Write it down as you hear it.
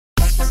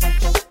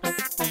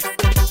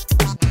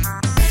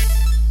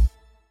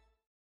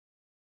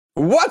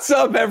What's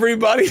up,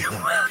 everybody?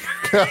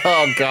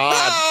 Oh God!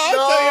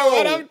 I'll tell you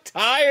what, I'm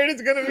tired.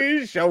 It's gonna be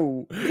a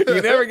show.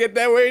 You never get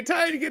that way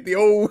tired. You get the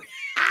old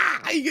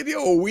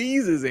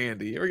wheezes,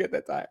 Andy. You ever get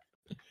that tired?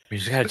 You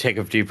just gotta take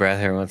a deep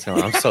breath every once in a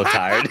while. I'm so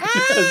tired.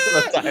 I'm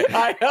so tired.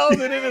 I held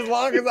it in as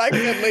long as I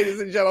could, ladies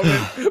and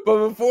gentlemen.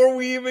 But before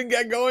we even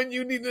get going,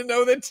 you need to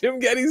know that Tim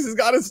Geddes has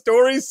got a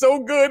story so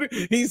good,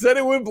 he said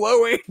it would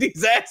blow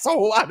Andy's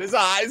asshole out his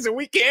eyes, and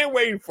we can't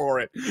wait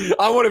for it.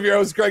 I'm one of your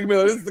hosts, Greg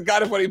Miller. This is the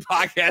Kinda Funny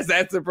Podcast.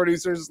 That's the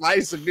producer,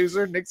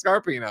 producer, Nick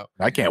Scarpino.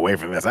 I can't wait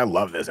for this. I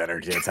love this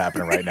energy that's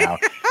happening right now.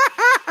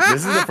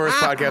 This is the first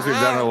podcast we've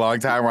done in a long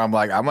time where I'm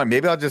like,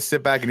 maybe I'll just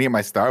sit back and eat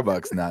my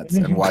Starbucks nuts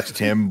and watch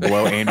Tim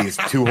blow Andy's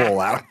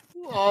 2-hole out.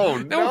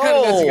 Oh, no. What kind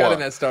of nuts you got in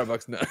that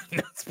Starbucks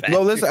nuts bag?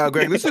 Well,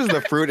 Greg, this is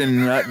the fruit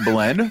and nut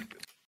blend.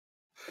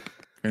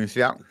 Can you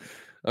see that?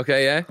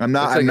 Okay, yeah. I'm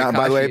not,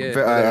 by the way,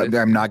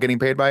 I'm not getting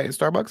paid by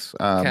Starbucks.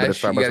 But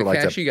if Starbucks would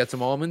like to. You got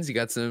some almonds, you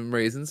got some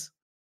raisins.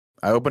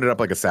 I opened it up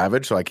like a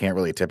savage, so I can't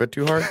really tip it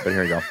too hard, but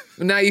here you go.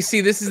 Now, you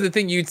see, this is the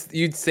thing.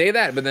 You'd say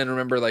that, but then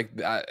remember, like,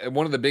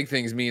 one of the big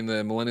things me and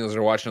the millennials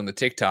are watching on the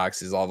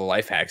TikToks is all the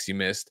life hacks you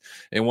missed.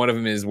 And one of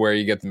them is where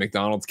you get the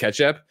McDonald's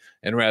ketchup,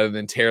 and rather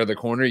than tear the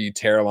corner, you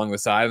tear along the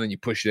side, and then you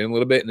push it in a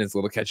little bit, and it's a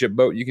little ketchup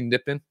boat you can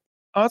dip in.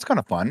 Oh, that's kind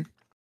of fun.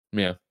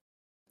 Yeah.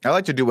 What I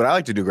like to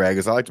do, Greg,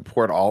 is I like to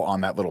pour it all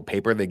on that little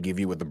paper they give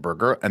you with the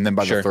burger. And then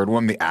by the third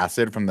one, the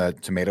acid from the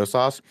tomato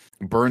sauce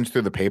burns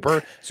through the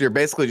paper. So you're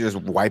basically just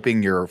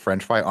wiping your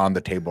French fry on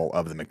the table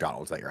of the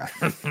McDonald's that you're at.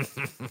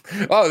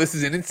 Oh,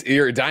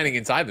 you're dining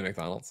inside the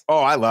McDonald's. Oh,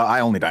 I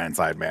only dine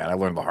inside, man. I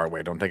learned the hard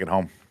way. Don't take it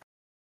home.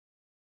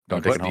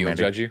 Don't take it home, people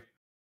Andy. Judge you?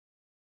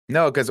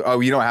 No, because,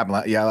 you know what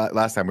happened?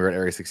 Last time we were at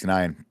Area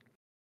 69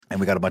 and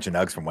we got a bunch of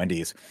nugs from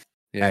Wendy's.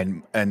 Yeah.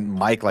 And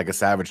Mike, like a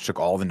savage, took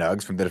all the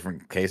nugs from the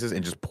different cases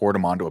and just poured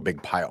them onto a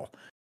big pile.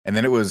 And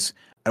then it was,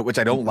 which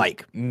I don't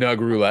like. Nug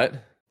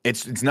roulette?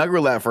 It's nug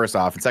roulette, first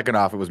off. And second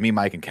off, it was me,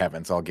 Mike, and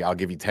Kevin. So I'll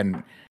give you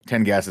 10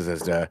 guesses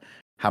as to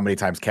how many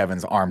times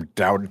Kevin's arm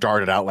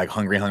darted out like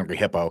hungry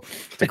hippo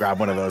to grab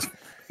one of those.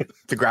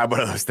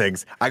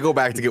 Things. I go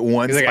back to get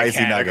one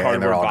spicy nugget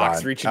and they're all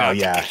gone. Oh,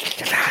 yeah.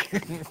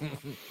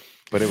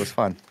 But it was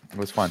fun.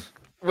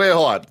 Wait,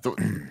 hold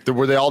on.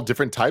 Were they all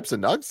different types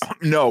of nugs?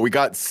 No, I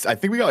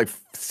think we got like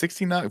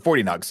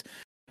 40 nugs,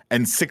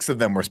 and 6 of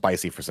them were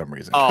spicy for some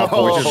reason.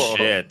 Oh,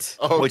 shit.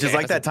 Okay. Which is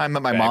like that time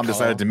that my mom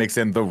decided to mix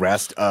in the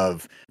rest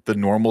of the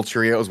normal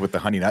Cheerios with the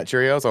Honey Nut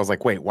Cheerios. I was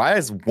like, wait, why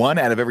is 1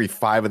 out of every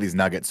 5 of these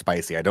nuggets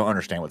spicy? I don't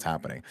understand what's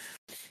happening.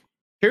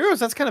 Cheerios,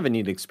 that's kind of a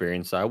neat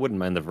experience, so I wouldn't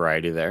mind the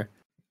variety there.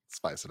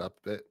 Spice it up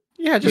a bit.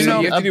 Yeah, just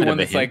you have to do one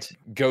that's like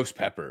ghost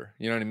pepper.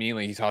 You know what I mean?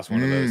 Like you toss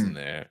one of those in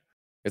there.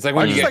 It's like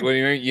when you get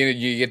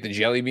the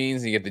jelly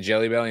beans, and you get the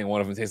Jelly Belly, and one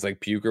of them tastes like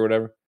puke or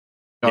whatever.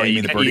 Oh, yeah,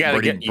 you gotta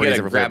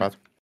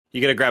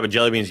grab a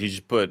jelly beans. You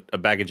just put a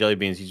bag of jelly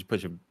beans. You just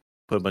put a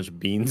bunch of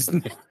beans in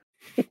there.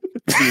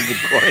 Beans and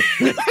corn.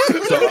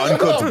 So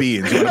uncooked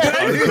beans. You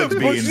uncooked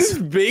beans.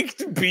 Just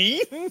baked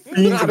beans?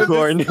 Beans and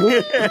corn.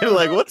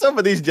 Like, what's up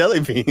with these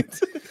jelly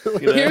beans?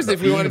 Here's,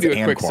 if we want to do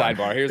a quick corn.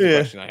 sidebar, here's the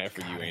question I have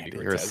for you, Andy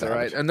Cortez. All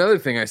right. Another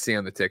thing I see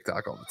on the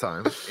TikTok all the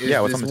time is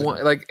this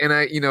one, like, and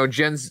I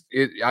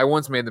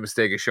once made the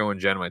mistake of showing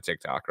Jen my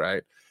TikTok,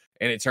 right?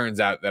 And it turns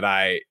out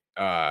that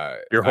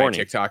you're horny.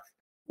 TikTok.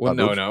 Well,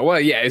 no. Well,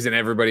 yeah, isn't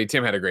everybody?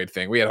 Tim had a great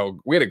thing. We had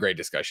a great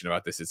discussion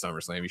about this at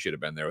SummerSlam. You should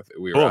have been there.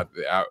 We were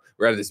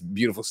we're at this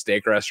beautiful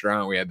steak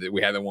restaurant. We had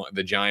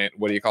the giant.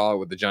 What do you call it?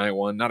 With the giant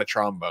one, not a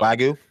trombone.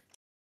 Wagyu.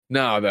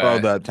 No,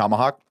 the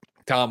tomahawk.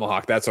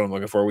 Tomahawk. That's what I'm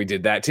looking for. We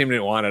did that. Tim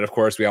didn't want it. Of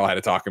course, we all had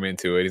to talk him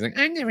into it. He's like,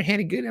 I never had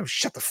a good.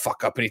 Shut the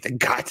fuck up and eat the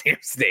goddamn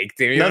steak,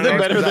 Tim. Nothing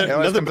better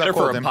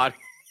for a podcast.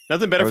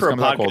 Nothing better for a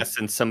podcast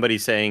than somebody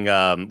saying,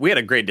 we had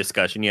a great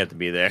discussion. You have to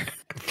be there.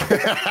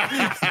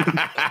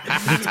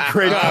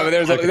 Great.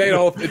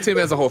 No, but Tim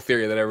has a whole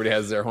theory that everybody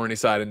has their horny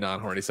side and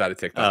non-horny side of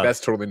TikTok. That's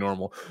totally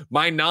normal.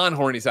 My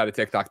non-horny side of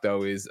TikTok,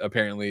 though, is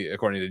apparently,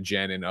 according to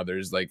Jen and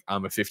others, like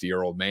I'm a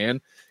 50-year-old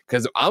man.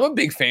 Because I'm a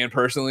big fan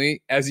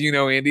personally, as you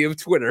know, Andy, of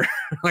Twitter.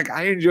 Like,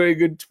 I enjoy a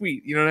good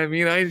tweet. You know what I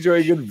mean? I enjoy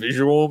a good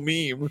visual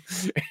meme.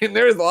 And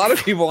there's a lot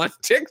of people on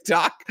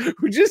TikTok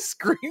who just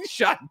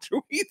screenshot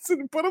tweets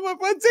and put them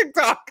up on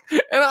TikTok.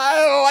 And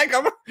I don't like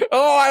them.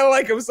 Oh, I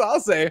like them. So I'll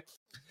say,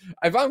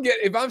 if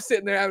I'm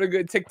sitting there having a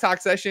good TikTok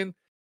session,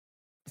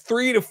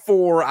 3 to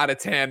 4 out of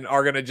 10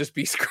 are going to just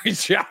be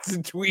screenshots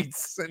and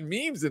tweets and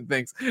memes and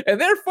things. And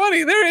they're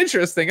funny. They're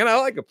interesting. And I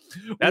like them.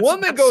 That's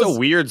a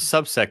weird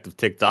subsect of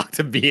TikTok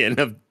to be in,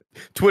 of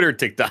Twitter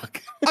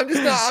TikTok.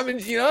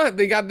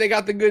 They got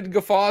the good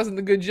guffaws and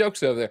the good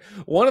jokes over there.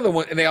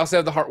 And they also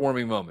have the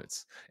heartwarming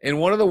moments. And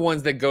one of the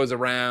ones that goes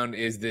around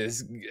is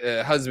this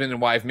husband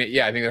and wife.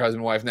 Yeah, I think they're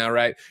husband and wife now,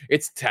 right?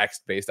 It's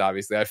text based,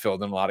 obviously. I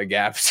filled in a lot of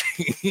gaps.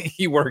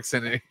 He works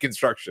in a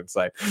construction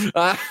site.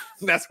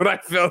 That's what I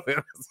filled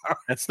in.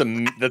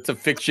 That's a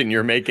fiction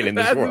you're making in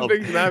this world. That's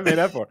a fiction I made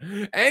up for.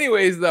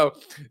 Anyways, though,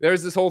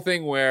 there's this whole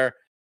thing where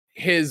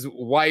his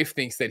wife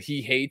thinks that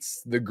he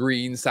hates the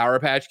green Sour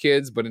Patch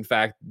Kids, but in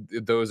fact,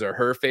 those are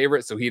her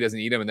favorite, so he doesn't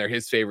eat them, and they're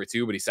his favorite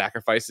too, but he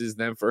sacrifices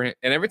them for him.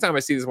 And every time I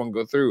see this one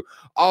go through,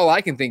 all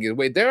I can think is,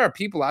 wait, there are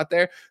people out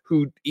there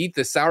who eat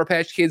the Sour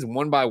Patch Kids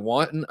one by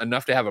one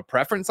enough to have a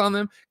preference on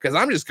them, because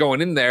I'm just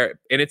going in there,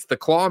 and it's the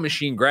claw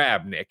machine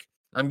grab, Nick.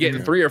 I'm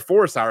getting 3 or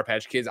 4 Sour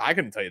Patch Kids. I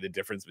couldn't tell you the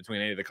difference between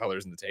any of the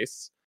colors and the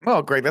tastes.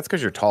 Well, Greg, that's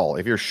because you're tall.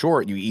 If you're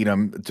short, you eat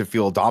them to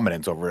feel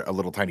dominance over a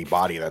little tiny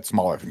body that's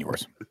smaller than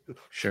yours.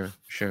 Sure.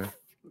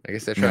 I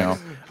guess that's You right. know,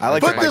 I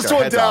like Put to bite this their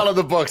one heads down off. on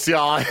the books,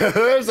 y'all.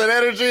 There's an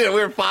energy, and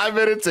we're 5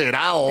 minutes in.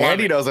 I love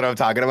Andy it. knows what I'm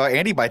talking about.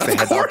 Andy bites the Of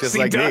heads off course just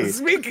he like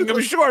does. me. Speaking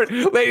of short,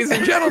 ladies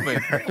and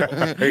gentlemen.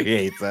 He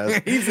hates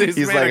us.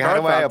 He's like, how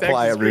do I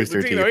apply a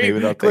Rooster Teeth? Maybe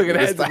they'll take Look it at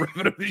this heads time.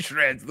 ripping him to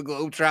shreds. The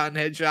Globetrotting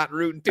headshot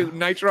rootin' tootin'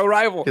 Nitro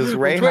rival. Is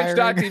Ray From hiring?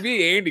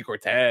 Twitch.tv, Andy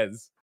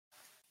Cortez.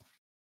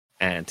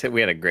 And we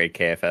had a great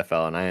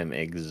KFFL, and I am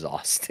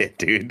exhausted,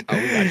 dude. Oh,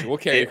 we got you. We'll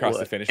carry you across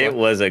the finish line. It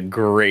was a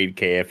great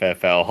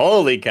KFFL.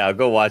 Holy cow.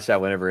 Go watch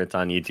that whenever it's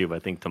on YouTube. I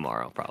think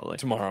tomorrow, probably.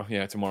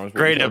 Tomorrow's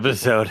Great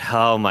episode.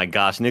 Oh, my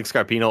gosh. Nick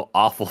Scarpino,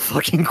 awful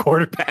fucking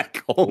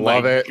quarterback. Oh,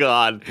 Love my it.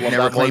 God. Love Never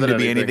that more claimed than to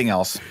be anything. anything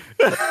else.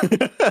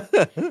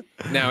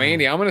 Now,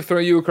 Andy, I'm going to throw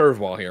you a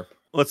curveball here.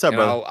 What's up, And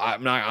bro?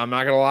 I'm not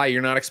going to lie.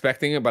 You're not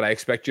expecting it, but I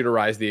expect you to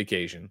rise to the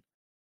occasion.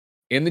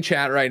 In the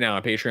chat right now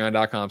at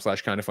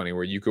patreon.com/kindafunny,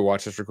 where you could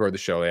watch us record the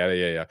show.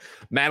 Yeah.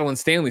 Madeline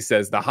Stanley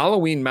says the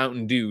Halloween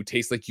Mountain Dew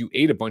tastes like you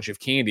ate a bunch of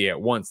candy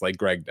at once, like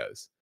Greg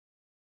does.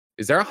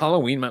 Is there a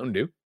Halloween Mountain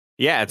Dew?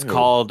 Yeah, it's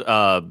called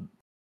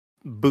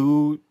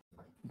Boo.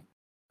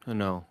 Oh,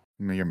 no.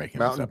 You're making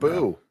Mountain this up,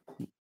 Boo.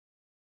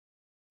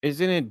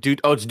 Isn't it?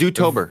 It's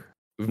Dewtober.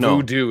 No.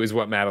 Voodoo is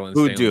what Madeline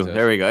Voodoo. Stanley says.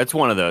 There we go. It's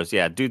one of those.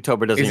 Yeah,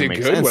 Dewtober doesn't Is it even make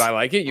good? sense. Would I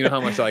like it? You know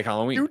how much I like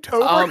Halloween.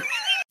 I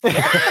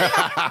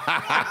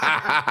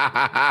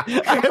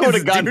would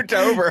have gotten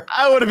Dewtober.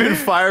 I would have been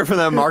fired from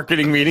that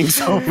marketing meeting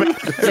so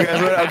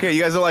bad. Okay,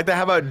 you guys don't like that?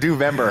 How about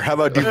Dewvember? How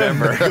about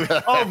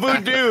Dewvember? Oh,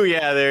 Voodoo.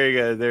 Yeah, there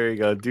you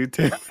go.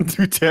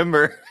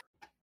 Dewtember.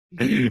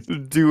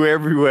 Do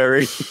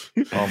everywhere.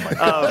 Oh my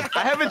god.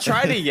 I haven't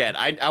tried it yet.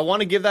 I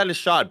want to give that a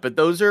shot, but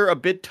those are a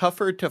bit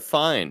tougher to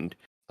find.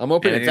 I'm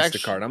opening And it's Instacart.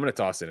 actually- I'm going to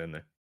toss it in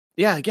there.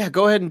 Yeah,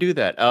 go ahead and do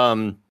that.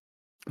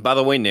 By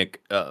the way,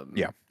 Nick,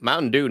 Yeah.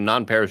 Mountain Dew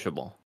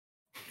non-perishable.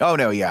 Oh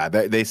no, yeah.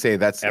 They say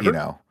that's Ever? it's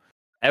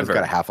Ever.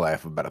 got a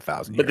half-life of about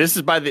 1,000 years. But this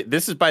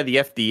is by the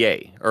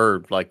FDA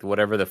or like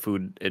whatever the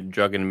Food and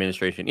Drug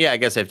Administration. Yeah, I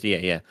guess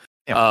FDA. Yeah.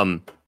 Yeah.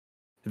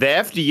 The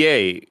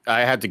FDA.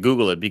 I had to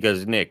Google it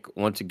because Nick,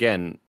 once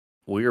again,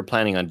 we were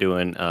planning on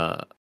doing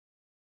a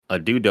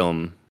Dew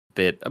Dome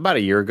bit about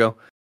a year ago.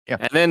 Yeah.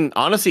 And then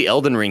honestly,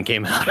 Elden Ring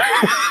came out.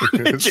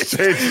 It just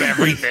changed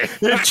everything.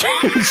 It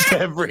changed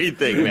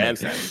everything, man.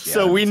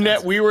 So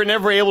we were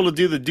never able to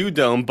do the Dew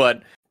Dome,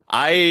 but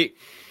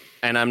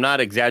and I'm not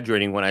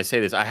exaggerating when I say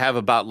this, I have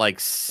about like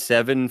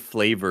 7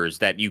 flavors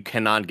that you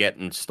cannot get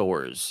in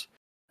stores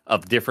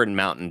of different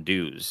Mountain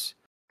Dews.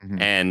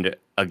 Mhm. And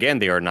again,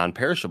 they are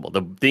non-perishable.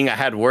 The thing I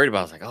had worried about,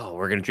 I was like, oh,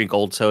 we're going to drink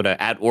old soda.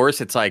 At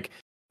worst, it's like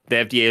the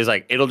FDA is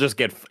like,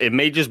 it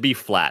may just be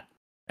flat.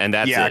 And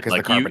that's yeah, it. because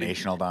Like the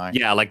carbonation will die.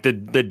 yeah, like the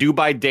due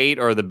by date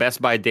or the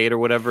best by date or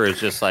whatever is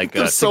just like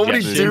There's so many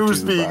suggested.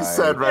 Jews being Dubai.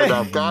 said right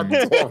now. God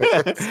damn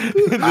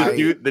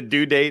it. the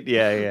due date,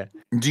 yeah.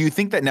 Do you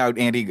think that now,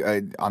 Andy,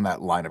 on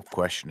that line of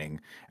questioning,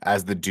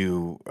 as the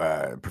Dew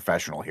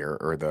professional here,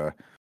 or the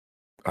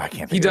I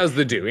can't think He of does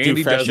the do.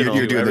 Andy does the Professional.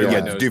 do. You do the Everyone yeah,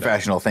 knows Dew that.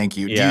 professional. Thank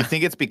you. Do Yeah. you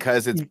think it's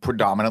because it's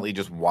predominantly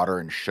just water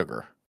and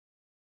sugar?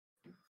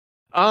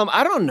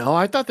 I don't know.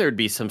 I thought there'd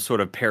be some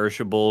sort of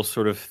perishable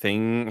sort of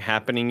thing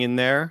happening in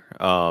there.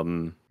 But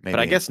I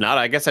Maybe. guess not.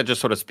 I guess that just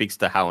sort of speaks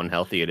to how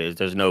unhealthy it is.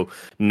 There's no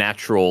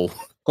natural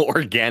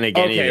organic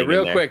anything Okay, in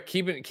real there. quick.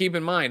 Keep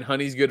in mind,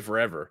 honey's good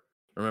forever.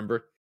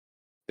 Remember,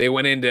 they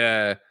went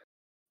into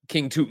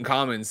King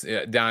Tutankhamun's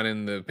down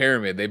in the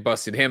pyramid. They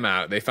busted him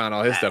out. They found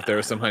all his stuff. There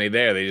was some honey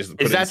there. They just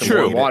put Is in that some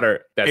true? warm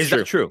water. That's Is true.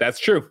 that true? That's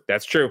true.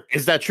 That's true.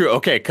 Is that true?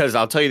 Okay, because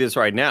I'll tell you this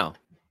right now.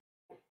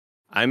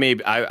 I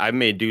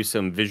may do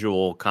some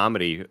visual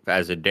comedy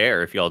as a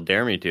dare if y'all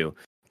dare me to.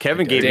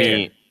 Kevin gave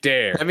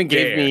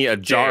me a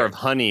jar of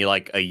honey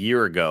like a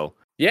year ago,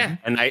 Yeah.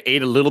 and I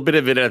ate a little bit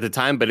of it at the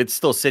time, but it's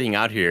still sitting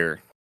out here.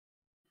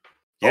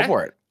 Go Yeah.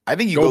 for it. I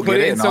think you Go go, put get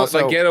it it, in and so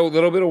also like get a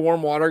little bit of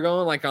warm water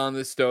going, like on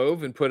the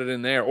stove, and put it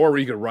in there, or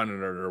you could run it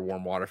under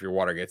warm water if your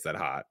water gets that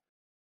hot,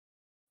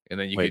 and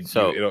then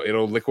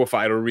it'll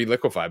liquefy. It'll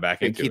re-liquefy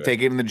back into you it.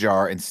 take it in the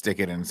jar and stick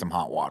it in some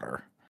hot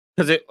water.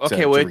 Because it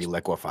to wait,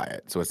 re-liquefy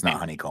it, so it's not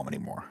honeycomb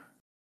anymore.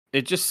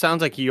 it just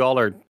sounds like you all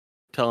are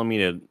telling me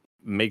to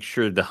make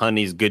sure the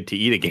honey's good to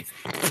eat again.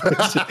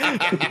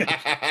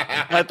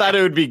 I thought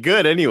it would be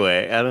good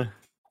anyway. Well,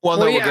 Well,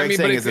 no, yeah, what Greg's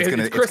saying is it's it's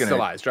gonna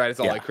crystallized, right? It's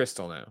all yeah. like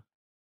crystal now.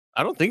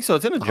 I don't think so.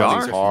 It's in a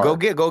Honey's jar. hard.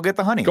 Go get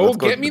the honey. Go Let's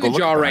get me the look at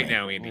jar right honey.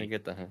 now, Let me Andy.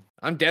 get the honey.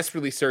 I'm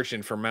desperately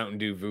searching for Mountain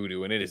Dew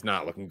Voodoo, and it is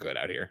not looking good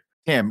out here.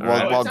 Tim, All while,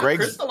 right. while It's not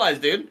Greg's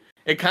crystallized, dude.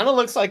 It kind of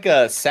looks like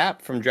a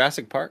sap from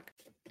Jurassic Park.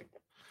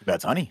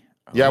 that's honey.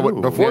 Yeah,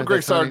 Ooh. before Yeah, Greg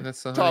that's funny, started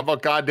that's funny. talking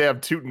about goddamn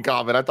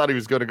Tutankhamun, I thought he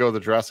was going to go the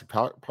Jurassic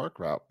Park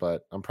route,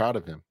 but I'm proud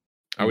of him.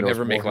 I He would knows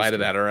never make more light of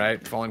history. that. All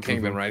right, Fallen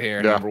Kingdom Mhm. right here,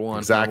 Yeah, number one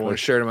exactly.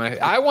 shirt of my.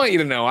 I want you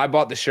to know I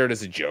bought the shirt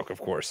as a joke,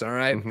 of course. All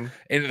right? Mhm.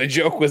 And the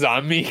joke was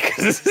on me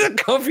because this is a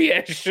comfy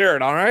ass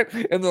shirt. All right,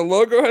 and the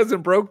logo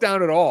hasn't broke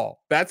down at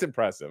all. That's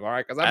impressive. All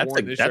right, because I've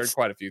worn this shirt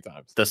quite a few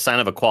times. The sign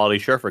of a quality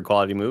shirt for a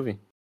quality movie.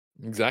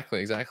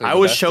 Exactly. I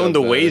was shown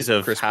the ways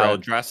of Chris how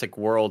Pratt. Jurassic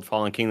World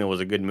Fallen Kingdom was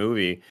a good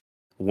movie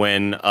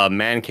when a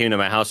man came to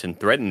my house and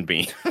threatened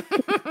me.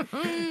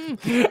 I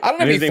don't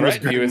know if he His name was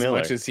threatened you Greg as Miller.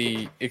 much as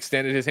he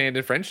extended his hand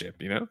in friendship.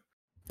 You know.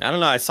 I don't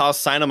know. I saw a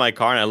sign on my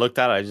car and I looked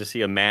out. I just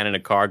see a man in a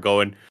car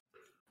going,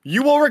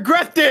 "You will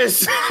regret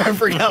this." I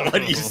forgot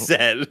what he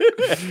said.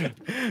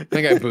 I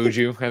think I booed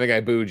you.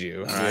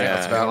 All right? Yeah,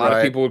 that's A about lot of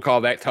right. people would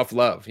call that tough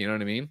love. You know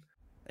what I mean?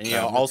 And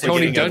also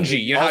Tony getting a-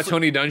 Dungy. You know how also-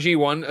 Tony Dungy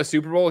won a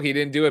Super Bowl? He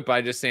didn't do it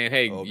by just saying,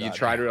 "Hey, Oh, you God.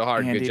 tried real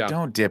hard. Andy, Good job."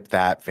 don't dip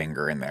that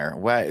finger in there.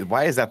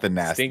 Why is that the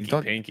nest? Stinky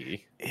Don't,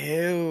 pinky.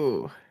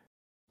 ew.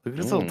 Look at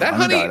this little That tongue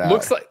honey dot out.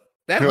 looks like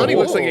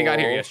it got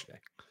here Oh. yesterday.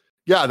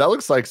 Yeah, that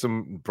looks like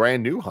some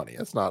brand new honey.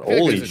 That's not I feel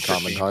like old there's a trick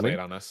common being honey. played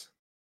on us.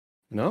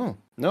 No.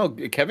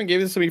 Kevin gave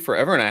this to me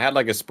forever, and I had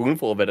like a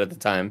spoonful of it at the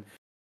time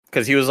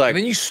because he was like, And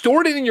then you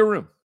stored it in your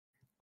room.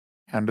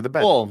 under the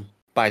bed. "Well,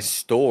 by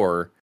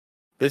store,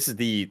 this is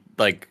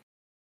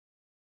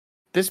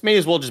this may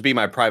as well just be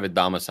my private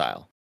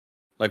domicile."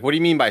 Like, what do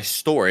you mean by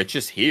store? It's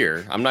just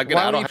here. I'm not gonna.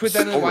 Why I would don't you have put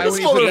that in? store Why it.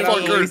 would you put that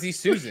on Motherfucker. Lazy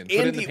Susan? Put it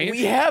in the Andy, pantry.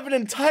 we have an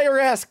entire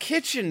ass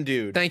kitchen,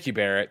 dude. Thank you,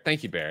 Barrett.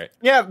 Thank you, Barrett.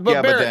 Yeah, but,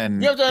 Yeah, but Barrett,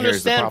 then you have to here's the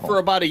understand problem. for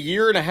about a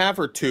year and a half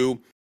or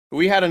two,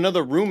 we had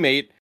another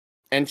roommate,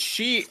 and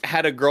she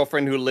had a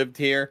girlfriend who lived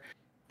here,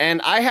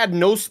 and I had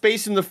no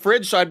space in the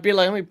fridge, so I'd be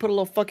like, let me put a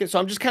little fucking. So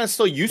I'm just kind of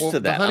still used Well, to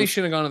the that. honey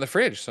shouldn't have gone in the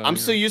fridge. So I'm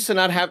still used to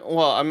not having.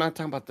 Well, I'm not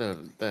talking about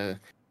the.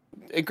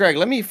 Hey, Greg,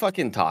 let me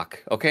fucking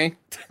talk, okay?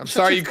 I'm Shut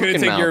sorry your you couldn't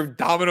fucking take mouth. your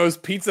Domino's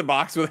pizza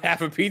box with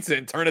half a pizza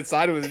and turn it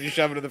sideways and you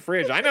shove it in the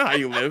fridge. I know how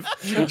you live.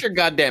 Shut your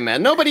goddamn mouth.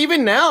 No, but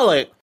even now,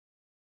 like,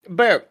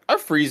 Bear, our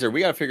freezer,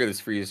 we gotta figure this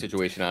freezer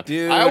situation out.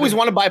 Dude. I always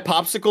want to buy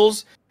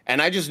popsicles, and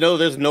I just know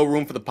there's no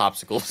room for the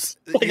popsicles.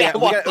 Like, I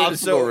want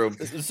popsicle room.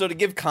 So to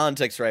give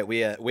context, right? We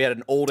had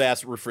an old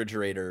ass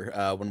refrigerator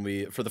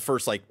for the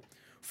first like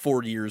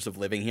 4 years of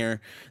living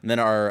here, and then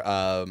our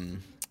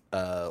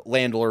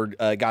landlord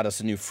got us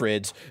a new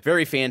fridge,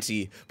 very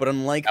fancy, but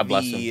unlike God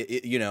bless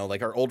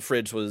like our old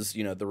fridge was,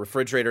 the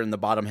refrigerator in the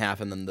bottom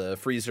half and then the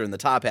freezer in the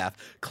top half,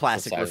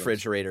 classic sideways.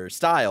 refrigerator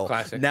style.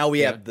 Classic, Now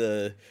we yeah. have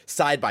the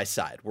side by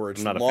side where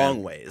it's I'm not a long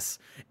fan. ways,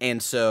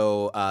 and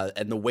so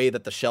and the way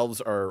that the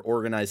shelves are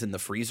organized in the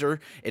freezer,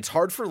 it's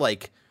hard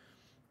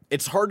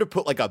to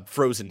put like a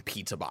frozen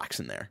pizza box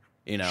in there.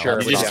 Sure,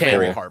 It's you just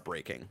very can't.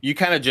 heartbreaking. You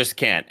kind of just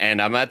can't.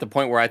 And I'm at the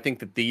point where I think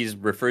that these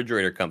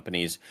refrigerator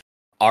companies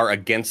are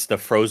against the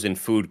frozen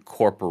food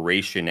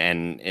corporation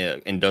and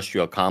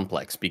industrial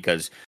complex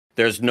because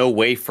there's no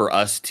way for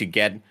us to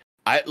get.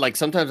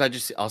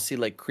 Sometimes I'll see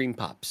like cream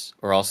pops,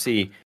 or I'll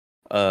see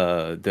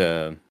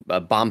the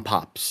bomb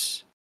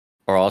pops,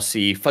 or I'll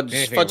see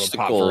Anything of a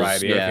pop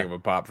variety. fudgesicles. Anything of a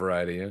pop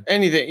variety. Yeah.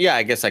 Anything. Yeah,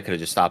 I guess I could have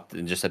just stopped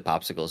and just said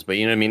popsicles. But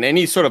you know what I mean?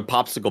 Any sort of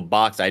popsicle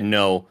box, I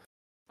know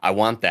I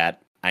want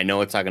that. I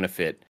know it's not going to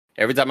fit.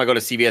 Every time I go to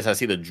CVS, I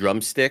see the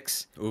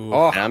drumsticks. Ooh.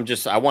 Oh, And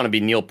I want to be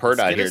Neil Peart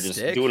Let's out get a here just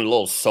stick. doing a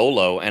little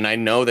solo. And I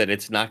know that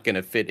it's not going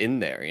to fit in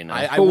there, you know?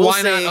 I but will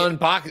why say, not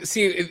unbox?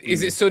 See,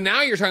 is it so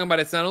now you're talking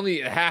about it's not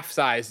only a half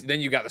size, then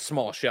you got the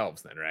small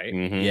shelves, then right?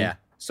 Mhm. Yeah.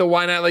 So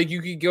why not? Like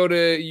you could go to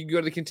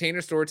the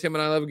Container Store. Tim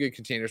and I love a good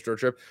Container Store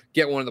trip.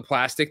 Get one of the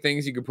plastic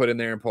things you could put in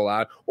there and pull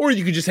out, or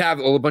you could just have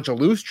a bunch of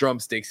loose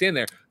drumsticks in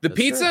there. The That's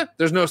pizza, true.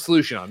 there's no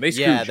solution on. They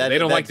screwed Yeah, you. that- They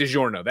don't like that's-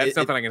 DiGiorno. That's it-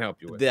 something I can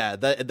help you with. Yeah,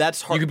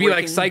 that's hard. You could be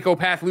like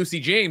psychopath Lucy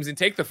James and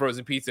take the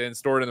frozen pizza and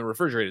store it in the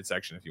refrigerated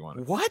section if you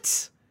wanted.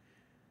 What?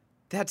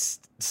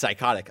 That's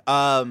psychotic.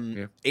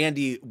 Yeah.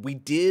 Andy, we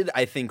did,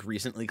 I think,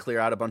 recently clear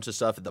out a bunch of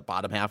stuff at the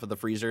bottom half of the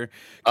freezer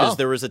because Oh.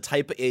 there was a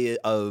type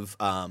of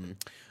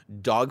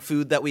dog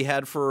food that we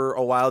had for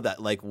a while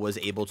that like was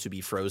able to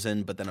be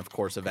frozen, but then of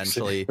course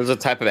eventually There's a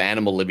type of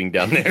animal living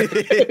down there.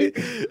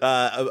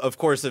 of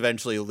course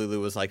eventually Lulu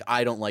was like,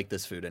 I don't like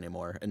this food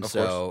anymore, and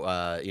so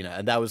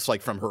and that was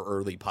like from her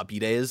early puppy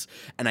days,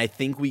 and I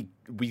think we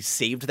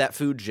saved that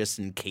food just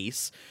in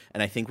case,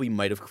 and I think we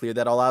might have cleared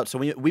that all out, so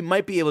we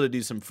might be able to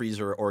do some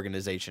freezer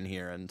organization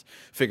here and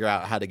figure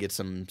out how to get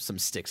some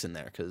sticks in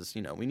there because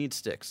we need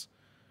sticks.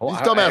 These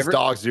dumbass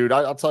dogs, dude.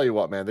 I'll tell you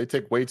what, man. They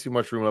take way too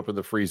much room up in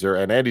the freezer.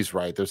 And Andy's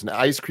right. There's an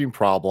ice cream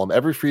problem.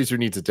 Every freezer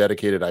needs a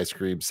dedicated ice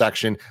cream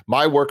section.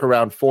 My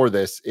workaround for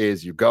this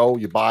is you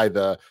buy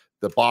the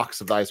box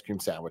of the ice cream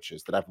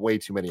sandwiches that have way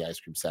too many ice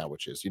cream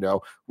sandwiches.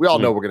 We all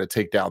know we're going to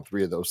take down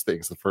 3 of those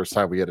things the first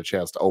time we get a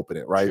chance to open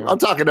it, right? I'm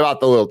talking about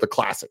the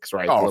classics,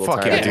 right? The Oh, little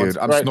fuck tiny yeah, ones,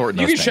 dude. I'm right? snorting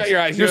You those can shut things.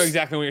 your eyes. You know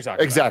exactly what you're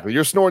talking Exactly.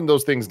 You're snorting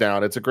those things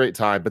down. It's a great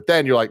time. But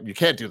then you're like, you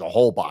can't do the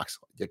whole box.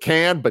 You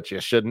can, but you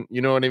shouldn't. You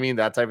know what I mean?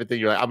 That type of thing.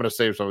 You're like, I'm going to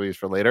save some of these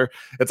for later.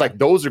 It's like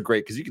those are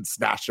great because you can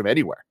snatch them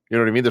anywhere. You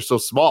know what I mean? They're so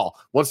small.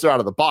 Once they're out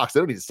of the box,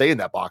 they don't need to stay in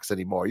that box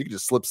anymore. You can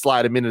just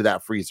slide them into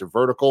that freezer,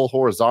 vertical,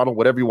 horizontal,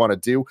 whatever you want to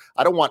do.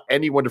 I don't want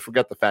anyone to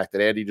forget the fact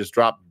that Andy just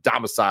dropped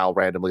domicile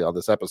randomly on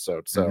this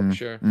episode. So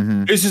Sure.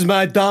 This is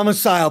my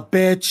domicile,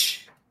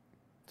 bitch.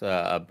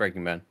 It's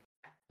Breaking Bad.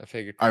 I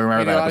figured. I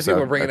remember that a lot of people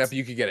episode. are bringing up That's-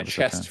 you could get a that's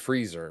chest okay.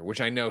 freezer,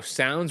 which I know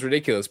sounds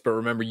ridiculous, but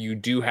remember you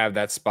do have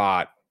that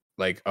spot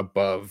like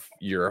above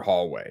your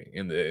hallway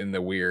in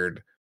the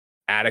weird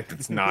attic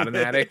that's not an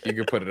attic. You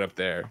could put it up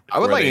there. I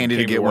would where like they Andy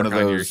to came get one work of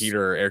on your those-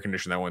 heater or air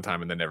conditioner that one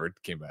time and then never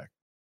came back.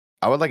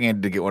 I would like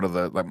Andy to get one of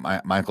the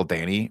my Uncle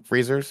Danny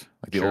freezers,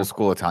 like the Sure. old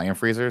school Italian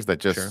freezers that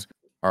just Sure.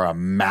 are a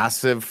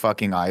massive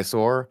fucking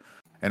eyesore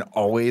and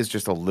always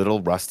just a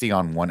little rusty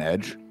on one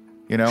edge,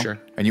 you know? Sure.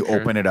 And you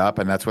Sure. open it up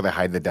and that's where they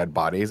hide the dead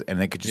bodies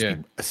and they could just Yeah.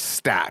 be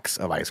stacks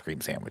of ice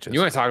cream sandwiches. You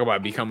want to talk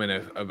about becoming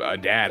a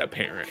dad, a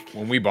parent,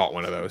 when we bought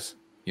one of those.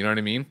 You know what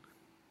I mean?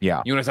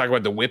 yeah. You want to talk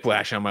about the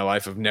whiplash on my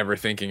life of never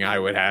thinking I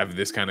would have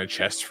this kind of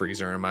chest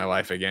freezer in my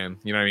life again.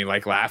 You know what I mean?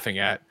 Like laughing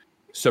at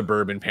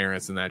suburban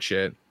parents and that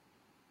shit.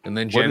 And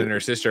then Jen and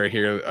her sister are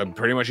here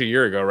pretty much a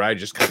year ago, right?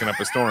 Just cooking up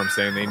a storm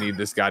saying they need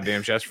this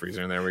goddamn chest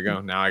freezer. And there we go.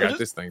 Now I got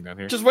this thing down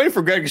here. Just waiting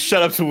for Greg to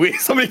shut up so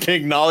somebody can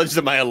acknowledge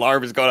that my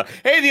alarm is going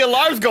off. Hey, the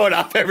alarm's going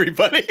off,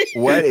 everybody.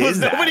 What is Was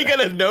that? nobody going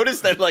to notice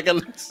that? Like, I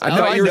No,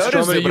 thought I you were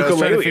noticed strumming a it, but I was trying to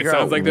ukulele. It figure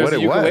sounds out like there's what a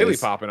it ukulele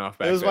was. popping off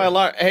back it was there. my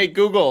alarm. Hey,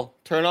 Google,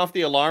 turn off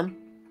the alarm.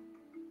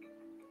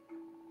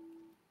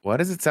 What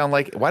does it sound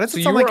like? Why does So it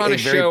you sound were like on a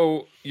very-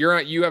 show.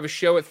 You have a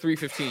show at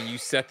 3:15. You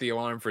set the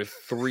alarm for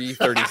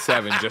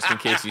 3:37 just in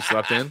case you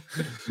slept in.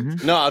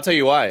 No, I'll tell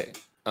you why.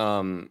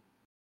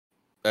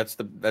 That's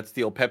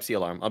the old Pepsi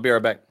alarm. I'll be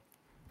right back.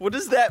 What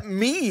does that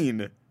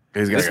mean?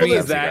 He's gonna This get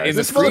means Pepsi, that guys. in the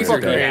This freezer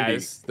motherfucker he Andy.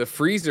 has, the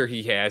freezer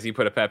he has, he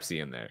put a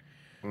Pepsi in there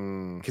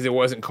Mm. because it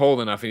wasn't cold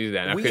enough. He needed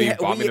that. Now, We could he ha-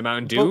 bought me we- the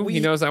Mountain but Dew? we- He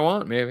knows I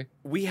want maybe.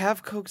 We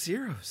have Coke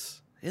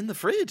Zeros in the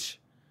fridge.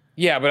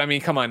 Yeah, but I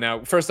mean, come on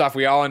now. First off,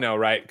 we all know,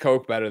 right?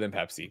 Coke better than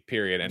Pepsi.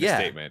 Period. End of Yeah.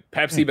 statement.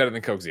 Pepsi better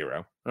than Coke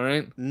Zero. All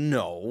right.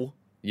 No.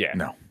 Yeah.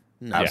 No,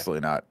 No.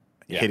 absolutely not.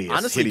 Yeah. Hideous.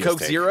 Honestly, hideous Coke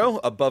take. Zero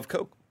above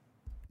Coke.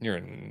 You're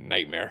a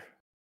nightmare.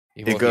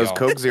 It goes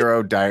Coke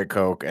Zero, Diet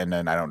Coke, and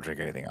then I don't drink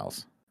anything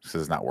else. This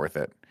is not worth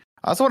it.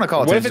 I also want to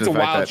call What if attention it's to a the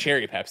fact wild that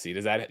cherry Pepsi?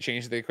 Does that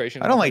change the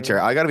equation? I don't like cherry.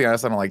 I gotta be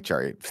honest, I don't like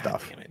cherry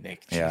stuff. Damn it,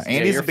 Nick. Yeah, Jesus.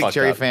 Andy's you're a big fucked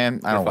cherry up.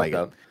 fan. I You're don't like fucked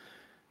it. up.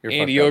 You're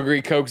Andy, fucked you'll up.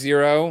 agree Coke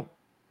Zero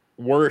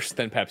worse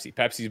than Pepsi.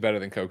 Pepsi's better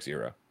than Coke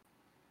Zero.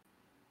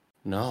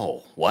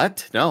 No.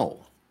 What?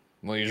 No.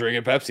 Well, you're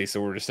drinking Pepsi, so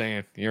we're just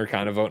saying you're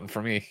kind of voting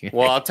for me.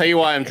 Well, I'll tell you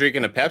why I'm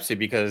drinking a Pepsi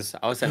because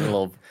I was sent a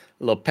little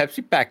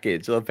Pepsi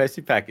package.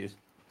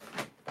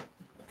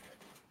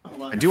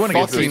 I do want to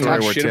get to Fucking the talk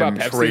story where shit about Tim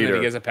Pepsi and then traitor.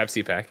 he gets a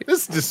Pepsi package.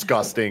 This is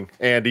disgusting,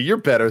 Andy. You're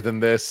better than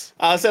this.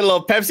 I sent a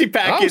little Pepsi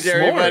package, Oh,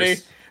 everybody.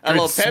 s'mores. A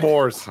little Dude, Pep-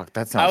 s'mores. Fuck,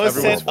 that I sounds was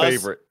Everyone's sent a-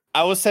 favorite.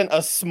 I was sent a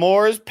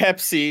s'mores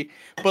Pepsi,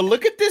 but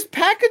look at this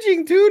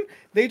packaging, dude.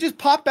 They just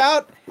pop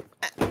out.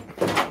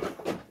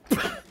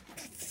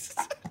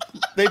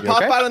 They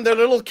pop okay? out in their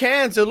little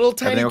cans, their little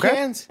tiny Everything okay?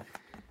 cans.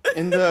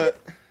 In the.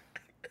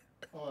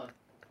 Hold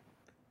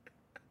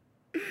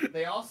on.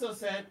 They also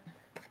sent.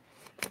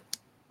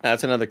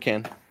 That's another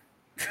can. One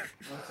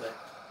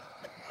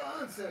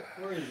sec.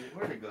 Where is it?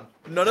 Where'd it go?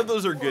 None of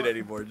those are good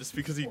anymore just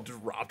because he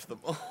dropped them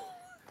all.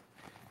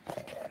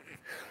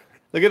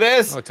 Look at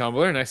this. Oh,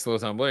 tumbler, nice little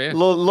tumbler. Yeah.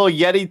 Little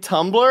Yeti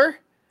tumbler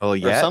Oh or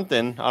yeah,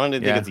 something. I don't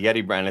even Yeah. think it's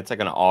Yeti brand. It's like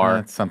an R.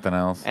 that's something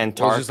else. And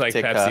Well, it's just like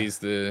Antarctica. Pepsi's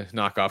the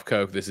knockoff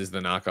Coke. This is the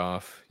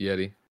knockoff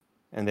Yeti.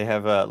 And they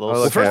have a little. Oh,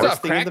 Well, look, first S'mores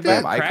off, thing in crack the this,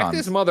 back. back. crack Icons.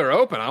 this mother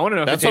open. I want to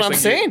know if That's it what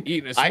tastes I'm like saying.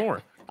 eating a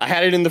s'more. I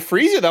had it in the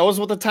freezer. That was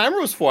what the timer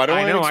was for. I don't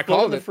I want know, to I explode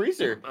called in the it.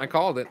 freezer. I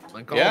called it,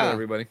 Yeah.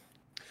 everybody.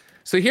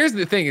 So here's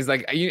the thing: is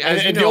like, as you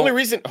And know, the only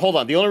reason, hold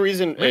on, the only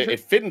reason it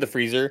fit in the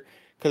freezer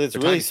because it's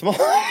really tiny. small.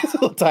 It's a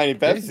little tiny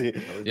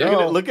Pepsi. Yeah.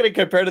 Look at it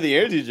compared to the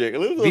energy drink.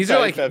 Look at the these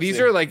little are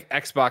tiny like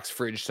Pepsi. Xbox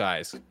fridge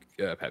size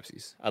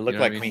Pepsis. I look You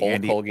know what like I mean? Hulk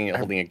Andy,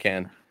 holding a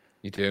can.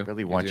 You too. I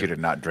really want you to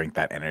not drink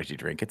that energy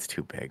drink. It's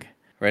too big.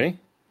 Ready?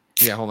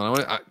 Yeah, hold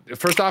on.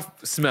 First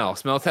off, smell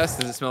test.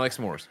 Does it smell like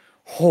s'mores?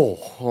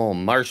 Oh,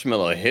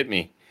 marshmallow hit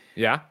me.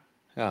 Yeah.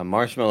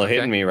 Marshmallow Okay.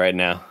 hitting me right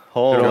now.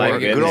 Oh Good my old-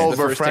 goodness. Good old The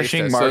first taste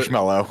refreshing test. So-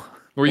 marshmallow.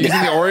 We're using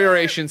the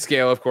Oreo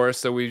scale, of course.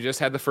 So we just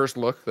had the first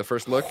look. The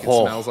first look, it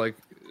Oh. smells like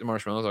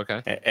marshmallows.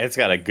 Okay. It's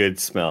got a good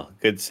smell,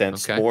 good scent.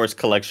 Okay. S'mores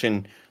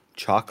collection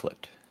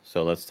chocolate.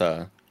 So let's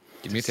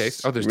Give me a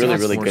taste. Oh, there's really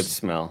two really s'mores. good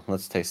smell.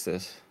 Let's taste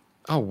this.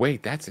 Oh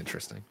wait, that's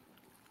interesting.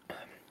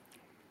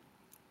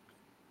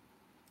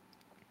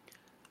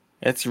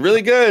 It's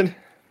really good.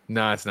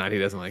 No, it's not. He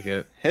doesn't like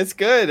it. It's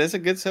good. It's a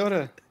good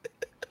soda.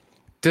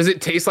 Does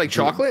it taste like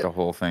chocolate? The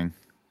whole thing.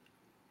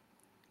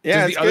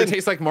 Yeah, Does it's the other good.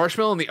 taste like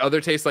marshmallow and the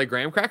other taste like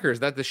graham cracker? Is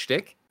that the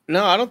shtick?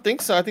 No, I don't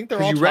think so. I think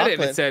they're all Because you read chocolate.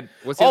 it and it said,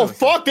 "What's the Oh other one say?"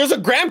 fuck! There's a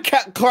graham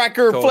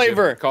cracker Told you.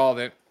 flavor. Called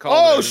it. Called it,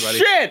 Oh everybody.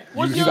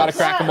 shit! You got to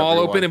crack them all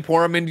Everyone. open and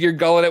pour them into your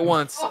gullet at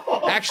once.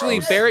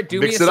 Actually, Barrett, do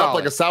me a Mix it up solid.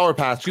 like a Sour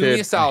Patch Do me a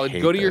Kid. solid.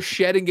 hate Go to your this.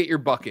 shed and get your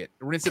bucket.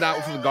 Rinse it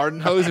out from the garden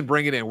hose and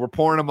bring it in. We're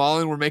pouring them all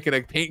in. We're making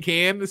a paint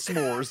can,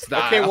 s'mores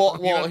style. Okay, well,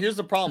 You know? here's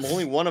the problem.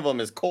 Only one of them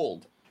is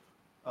cold.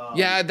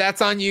 Yeah,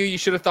 that's on you. You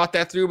should have thought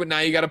that through, but now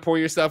you got to pour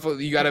yourself.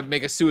 You got to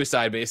make a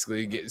suicide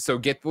basically. Get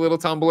the little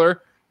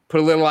tumbler, put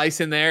a little ice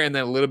in there, and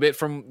then a little bit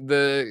from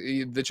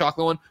the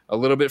chocolate one, a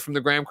little bit from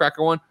the graham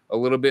cracker one, a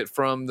little bit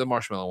from the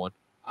marshmallow one.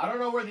 I don't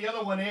know where the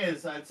other one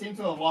is. I seem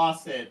to have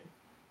lost it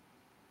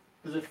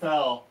because it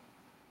fell.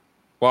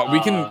 Well,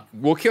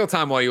 we'll kill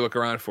time while you look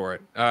around for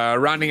it.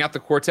 Rounding out the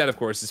quartet, of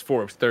course, is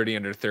Forbes 30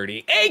 under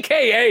 30,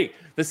 aka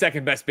the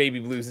second best baby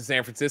blues in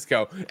San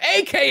Francisco,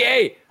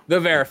 aka the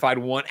verified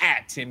one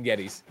at Tim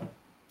Geddes.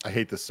 I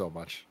hate this so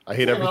much. I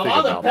hate everything I'm on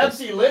about the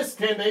this. Pepsi list,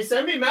 Tim. They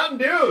send me Mountain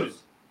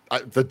Dews.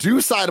 The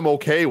Dew side I'm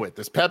okay with.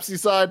 This Pepsi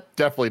side,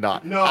 definitely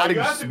not. No, Adding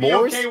you have to be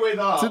s'mores okay with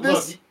to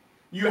this? Look,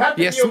 you have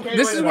to Yes, be okay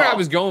this with is it where I all.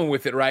 was going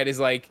with it, right? Is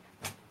like,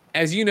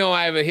 as you know,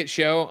 I have a hit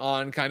show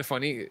on Kind of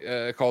Funny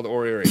called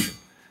Oreoration.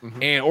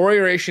 And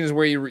Oreoration is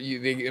where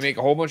they make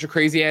a whole bunch of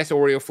crazy ass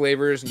Oreo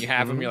flavors and you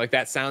have them. You're like,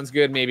 that sounds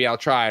good. Maybe I'll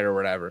try it or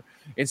whatever.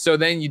 And so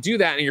then you do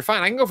that and you're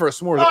fine. I can go for a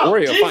s'mores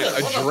Oreo. Jesus, Fine. what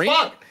A the drink.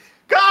 fuck?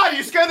 God,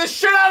 you scared the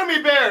shit out of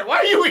me, Barrett. Why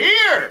are you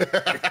here?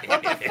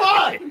 What the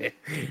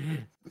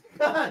fuck?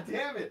 God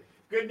damn it.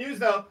 Good news,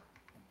 though.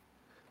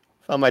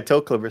 Found my toe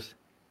clippers.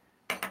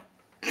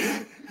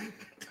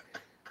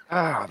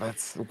 Ah,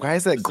 why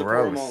is that Just to pour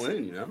 'em gross? all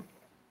in, you know? Why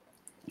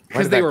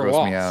Because did they that were gross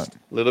me lost. out?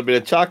 A little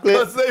bit of chocolate.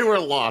 Because they were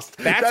lost.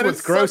 That's That what's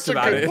is gross such a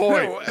about good it.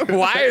 point.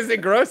 Why is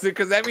it gross?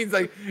 Because that means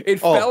like it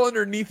Oh. fell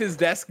underneath his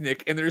desk,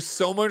 Nick, and there's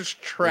so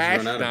much trash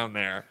run out of- down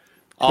there.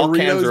 All Doritos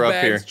cans are up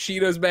bags,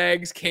 here. Cheetos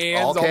bags,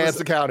 cans. All cans this-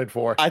 accounted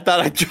for. I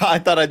thought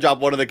I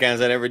dropped one of the cans.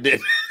 I never did.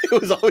 It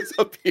was always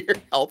up here.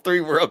 All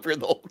three were up here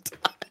the whole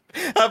time.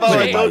 I found my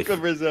Wait. toe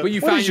clippers. But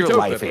you What found is your your toe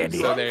life, clippers, Andy?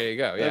 so there you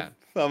go. Yeah.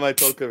 Found my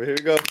toe clipper. Here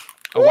we go.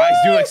 Oh, wow, he's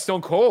doing like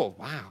Stone Cold.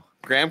 Wow.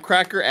 Graham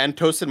cracker and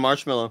toasted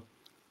marshmallow.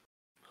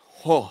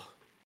 Oh.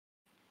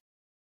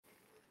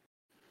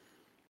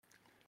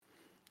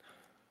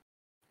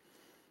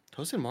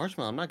 Toasted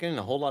marshmallow. I'm not getting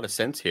a whole lot of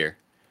sense here.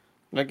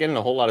 I'm not getting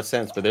a whole lot of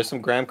sense, but there's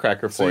some graham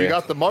cracker for So you you.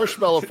 got the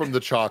marshmallow from the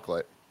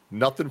chocolate.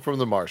 Nothing from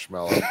the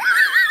marshmallow.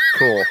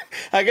 Cool.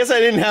 I guess I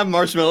didn't have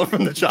marshmallow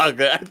from the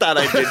chocolate. I thought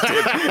I did.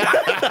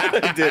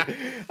 I did.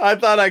 I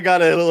thought I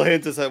got a little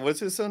hint of something.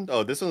 What's this one?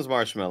 Oh, this one's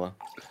marshmallow.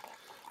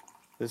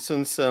 This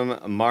one's some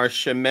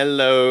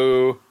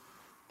marshmallow.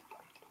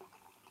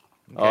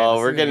 Oh, this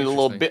we're is getting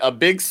interesting. a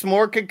big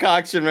s'more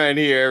concoction right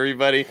here,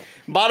 everybody.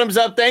 Bottoms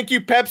up. Thank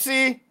you,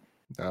 Pepsi.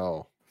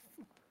 No.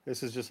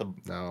 This is just a.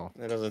 No.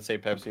 It doesn't say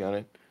Pepsi on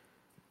it.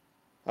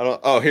 I don't.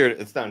 Oh, here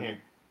it's down here.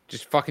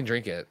 Just fucking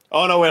drink it.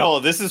 Oh no, wait, hold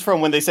on. This is from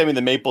when they sent me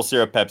the maple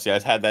syrup Pepsi. I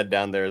had that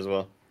down there as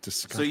well.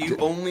 So you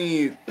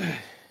only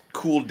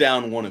cooled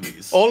down one of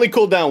these. Only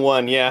cooled down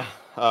one, yeah,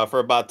 for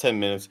about 10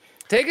 minutes.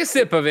 Take a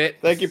sip of it.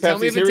 Thank you, Tell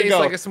me Pepsi. if Here it we tastes go.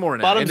 like a s'more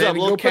now. Bottoms and then up,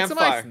 go little put some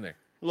ice campfire. in there.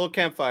 A little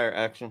campfire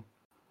action.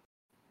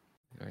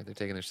 All right, they're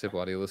taking their sip,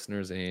 audio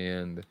listeners,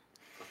 and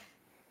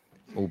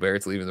oh,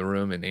 Barrett's leaving the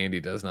room, and Andy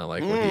does not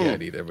like what he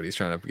had either, but he's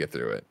trying to get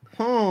through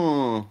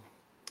it.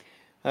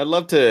 I'd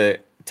love to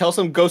tell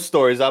some ghost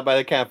stories out by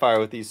the campfire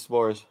with these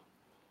s'mores.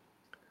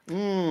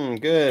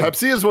 Good.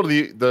 Pepsi is one of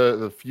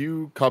the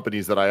few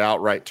companies that I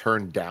outright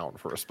turned down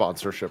for a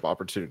sponsorship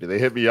opportunity. They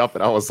hit me up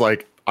and I was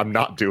like, I'm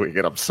not doing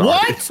it. I'm sorry.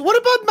 What? What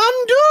about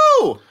Mountain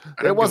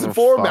Dew? It wasn't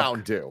give a for fuck.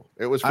 Mountain Dew.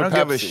 It was for I don't Pepsi.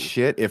 give a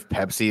shit if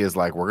Pepsi is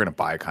like, we're gonna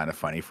buy Kind of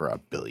Funny for $1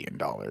 billion.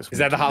 Is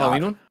that the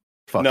Halloween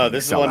one? No,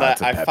 this is sell one out that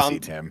to I Pepsi,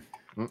 found- Tim.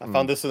 I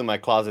found this in my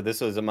closet.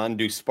 This was a Mountain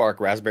Dew Spark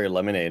Raspberry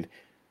Lemonade.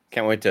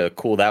 Can't wait to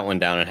cool that one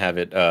down and have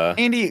it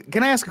Andy,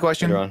 can I ask a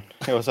question? later on.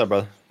 Hey, what's up,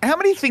 brother? How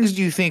many things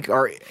do you think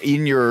are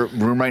in your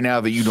room right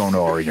now that you don't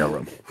know are in your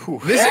room?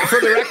 This,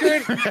 for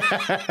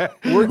the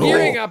record, we're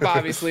gearing up,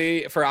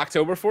 obviously, for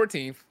October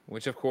 14th,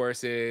 which, of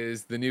course,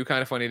 is the new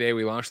Kind of Funny day.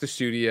 We launched the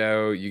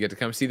studio. You get to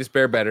come see this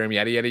bare bedroom,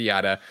 yada, yada,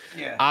 yada.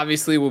 Yeah.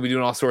 Obviously, we'll be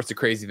doing all sorts of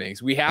crazy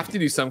things. We have to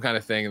do some kind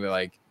of thing that,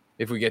 like,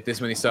 if we get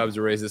this many subs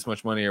or raise this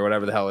much money or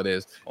whatever the hell it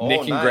is, Oh,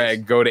 Nick and nice.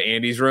 Greg go to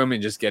Andy's room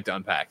and just get to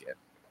unpack it.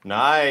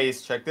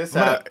 Nice. Check this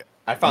I'm gonna- out.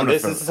 I found I'm gonna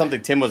this. This is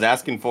something Tim was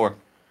asking for.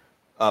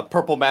 A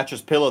purple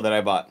mattress pillow that I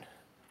bought.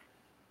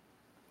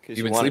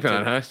 You've been sleeping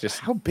on, huh? Just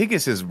How big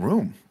is his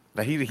room?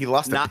 That he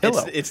lost a Not,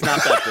 pillow. it's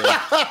not that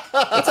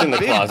big. It's in the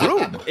big closet.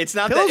 room. It's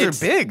not Pillows that are it's,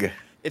 big.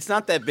 It's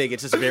not that big.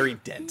 It's just very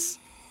dense.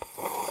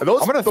 And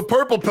the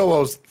purple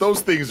pillows, those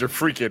things are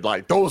freaking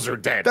like those are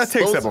dense. That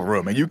takes Those- up a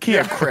room, and you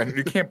can't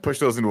you can't push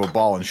those into a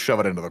ball and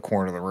shove it into the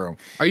corner of the room.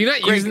 Are you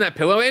not using that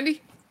pillow,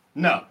 Andy?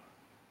 No.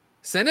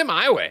 Send it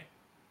my way.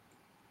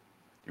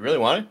 You really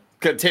want it?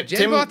 'Cause Jen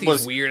Tim bought these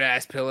was weird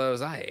ass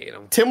pillows. I hate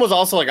them. Tim was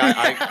also like,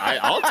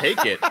 I'll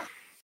take it.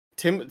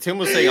 Tim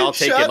was saying, I'll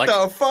take it.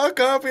 Like,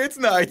 fuck up! It's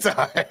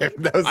nighttime.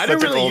 That was I such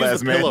didn't an really use old-ass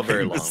the pillow man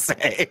very thing to long.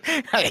 say.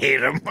 I hate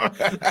him.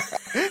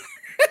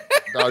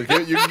 No, you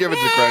can give it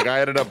to Greg.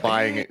 I ended up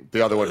buying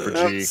the other one for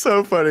G.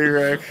 So funny,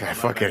 Rick. I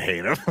fucking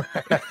hate him.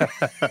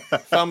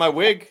 Found my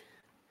wig.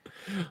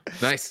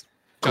 Nice.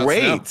 Jon Snow.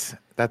 Great.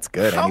 That's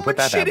good. How And you put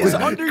much that shit is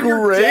way. under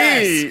your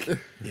desk?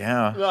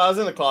 Yeah. No, I was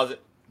in the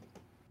closet.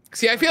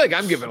 See, I feel like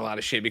I'm giving a lot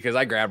of shit because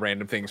I grab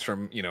random things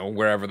from,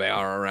 wherever they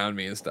are around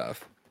me and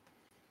stuff.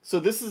 So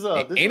this is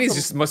Andy's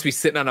just must be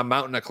sitting on a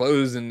mountain of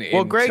clothes and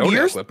Greg,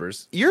 toenail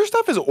clippers. your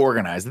stuff is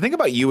organized. The thing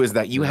about you is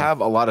that you have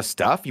a lot of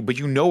stuff, but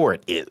you know where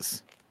it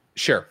is.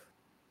 Sure.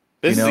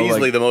 This You know, is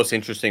easily like- the most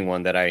interesting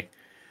one that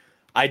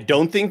I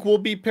don't think will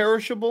be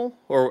perishable,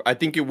 or I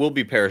think it will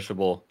be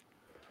perishable.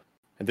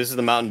 And this is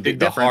the Mountain Dew, Big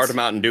the difference. hard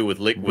Mountain Dew with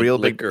Real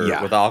big- liquor,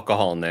 yeah. with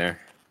alcohol in there.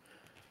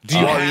 Do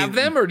you have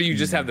them or do you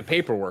just have the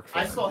paperwork for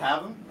them? still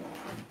have them.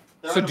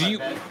 So do you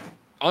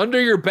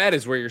under your bed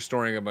is where you're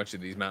storing a bunch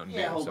of these Mountain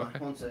Dews? Okay.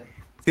 1 second.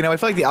 You know, I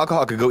feel like the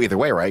alcohol could go either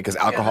way, right? Because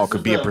alcohol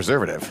could be a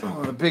preservative.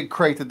 The big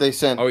crate that they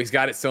sent. Oh, he's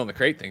got it still in the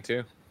crate thing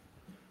too.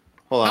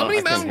 Hold on. How many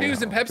I think- Mountain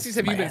Dews and Pepsis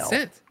have you been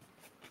sent?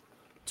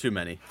 Too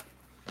many.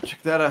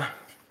 Check that.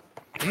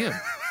 Damn.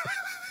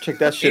 Check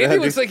that shit Andy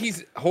out. looks like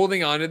he's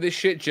holding on to this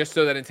shit just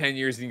so that in 10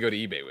 years he can go to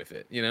eBay with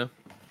it,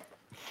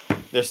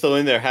 They're still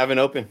in there,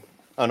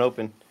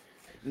 unopened.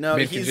 No,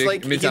 Mint he's conjig-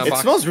 like, mint he's- on It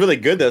box. smells really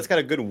good though. It's got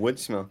a good wood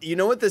smell. you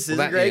know what this is,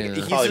 that- Greg? yeah.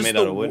 He's Probably just made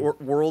the out of wood.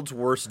 world's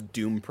worst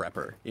doom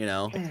prepper.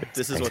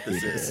 This is what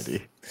this is.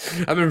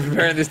 I've been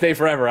preparing this day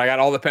forever. I got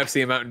all the Pepsi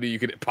and Mountain Dew you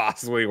could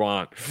possibly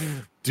want.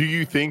 Do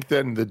you think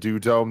then the Dew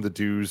Dome, the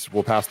Dews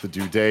will pass the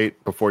due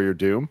date before your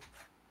Doom?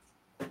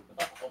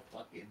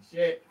 Fucking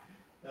shit.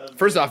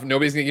 First off,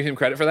 nobody's gonna give him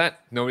credit for that.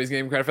 Nobody's gonna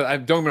give him credit for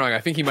that. Don't get me wrong. I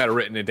think he might have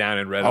written it down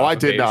and read it. Oh, off I a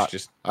did page, not.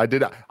 Just I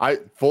did not.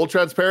 Full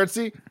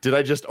transparency. Did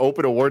I just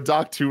open a Word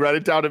doc to write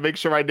it down to make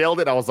sure I nailed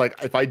it? I was like,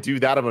 if I do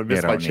that, I'm gonna miss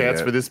You my don't need chance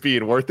it. for this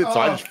being worth it. So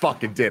I just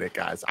fucking did it,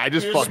 guys. I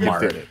just fucking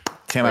did it.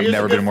 Tim, I've Here's a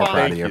never good been more find.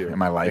 proud of Thank you in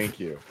my life. Thank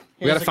you.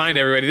 we gotta find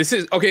everybody. This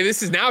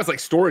is now it's like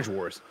Storage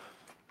Wars.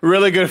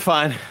 Really good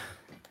find.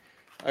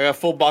 I got a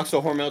full box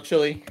of Hormel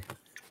chili.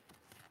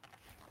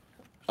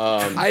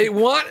 I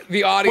want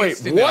the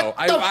audience Wait, to what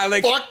know.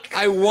 the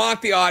I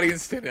want the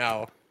audience to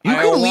know. You I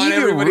can want leave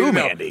your everybody to room,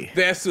 know. Andy.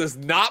 This was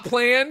not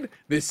planned.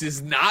 This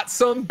is not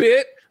some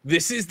bit.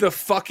 This is the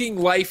fucking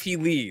life he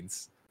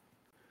leads.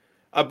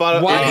 I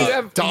bought Why do you a.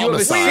 have a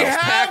domicile. six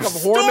pack of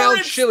have Hormel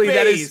storage chili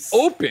that is space.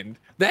 opened?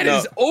 That No.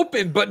 is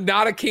open, but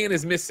not a can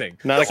is missing.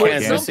 Not a So can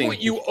at is some missing.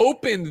 point, you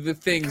opened the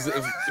things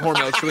of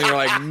Hormel chili and you're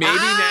like, maybe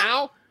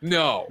now?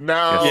 No.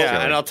 No.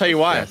 Yeah, and I'll tell you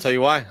why. I'll tell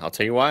you why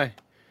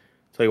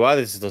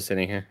this is still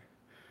sitting here.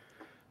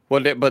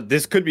 Well, but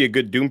this could be a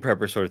good Doom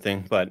prepper sort of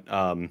thing. But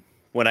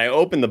when I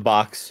opened the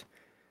box,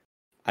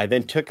 I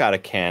then took out a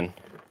can,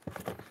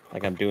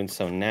 like I'm doing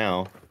so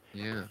now.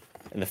 Yeah.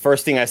 And the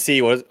first thing I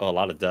see was a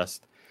lot of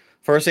dust.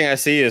 First thing I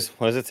see is,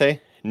 what does it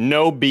say?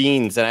 No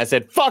beans. And I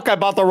said, fuck, I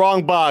bought the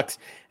wrong box.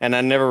 And I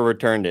never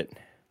returned it.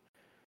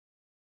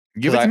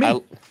 Give it to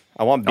me.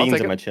 I want I'll beans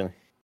take in it. my chili.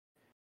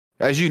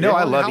 As you know,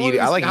 I love How long eating.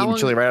 I is- like how eating long-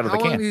 chili right out of the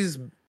how long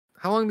can.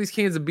 How long these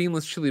cans of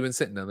beanless chili been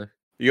sitting down there?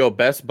 Yo,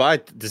 Best Buy,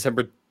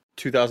 December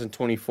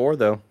 2024,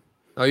 though.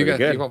 Oh, you Pretty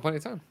got good. plenty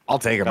of time. I'll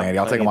take them, No, Andy.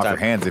 I'll take plenty them off of your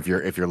time. hands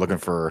if you're looking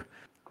for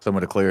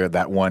someone to clear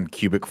that 1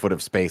 cubic foot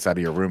of space out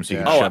of your room so you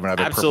can Oh, shove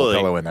another absolutely.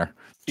 purple pillow in there.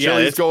 Yeah,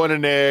 Chili's it's going to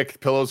Nick.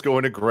 Pillows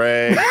going to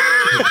Greg.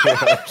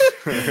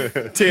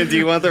 Tim, do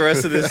you want the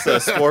rest of this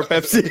Sport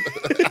Pepsi?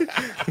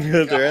 You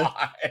want the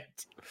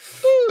rest?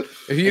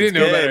 If you didn't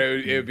know good. better,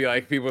 it would be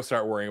like people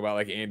start worrying about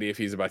like Andy if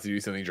he's about to do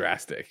something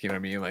drastic. You know what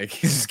I mean? Like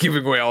he's just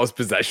giving away all his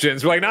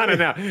possessions. We're like,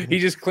 no. He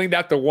just cleaned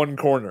out the one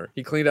corner.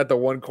 He cleaned out the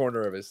one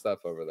corner of his stuff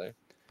over there.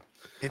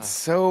 It's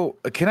so.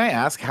 Can I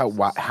ask how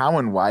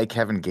and why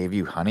Kevin gave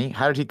you honey?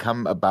 How did he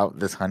come about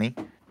this honey?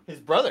 His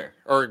brother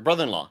or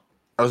brother-in-law.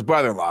 Oh, his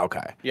brother-in-law.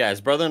 Okay, Yeah,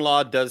 his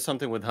brother-in-law does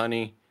something with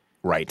honey,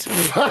 right. or,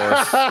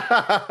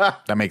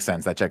 That makes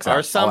sense. That checks out. or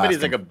I'll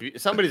somebody's ask like him.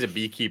 somebody's a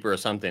beekeeper or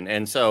something.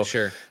 And so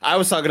Sure. I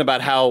was talking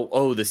about how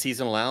the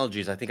seasonal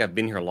allergies. I think I've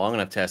been here long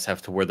enough to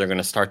have to where they're going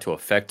to start to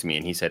affect me.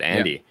 And he said,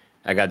 Andy,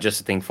 I got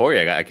just a thing for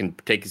you. I can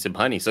take you some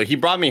honey. So he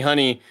brought me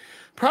honey.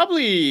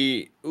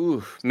 Probably,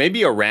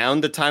 maybe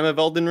around the time of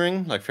Elden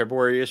Ring, like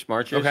February-ish,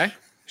 March-ish. Okay,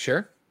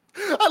 sure.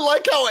 I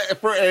like how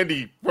for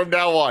Andy from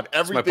now on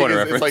everything point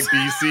of is it's like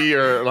reference. BC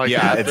or like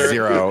Yeah, it's after.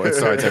 0. It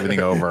starts everything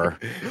over.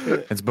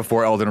 It's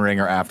before Elden Ring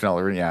or after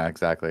Elden Ring. Yeah,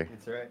 exactly.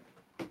 That's right.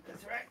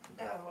 That's right.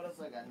 What else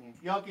I got in here?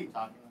 Y'all keep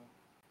talking.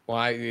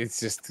 Why? It's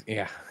just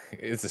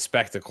it's a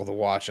spectacle to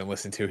watch and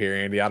listen to here,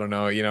 Andy. I don't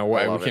know. You know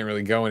what? We love can't it.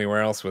 really go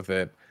anywhere else with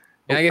it.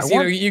 And I guess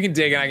you can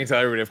dig it. I can tell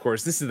everybody, of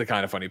course, this is the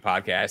Kind of Funny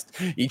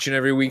podcast. Each and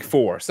every week,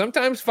 4,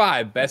 sometimes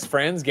 5 best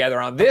friends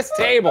gather on this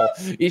table,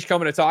 each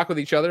coming to talk with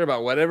each other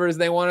about whatever it is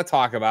they want to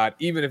talk about,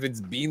 even if it's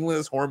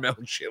beanless Hormel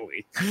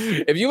chili.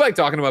 If you like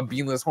talking about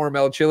beanless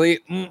Hormel chili,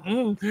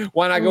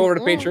 why not go over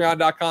to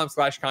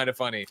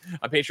patreon.com/kindoffunny.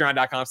 On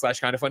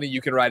patreon.com/kindoffunny,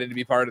 you can write in to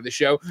be part of the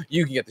show.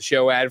 You can get the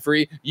show ad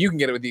free. You can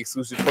get it with the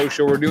exclusive post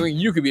show we're doing.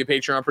 You could be a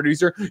Patreon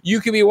producer.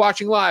 You can be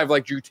watching live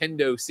like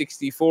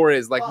Drewtendo64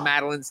 is, like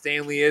Madeline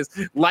Stanley is,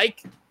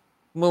 like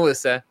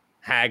Melissa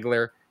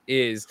Hagler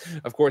is.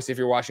 Of course, if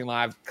you're watching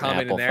live,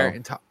 comment in Apple there phone.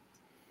 and talk.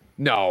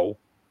 No.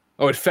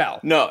 Oh, it fell.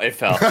 No, it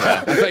fell.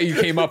 Yeah. I thought you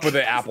came up with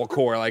an apple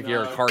core like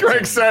you're a cartoon.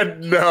 Greg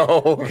said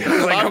no.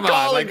 Come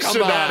on.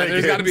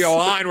 There's got to be a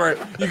line where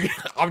you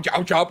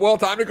I'm chop. Well,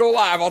 time to go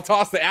live. I'll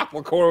toss the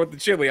apple core with the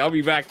chili. I'll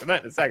be back to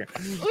that in a second.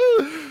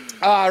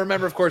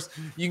 Remember, of course,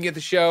 you can get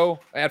the show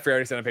ad-free. I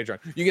already said on Patreon.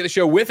 You can get the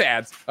show with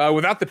ads,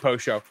 without the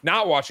post show,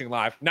 not watching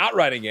live, not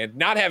writing in,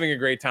 not having a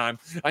great time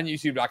on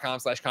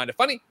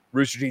youtube.com/kindafunny,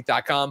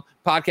 roosterteeth.com,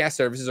 podcast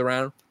services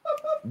around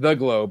the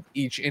globe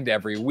each and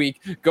every week.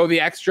 Go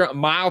the extra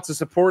mile to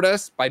support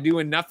us by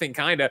doing nothing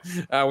kinda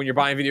when you're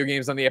buying video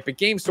games on the Epic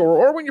Games Store,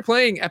 or when you're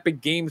playing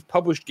Epic Games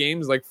published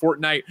games like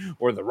Fortnite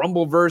or the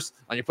Rumbleverse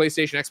on your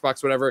PlayStation,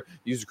 Xbox, whatever.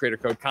 Use the creator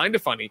code Kinda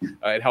Funny.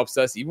 It helps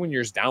us even when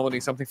you're just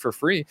downloading something for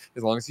free,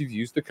 as long as you've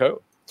used the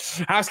code.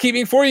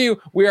 Housekeeping for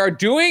you. We are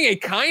doing a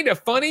Kinda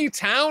Funny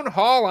town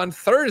hall on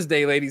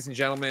Thursday, ladies and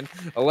gentlemen,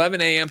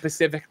 11 a.m.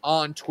 Pacific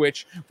on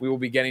Twitch. We will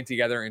be getting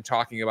together and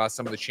talking about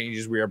some of the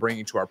changes we are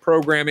bringing to our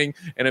programming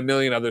and a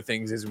million other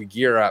things as we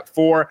gear up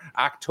for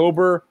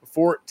October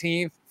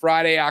 14th,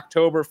 Friday,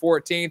 October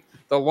 14th,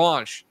 the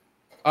launch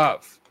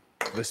of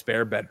the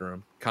Spare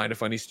Bedroom, Kinda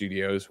Funny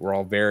Studios. We're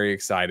all very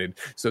excited.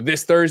 So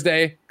this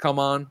Thursday,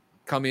 come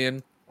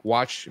in,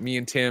 watch me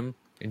and Tim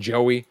and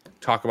Joey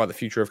talk about the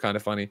future of Kinda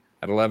Funny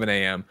at 11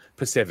 a.m.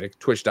 Pacific,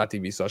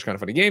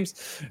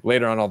 twitch.tv/kindafunnygames.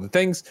 Later on all the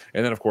things.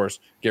 And then, of course,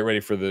 get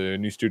ready for the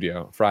new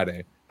studio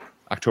Friday,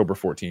 October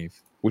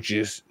 14th, which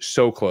is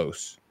so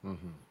close.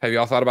 Mm-hmm. Have you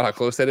all thought about how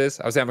close that is?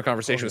 I was having a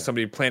conversation with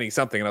somebody planning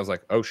something, and I was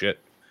like, oh, shit,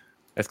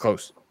 that's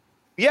close.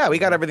 Yeah, we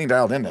got everything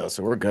dialed in, though,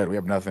 so we're good. We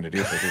have nothing to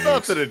do for 3 weeks.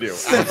 Nothing to do.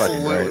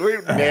 Absolutely. We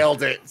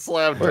nailed it.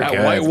 Slammed it.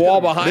 That white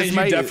wall behind you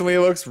definitely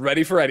looks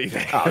ready for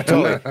anything. Oh,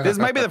 totally. This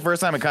might be the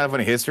first time in Kinda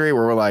Funny history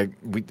where we're like,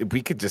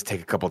 we could just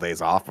take a couple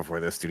days off before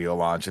the studio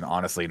launch and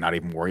honestly not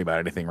even worry about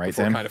anything, right,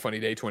 Tim? Kinda Funny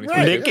Day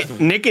 2020.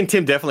 Nick and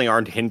Tim definitely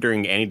aren't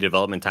hindering any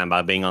development time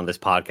by being on this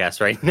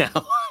podcast right now.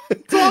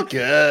 It's all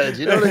good.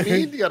 You know what I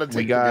mean? You got to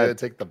take the good,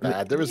 take the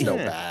bad. There was no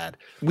bad.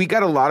 We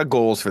got a lot of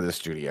goals for this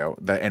studio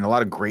and a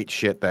lot of great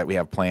shit that we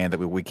have planned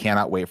that we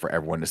cannot wait for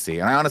everyone to see.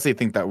 And I honestly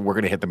think that we're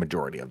going to hit the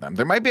majority of them.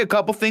 There might be a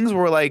couple things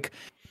where we're like,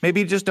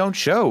 maybe just don't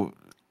show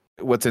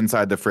what's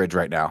inside the fridge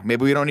right now.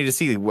 Maybe we don't need to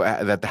see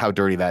how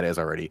dirty that is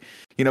already.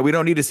 You know, we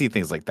don't need to see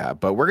things like that.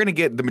 But we're going to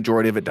get the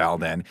majority of it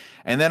dialed in.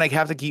 And then I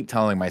have to keep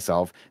telling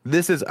myself,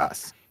 this is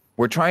us.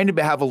 We're trying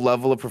to have a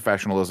level of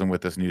professionalism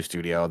with this new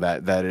studio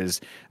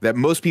that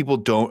most people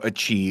don't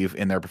achieve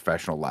in their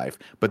professional life.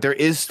 But there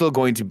is still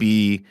going to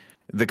be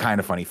the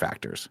Kinda Funny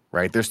factors,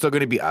 right? There's still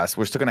going to be us.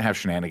 We're still going to have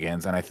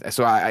shenanigans, and I think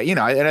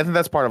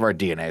that's part of our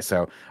DNA.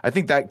 So I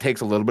think that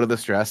takes a little bit of the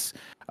stress.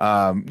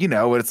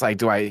 It's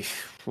like,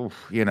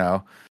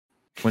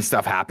 when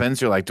stuff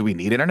happens, you're like, do we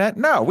need internet?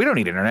 No, we don't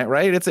need internet,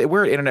 right?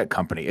 We're an internet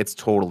company. It's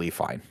totally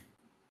fine.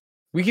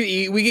 We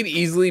could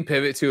easily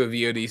pivot to a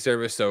VOD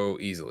service so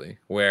easily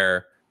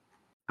where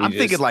I'm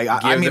thinking like,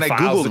 I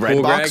Googled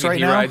Redbox right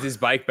now. He rides his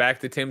bike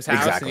back to Tim's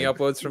house and he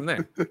uploads from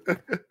there.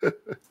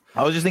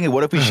 I was just thinking,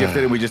 what if we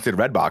shifted and we just did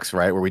Redbox,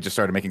 right? Where we just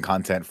started making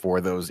content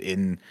for those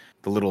in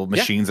the little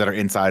machines that are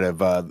inside of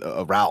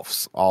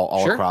Ralph's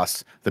all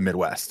across the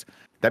Midwest.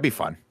 That'd be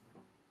fun.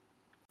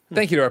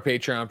 Thank you to our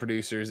Patreon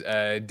producers,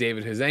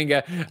 David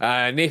Huizenga,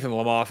 Nathan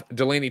Lamoff,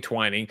 Delaney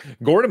Twining,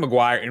 Gordon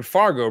McGuire, and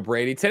Fargo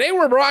Brady. Today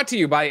we're brought to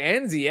you by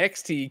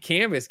NZXT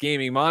Canvas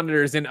Gaming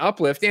Monitors and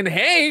Uplift. And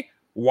hey,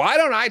 why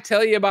don't I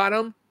tell you about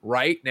them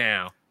right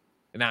now?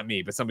 Not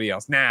me, but somebody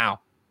else.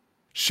 Now.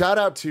 Shout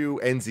out to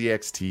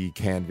NZXT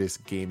Canvas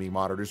Gaming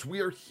Monitors. We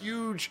are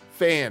huge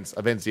fans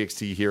of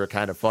NZXT here at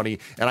Kinda Funny.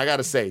 And I got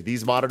to say,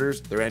 these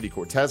monitors, they're Andy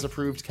Cortez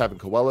approved, Kevin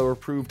Coelho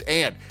approved,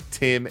 and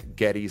Tim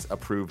Geddes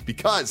approved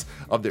because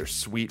of their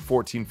sweet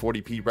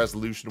 1440p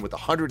resolution with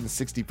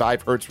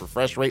 165 hertz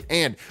refresh rate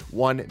and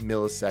 1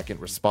 millisecond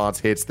response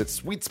hits. That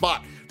sweet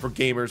spot for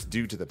gamers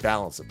due to the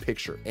balance of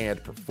picture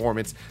and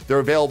performance. They're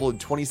available in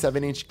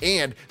 27-inch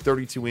and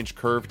 32-inch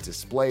curved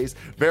displays,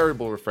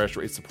 variable refresh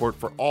rate support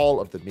for all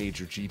of the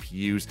major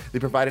GPUs. They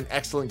provide an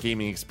excellent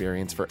gaming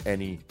experience for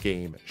any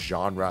game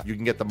genre. You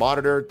can get the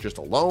monitor just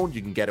alone,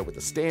 you can get it with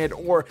a stand,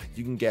 or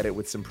you can get it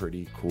with some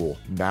pretty cool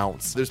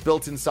mounts. There's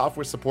built-in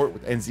software support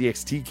with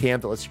NZXT Cam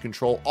that lets you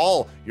control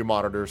all your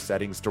monitor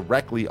settings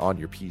directly on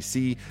your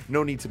PC.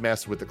 No need to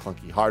mess with the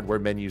clunky hardware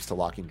menus to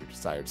lock in your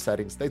desired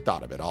settings. They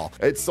thought of it all.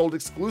 It's sold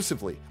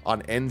exclusively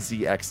on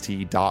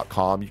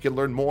nzxt.com. You can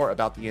learn more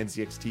about the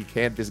NZXT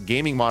Canvas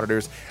gaming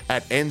monitors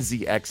at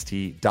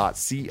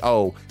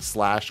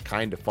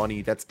nzxt.co/kindafunny.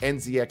 That's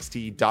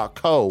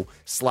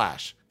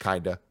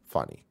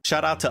nzxt.co/kindafunny.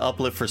 Shout out to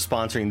Uplift for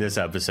sponsoring this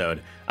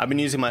episode. I've been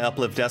using my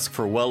Uplift desk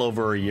for well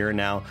over a year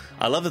now.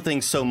 I love the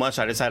thing so much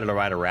I decided to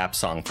write a rap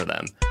song for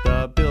them.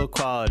 The bill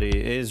build quality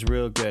is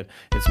real good.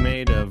 It's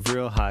made of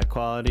real high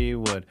quality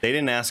wood. They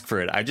didn't ask for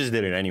it, I just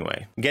did it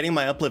anyway. Getting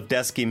my Uplift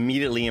desk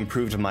immediately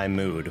improved my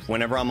mood.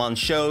 Whenever I'm on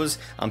shows,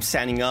 I'm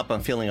standing up,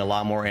 I'm feeling a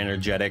lot more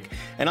energetic.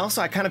 And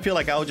also, I kind of feel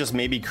like I was just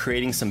maybe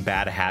creating some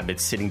bad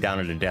habits sitting down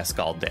at a desk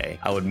all day.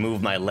 I would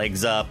move my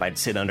legs up, I'd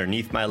sit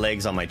underneath my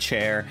legs on my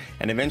chair,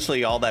 and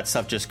eventually all that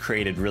stuff just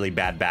created really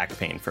bad back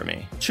pain for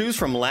me. Choose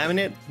from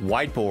laminate,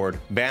 whiteboard,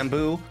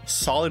 bamboo,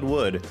 solid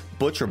wood,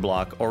 butcher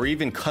block, or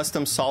even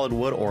custom solid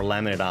wood or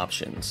laminate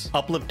options.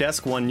 Uplift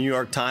Desk won New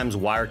York Times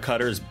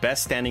Wirecutter's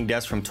Best Standing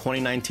Desk from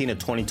 2019 to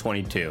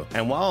 2022.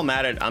 And while I'm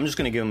at it, I'm just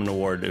gonna give them an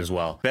award as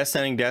well. Best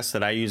standing desk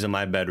that I use in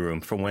my bedroom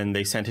from when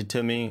they sent it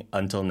to me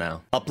until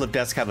now. Uplift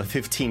Desk have a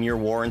 15-year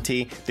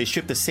warranty. They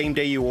ship the same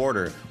day you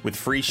order with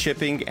free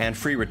shipping and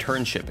free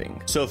return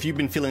shipping. So if you've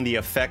been feeling the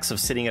effects of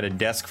sitting at a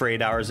desk for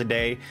 8 hours a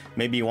day,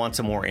 maybe you want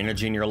some more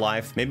energy in your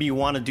life, maybe you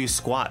want to do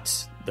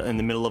squats in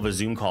the middle of a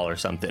Zoom call or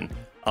something,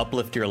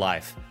 uplift your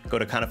life. Go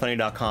to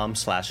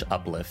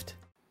kindafunny.com/uplift.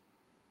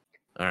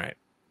 All right,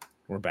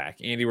 we're back.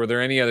 Andy, were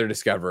there any other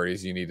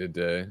discoveries you needed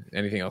to,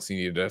 anything else you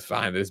needed to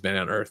find that's been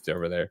unearthed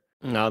over there?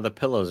 No, the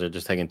pillows are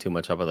just taking too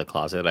much up of the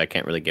closet. I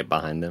can't really get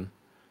behind them.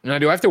 Now,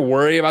 do I have to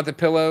worry about the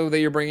pillow that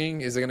you're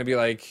bringing? Is it going to be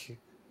like,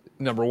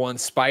 number one,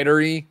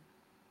 spidery?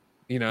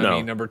 You know what I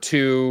mean? Number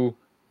two,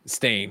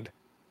 stained?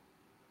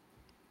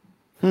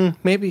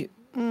 Maybe.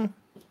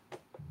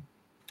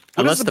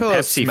 Unless the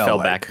Pepsi fell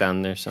back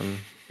down there some.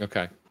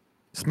 Okay.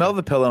 Smell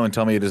the pillow and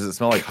tell me, does it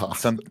smell like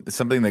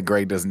something that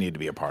Greg doesn't need to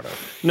be a part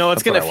of? No,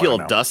 it's That's going to what I feel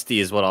wanna know. dusty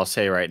is what I'll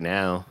say right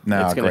now.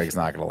 No, It's gonna Greg's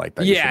not going to like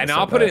that. You Yeah, shouldn't no, have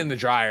I'll said put that. it in the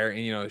dryer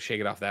and,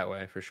 shake it off that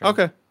way for sure.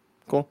 Okay,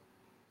 cool.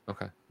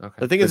 Okay.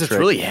 The thing is, Good it's trick.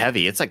 really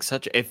heavy. It's like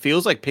it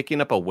feels like picking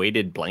up a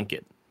weighted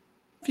blanket.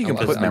 If you can I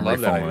put love memory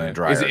that foam in idea. a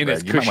dryer, Is it, and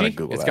it's Greg, you might wanna cushy?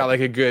 Google It's that. got like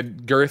a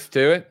good girth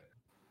to it.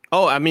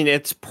 Oh, I mean,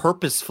 it's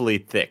purposefully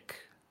thick.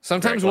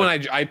 Sometimes when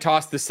I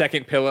toss the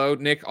second pillow,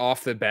 Nick,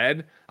 off the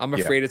bed, I'm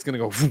Yeah. afraid it's gonna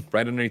go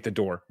right underneath the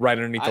door, right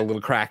underneath the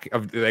little crack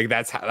of like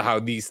that's how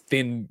these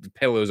thin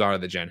pillows are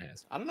that Jen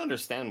has. I don't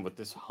understand what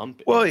this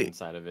hump Well, is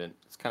inside of it.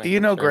 It's kind of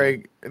You know,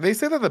 Greg, they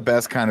say that the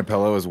best kind of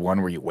pillow is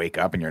one where you wake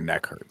up and your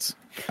neck hurts.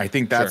 I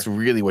think that's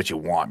really what you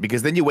want,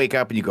 because then you wake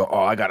up and you go,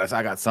 "Oh, I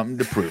got something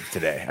to prove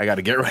today. I got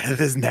to get rid of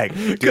this neck."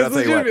 Dude, I'll Because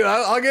tell you what.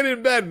 I'll get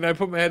in bed and I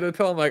put my head to the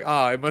pillow. I'm like,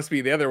 it must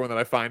be the other one that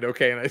I find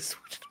okay, and I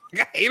switch.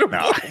 I hate them. No,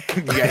 I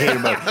hate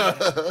them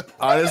both.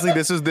 Honestly,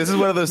 this is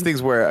one of those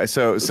things where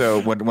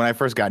so when I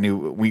first got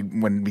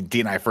when Dee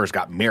and I first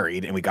got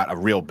married and we got a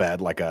real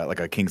bed, like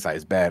a king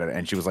size bed,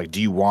 and she was like,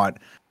 "Do you want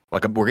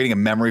we're getting a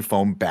memory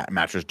foam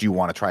mattress? Do you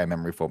want to try a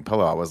memory foam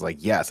pillow?" I was like,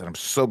 "Yes," and I'm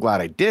so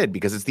glad I did,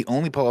 because it's the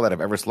only pillow that I've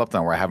ever slept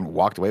on where I haven't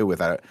walked away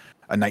without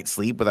a night's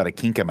sleep without a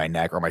kink in my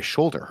neck or my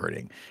shoulder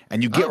hurting.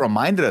 And you get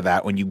reminded of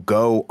that when you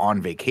go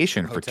on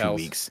vacation for 2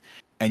 weeks.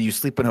 And you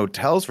sleep in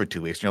hotels for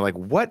 2 weeks, and you're like,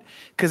 what?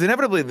 Because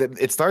inevitably,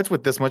 it starts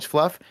with this much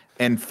fluff,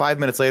 and 5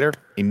 minutes later,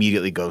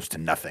 immediately goes to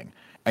nothing.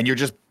 And you're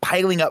just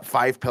piling up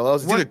 5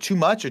 pillows. It's either too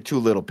much or too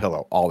little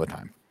pillow all the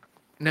time.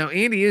 Now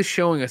Andy is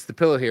showing us the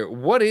pillow here.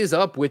 What is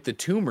up with the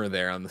tumor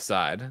there on the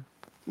side?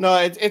 No,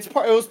 it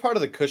was part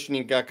of the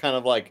cushioning. Got kind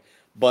of like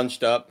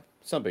bunched up.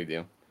 It's no big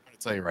deal. I'll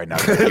tell you right now,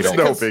 It's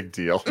no big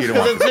deal. you don't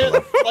want the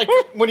pillow. Like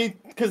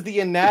because the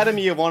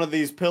anatomy of one of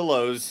these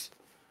pillows.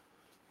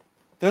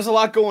 There's a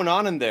lot going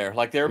on in there.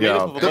 Like they're made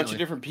up of a bunch of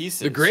different pieces.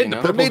 The grid, the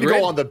They're purple made to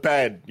grid. go on the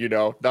bed,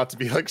 not to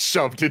be like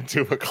shoved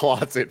into a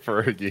closet for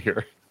a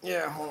year.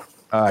 Yeah, hold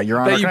on. Your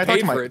Honor, That you can I talk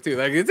paid to for my, it too.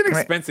 Like it's an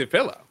expensive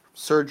pillow.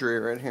 Surgery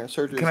right here.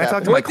 Surgery. Can I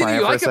talk to my What did client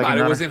you for a like second, about it?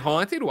 Your Was Honor? it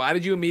haunted? Why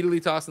did you immediately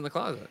toss in the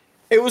closet?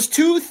 It was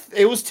too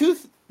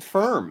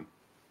firm.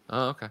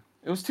 Oh, okay.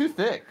 It was too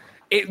thick.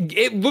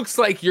 It looks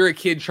like you're a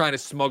kid trying to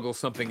smuggle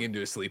something into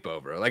a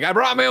sleepover. Like I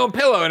brought my own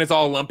pillow and it's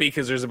all lumpy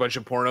because there's a bunch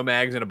of porno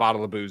mags and a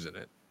bottle of booze in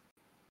it.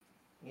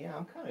 Yeah,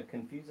 I'm kind of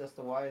confused as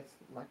to why it's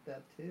like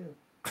that too.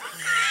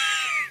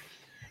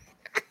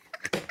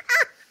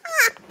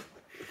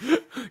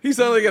 You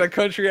sound like in a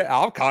country.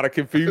 I'm kind of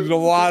confused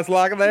on why it's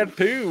like that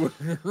too.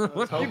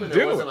 What are you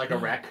doing? like a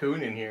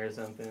raccoon in here or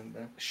something.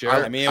 Sure.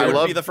 I mean, it I wouldn't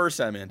love- be the first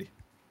time, Andy.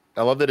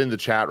 I love that in the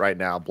chat right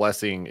now,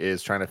 Blessing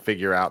is trying to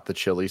figure out the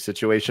chili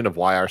situation of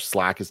why our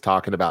Slack is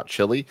talking about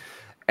chili.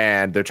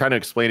 And they're trying to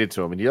explain it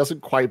to him, and he doesn't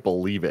quite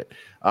believe it.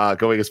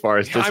 Going as far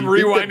as does I'm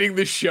he think that- rewinding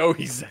the show.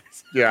 He says.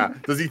 yeah,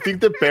 does he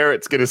think that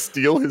Barrett's gonna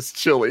steal his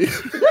chili?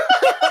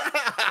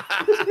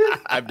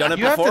 I've done it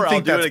You have before. to I'll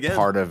think do it that's again.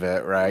 part of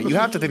it, right? You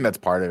have to think that's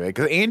part of it,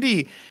 because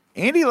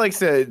Andy likes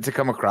to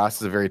come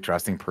across as a very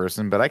trusting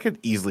person, but I could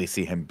easily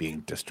see him being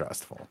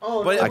distrustful.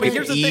 But I could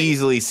here's the thing.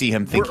 easily see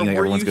him thinking that Were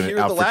everyone's you going here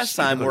to the last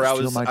time where I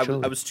steal my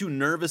chili. was too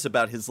nervous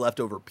about his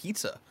leftover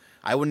pizza.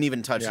 I wouldn't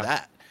even touch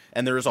that.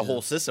 And there is a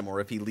whole system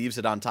where if he leaves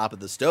it on top of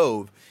the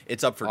stove,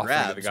 it's up for Off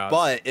into the grabs. gods.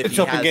 But if It's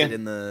he up has again.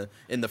 it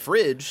in the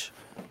fridge,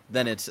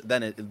 then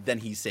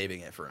he's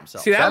saving it for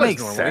himself. See, that That was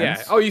makes normal. sense.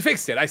 Yeah. Oh, you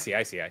fixed it. I see.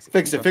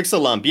 Fix the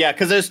lump. Yeah,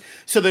 because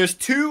there's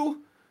two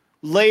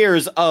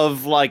layers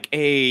of like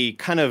a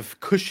kind of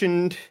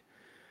cushioned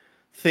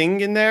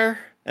thing in there,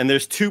 and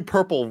there's two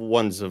purple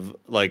ones of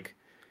like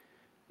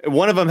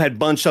one of them had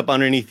bunched up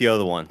underneath the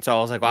other one. So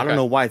I was like, well, I don't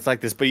know why it's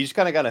like this, but you just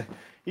kind of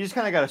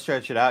gotta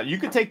stretch it out. You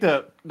could take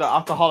the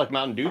alcoholic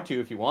Mountain Dew too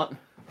if you want.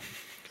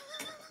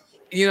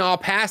 I'll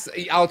pass.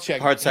 I'll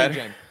check. Hard side.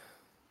 Jen,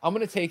 I'm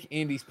gonna take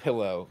Andy's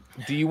pillow.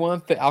 Do you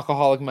want the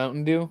alcoholic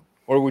Mountain Dew,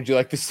 or would you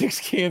like the 6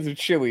 cans of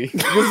chili?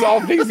 This is all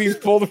things he's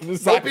pulled from the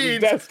side of his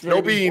desk.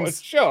 No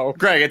beans. Show.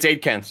 Greg, it's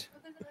 8 cans.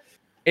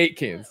 8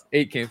 cans.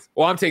 8 cans.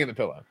 Well, I'm taking the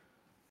pillow.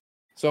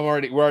 So we're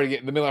already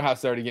getting the Miller House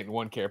is already getting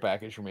 1 care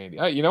package from Andy.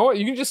 You know what?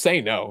 You can just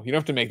say no. You don't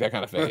have to make that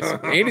kind of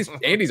face.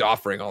 Andy's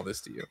offering all this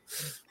to you.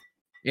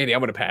 Andy, I'm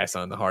gonna pass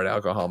on the hard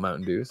alcohol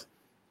Mountain Dews.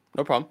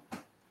 No problem.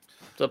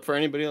 It's up for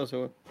anybody else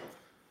who.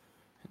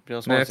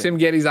 Now, Tim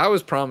Geddes, I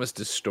was promised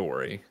a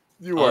story.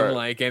 You were.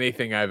 Unlike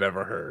anything I've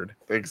ever heard.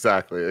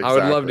 Exactly. I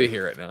would love to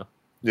hear it now.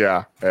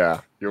 Yeah.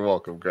 You're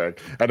welcome, Greg.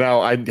 And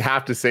now I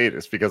have to say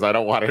this because I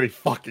don't want any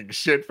fucking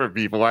shit from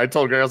people. I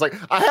told Greg, I was like,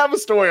 I have a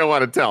story I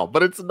want to tell,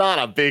 but it's not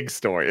a big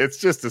story. It's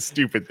just a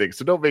stupid thing.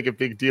 So don't make a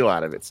big deal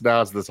out of it. So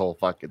now it's this whole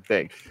fucking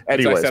thing.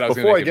 Anyways,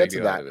 before I get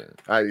to that,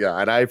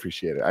 and I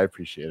appreciate it. I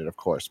appreciate it, of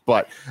course.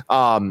 But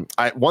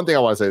one thing I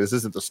want to say, this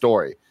isn't the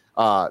story.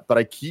 But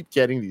I keep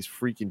getting these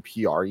freaking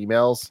PR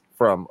emails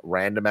from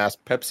random ass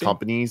Pepsi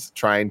companies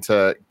trying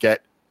to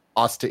get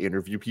us to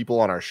interview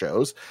people on our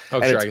shows. Oh,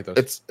 and sure, I get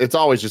those. It's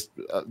always just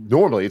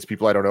normally it's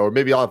people I don't know, or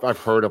maybe I've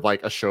heard of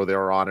like a show they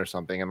were on or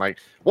something, and like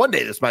one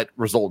day this might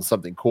result in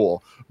something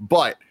cool.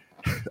 But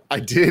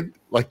I did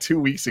like 2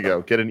 weeks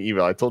ago get an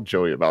email. I told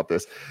Joey about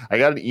this. I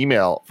got an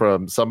email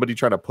from somebody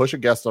trying to push a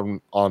guest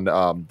on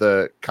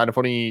the Kind of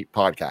Funny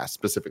podcast.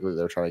 Specifically,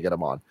 they're trying to get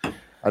him on,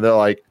 and they're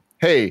like,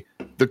 hey,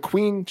 the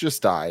Queen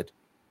just died,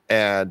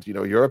 and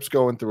Europe's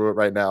going through it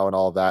right now and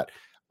all of that.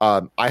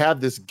 I have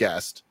this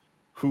guest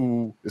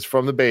who is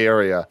from the Bay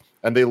Area,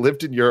 and they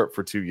lived in Europe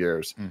for 2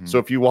 years. Mm-hmm. So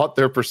if you want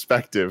their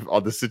perspective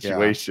on the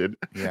situation,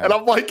 and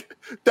I'm like,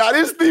 that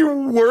is the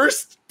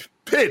worst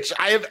pitch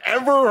I have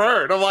ever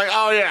heard. I'm like,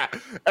 oh yeah,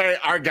 hey,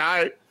 our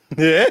guy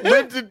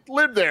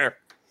lived there.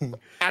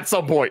 At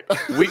some point,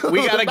 we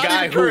got a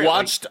guy who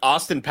watched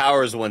Austin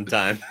Powers one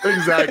time.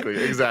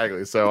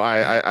 Exactly. So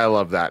I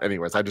love that.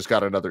 Anyways, I just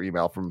got another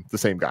email from the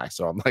same guy.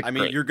 So I'm like, I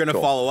mean, you're gonna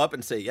follow up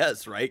and say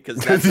yes, right?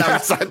 Because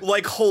that sounds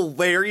like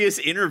hilarious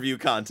interview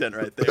content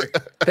right there.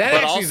 That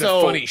actually is a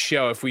funny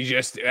show. If we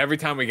just every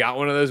time we got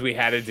one of those, we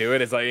had to do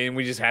it. It's like, and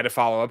we just had to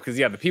follow up because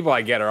the people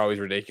I get are always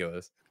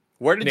ridiculous.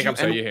 Where did Nick, you? I'm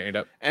sorry, you hand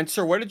up. And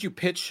sir, where did you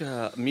pitch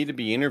me to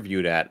be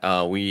interviewed at?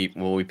 We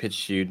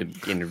pitched you to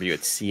interview at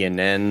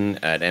CNN,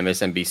 at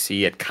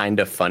MSNBC, at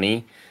Kinda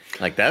Funny.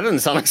 Like that doesn't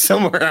sound like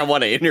somewhere I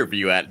want to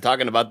interview at.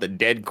 Talking about the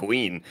dead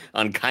Queen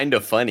on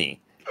Kinda Funny.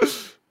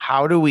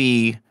 How do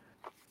we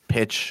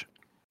pitch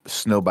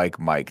Snowbike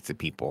Mike to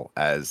people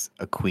as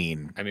a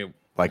queen? I mean,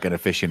 like an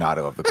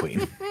aficionado of the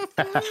Queen.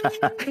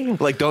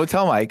 Like, don't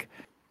tell Mike.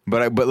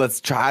 But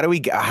let's try.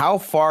 How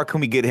far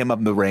can we get him up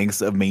in the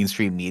ranks of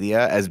mainstream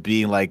media as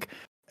being like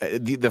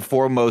the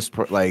foremost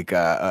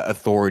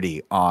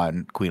authority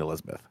on Queen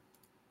Elizabeth?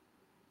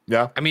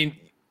 Yeah, I mean,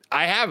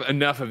 I have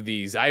enough of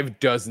these. I have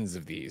dozens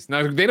of these.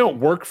 Now they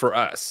don't work for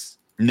us,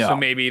 so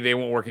maybe they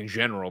won't work in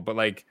general. But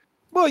like,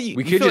 well,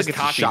 we could just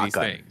copy these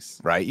things,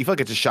 right? You feel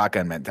like it's a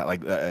shotgun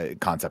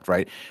concept,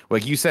 right?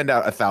 Like you send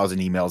out 1,000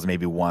 emails,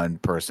 maybe one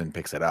person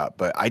picks it up.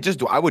 But I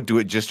would do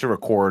it just to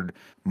record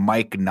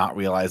Mike not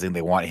realizing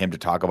they want him to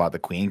talk about the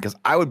Queen, because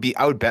I would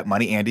bet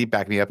money, Andy,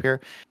 back me up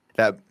here,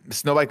 that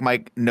Snowbike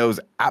Mike knows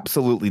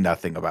absolutely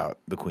nothing about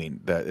the Queen,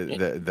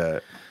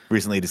 the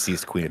recently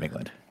deceased Queen of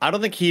England. I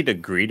don't think he'd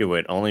agree to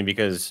it, only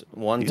because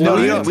we don't tell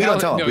him. We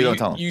don't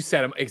tell him. You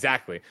said him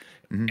exactly.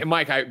 Mm-hmm. And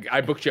Mike, I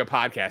booked you a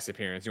podcast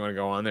appearance. You want to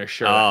go on there?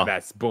 Sure. Oh.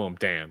 That's boom,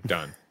 damn,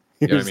 done.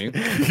 You know what I mean?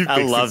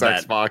 I love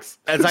that. Xbox.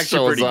 That's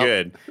actually pretty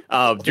good.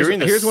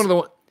 Here's one of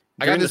the.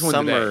 I got this one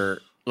summer.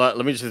 today.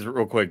 Let me just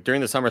real quick. During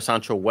the summer,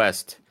 Sancho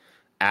West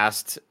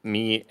asked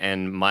me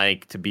and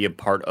Mike to be a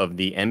part of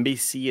the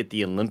NBC at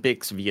the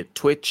Olympics via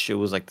Twitch. It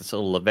was like this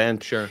little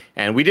event. Sure.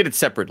 And we did it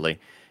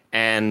separately.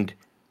 And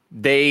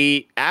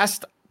they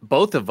asked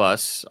both of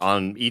us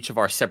on each of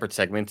our separate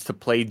segments to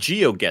play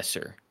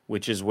GeoGuessr,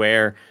 which is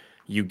where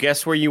you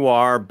guess where you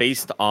are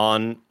based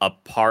on a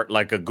part,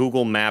 like a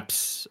Google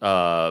Maps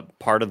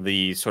part of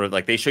the sort of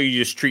like they show you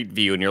your street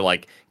view and you're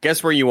like,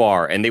 guess where you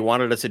are. And they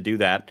wanted us to do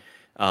that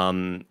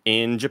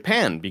in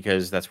Japan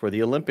because that's where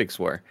the Olympics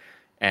were.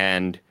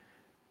 And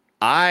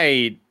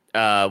I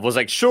was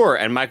like, sure.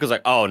 And Mike was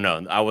like, oh,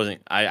 no, I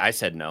wasn't. I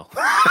said no.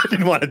 I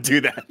didn't want to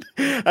do that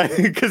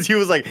because he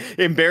was like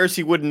embarrassed.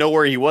 He wouldn't know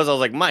where he was. I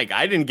was like, Mike,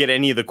 I didn't get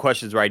any of the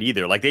questions right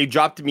either. Like they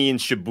dropped me in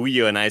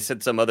Shibuya and I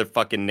said some other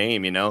fucking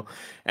name,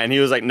 and he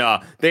was like, no,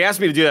 they asked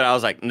me to do that. I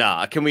was like,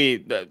 nah, can we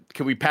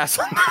pass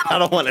on that? I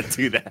don't want to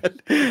do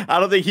that. I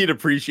don't think he'd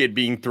appreciate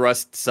being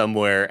thrust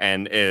somewhere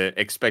and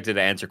expected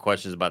to answer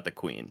questions about the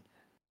Queen.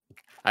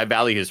 I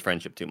value his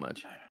friendship too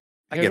much.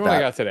 Here's what I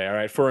got today. All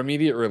right. For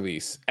immediate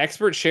release,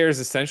 expert shares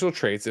essential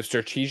traits of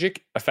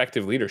strategic,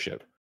 effective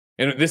leadership.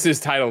 And this is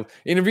titled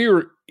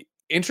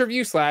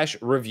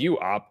interview/review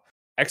op.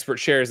 Expert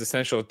shares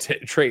essential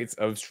traits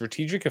of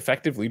strategic,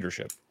 effective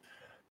leadership.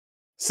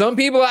 Some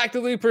people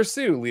actively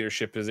pursue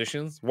leadership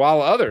positions,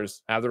 while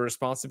others have the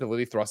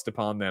responsibility thrust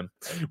upon them.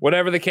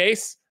 Whatever the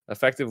case,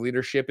 effective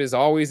leadership is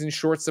always in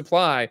short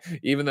supply,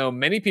 even though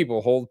many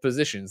people hold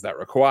positions that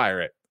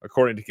require it,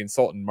 according to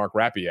consultant Mark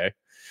Rapier.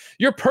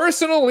 Your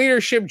personal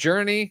leadership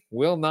journey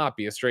will not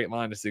be a straight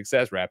line to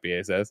success,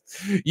 Rapier says.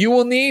 You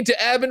will need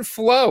to ebb and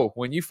flow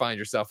when you find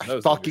yourself in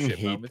those Fucking leadership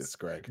hate moments. this,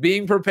 Greg.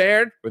 Being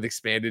prepared with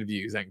expanded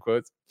views, end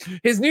quotes.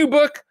 His new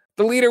book,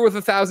 The Leader with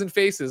 1,000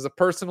 Faces, a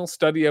personal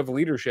study of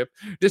leadership,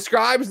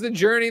 describes the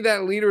journey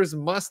that leaders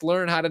must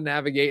learn how to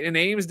navigate and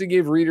aims to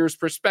give readers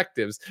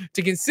perspectives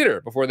to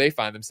consider before they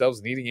find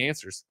themselves needing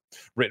answers.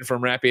 Written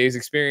from Rapier's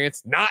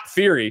experience, not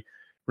theory,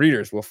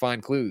 readers will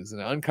find clues in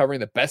uncovering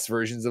the best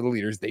versions of the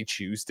leaders they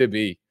choose to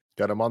be.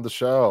 Get him on the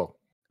show.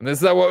 And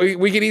this is what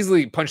we could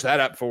easily punch that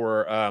up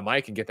for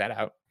Mike and get that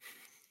out.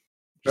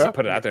 Just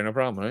put it out there, no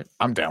problem, right?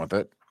 I'm down with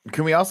it.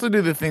 Can we also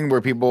do the thing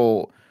where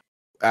people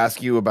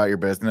ask you about your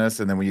business,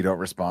 and then when you don't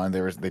respond,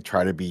 they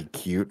try to be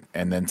cute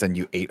and then send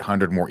you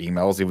 800 more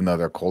emails, even though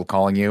they're cold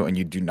calling you, and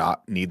you do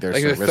not need their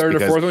like service. The third or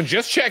fourth one,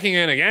 just checking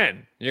in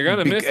again. You're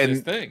gonna miss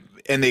this thing.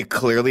 And they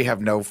clearly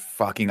have no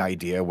fucking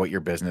idea what your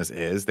business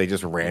is. They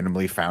just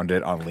randomly found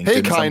it on LinkedIn.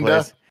 Hey,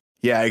 kinda. Someplace.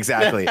 Yeah,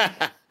 exactly.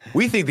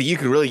 We think that you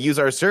could really use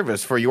our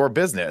service for your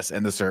business,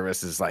 and the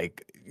service is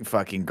like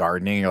fucking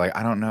gardening. You're like,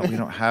 I don't know, we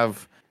don't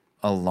have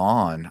a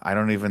lawn.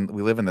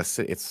 We live in the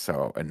city. It's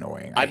so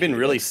annoying. I've been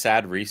really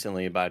sad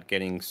recently about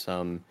getting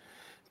some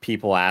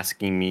people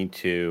asking me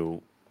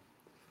to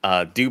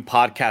do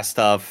podcast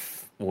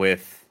stuff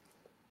with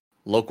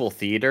local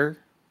theater.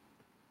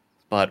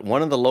 But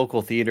one of the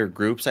local theater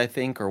groups, I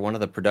think, or one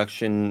of the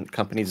production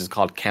companies is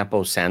called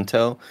Campo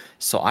Santo.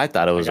 So I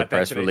thought it was a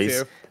press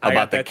release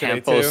about the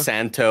Campo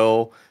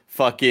Santo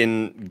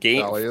fucking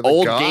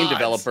old game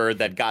developer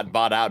that got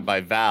bought out by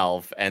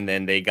Valve, and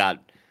then they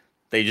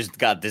just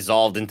got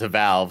dissolved into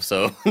Valve,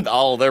 so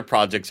all their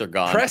projects are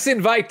gone. Press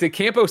invite to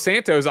Campo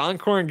Santo's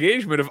encore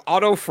engagement of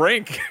Otto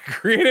Frank,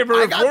 creative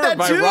report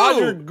by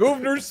Roger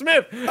Govner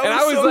Smith. And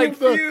I was so like,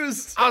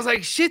 confused. I was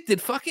like, shit, did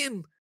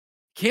fucking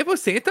Campo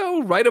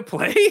Santo write a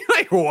play?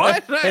 Like,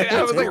 what?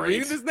 I was like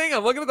reading this thing.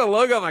 I'm looking at the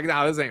logo. I'm like,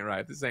 no, this ain't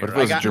right. This ain't right.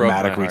 What if it was a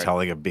dramatic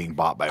retelling of being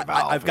bought by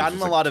Valve? I've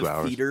gotten a lot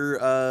of theater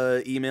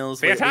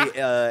emails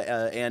lately,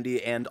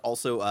 Andy, and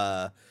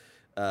also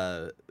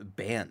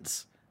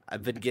bands.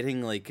 I've been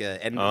getting like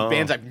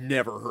bands I've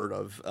never heard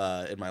of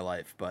in my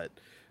life, but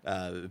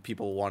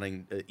people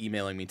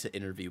emailing me to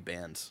interview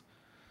bands.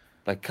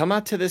 Like, come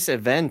out to this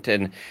event,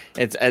 and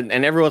it's and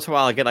every once in a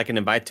while I get like an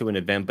invite to an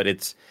event, but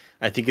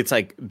I think it's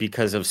like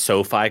because of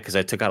SoFi, because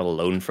I took out a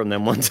loan from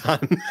them one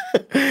time,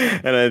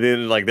 and I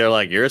didn't like. They're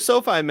like, you're a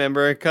SoFi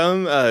member,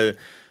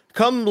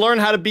 come learn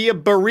how to be a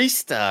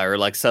barista, or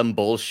like some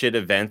bullshit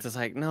event. It's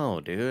like, no,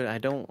 dude, I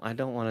don't want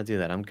to do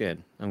that. I'm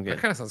good. That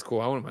kind of sounds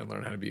cool. I wouldn't mind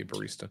learning how to be a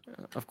barista.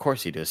 Of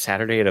course you do.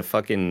 Saturday at a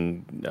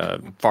fucking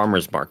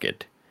farmer's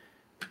market.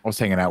 I was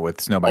hanging out with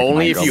Snowbike.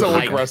 Only if you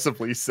hike.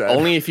 Aggressively said.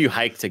 Only if you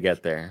hike to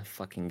get there,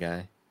 fucking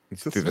guy.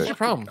 What's your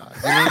problem?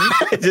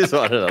 I just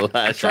wanted to laugh.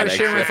 I try to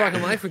share my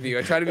fucking life with you.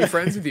 I try to be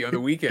friends with you on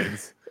the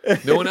weekends.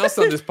 No one else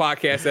on this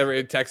podcast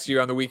ever texts you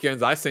on the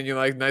weekends. I send you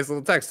like nice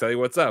little text, tell you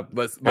what's up.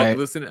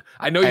 Listen.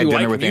 I know you like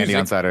dinner with music. Andy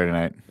on Saturday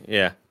night.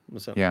 Yeah.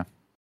 What's up? Yeah,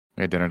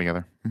 we had dinner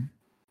together.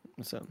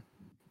 What's up?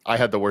 I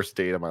had the worst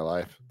date of my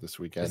life this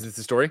weekend. Is this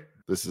the story?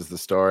 This is the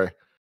story.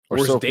 Or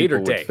worst so date or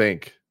people would day?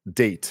 think.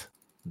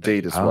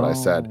 Date is what I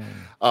said.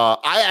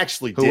 I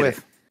actually Who did with?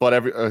 it,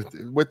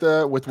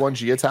 but with one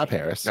Gia Tap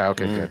Harris. Oh,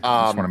 okay, good.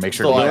 I just want to make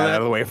sure still we get doing that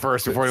out of the way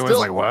first before anyone's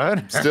like,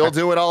 what? Still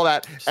doing all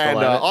that. And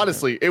at it?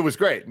 honestly, it was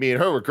great. Me and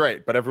her were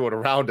great, but everyone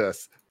around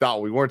us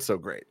thought we weren't so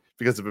great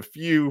because of a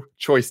few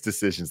choice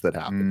decisions that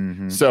happened.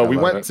 Mhm. So I we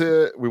love went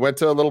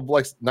to a little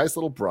nice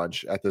little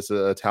brunch at this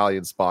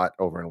Italian spot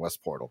over in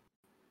West Portal,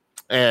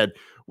 and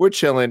we're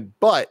chilling.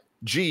 But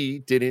G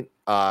didn't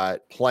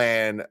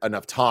plan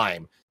enough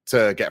time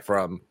to get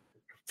from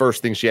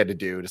first thing she had to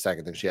do to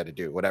second thing she had to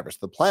do, whatever. So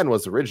the plan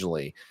was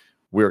originally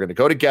we were going to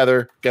go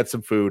together, get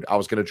some food. I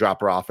was going to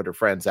drop her off at her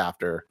friend's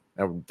after,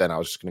 and then I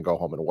was just going to go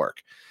home and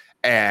work.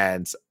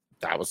 And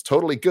that was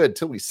totally good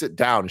till we sit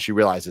down and she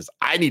realizes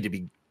I need to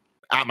be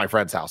at my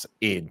friend's house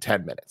in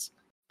 10 minutes.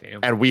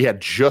 Damn. And we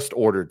had just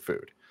ordered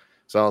food.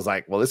 So I was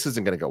like, well, this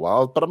isn't going to go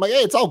well. But I'm like,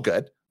 hey, it's all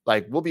good.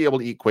 Like, we'll be able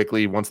to eat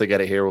quickly. Once they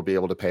get it here, we'll be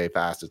able to pay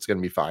fast. It's going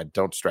to be fine.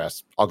 Don't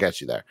stress. I'll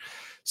get you there.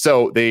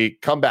 So they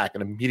come back,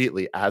 and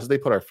immediately as they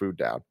put our food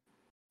down,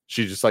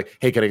 she's just like,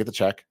 hey, can I get the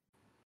check?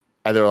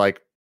 And they're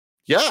like,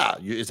 yeah,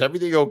 is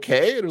everything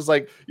okay? And it was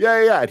like,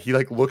 yeah. And he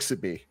like looks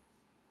at me,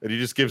 and he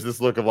just gives this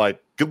look of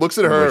like, looks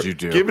at her, What'd you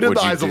do? giving him the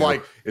What'd you eyes of do?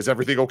 like, is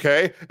everything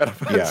okay? And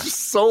Yeah. it's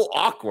just so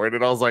awkward.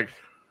 And I was like,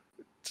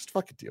 just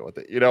fucking deal with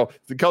it. You know,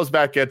 he comes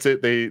back, gets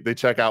it. They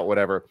check out,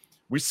 whatever.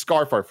 We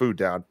scarf our food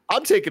down.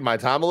 I'm taking my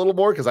time a little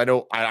more because I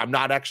know I'm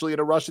not actually in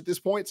a rush at this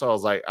point. So I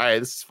was like, all right,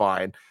 this is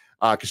fine.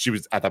 Because she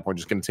was at that point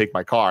just going to take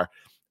my car.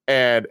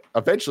 And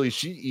eventually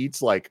she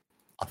eats like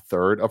a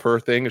third of her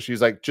thing. And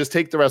she's like, just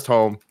take the rest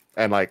home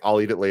and like,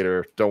 I'll eat it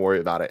later. Don't worry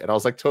about it. And I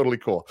was like, totally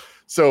cool.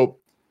 So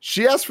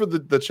She asks for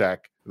the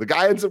check. The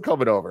guy ends up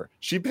coming over.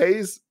 She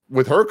pays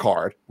with her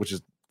card, which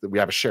is we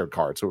have a shared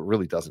card, so it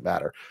really doesn't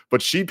matter.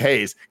 But she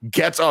pays,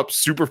 gets up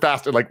super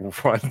fast, and like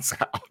runs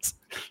out,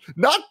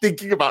 not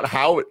thinking about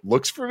how it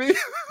looks for me.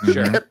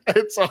 Sure.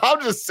 And so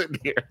I'm just sitting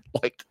here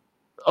like,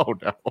 oh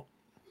no.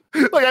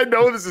 Like I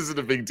know this isn't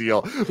a big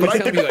deal, but I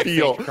can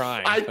feel.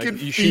 I can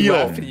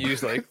feel. You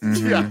just like,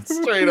 yeah,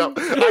 straight up.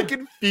 I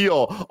can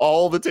feel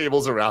all the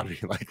tables around me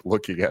like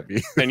looking at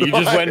me, And you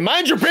just went,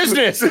 mind your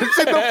business. For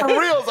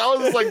reals, I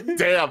was just like,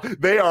 damn,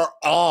 they are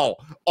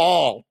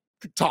all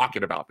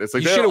talking about this.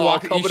 Like you they're should have all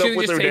walked. You coming should up have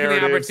with just their taken the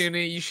narratives.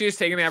 opportunity. You should have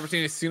taken the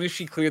opportunity as soon as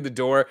she cleared the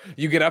door.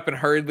 You get up and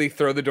hurriedly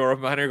throw the door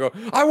open behind her and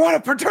go, "I want a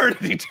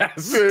paternity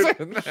test."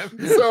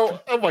 So,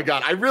 oh my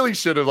god, I really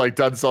should have like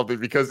done something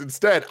because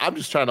instead, I'm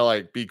just trying to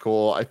like be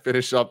cool. I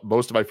finish up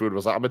most of my food.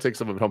 Was like, I'm gonna take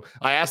some of it home.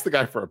 I asked the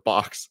guy for a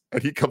box,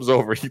 and he comes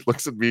over. He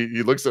looks at me.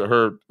 He looks at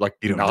her like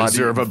You don't not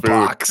deserve a eating food.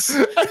 box.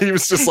 He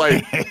was just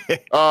like,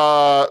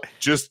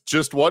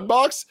 just one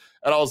box,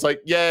 and I was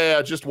like,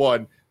 yeah, just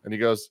one. And he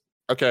goes,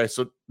 okay,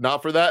 so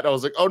not for that. And I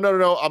was like, oh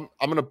no,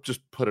 I'm gonna just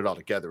put it all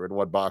together in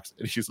one box.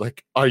 And she's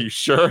like, are you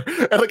sure?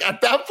 And like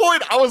at that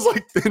point, I was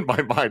like in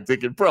my mind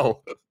thinking, bro,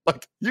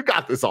 like you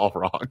got this all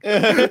wrong.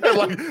 And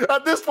like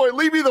at this point,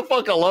 leave me the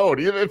fuck alone.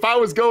 If I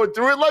was going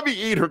through it, let me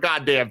eat her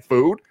goddamn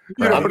food.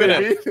 You know what I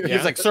mean?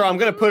 He's like, sir, I'm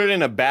gonna put it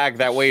in a bag.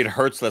 That way it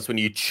hurts less when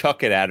you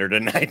chuck it at her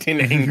tonight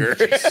in anger.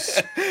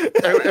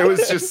 It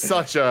was just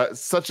such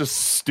a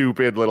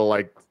stupid little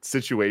like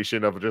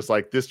situation of just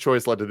like this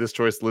choice led to this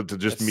choice led to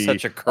just It's me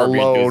such a Kirby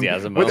alone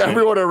enthusiasm with moment.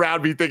 everyone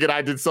around me thinking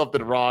I did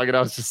something wrong, and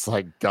I was just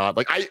like, God,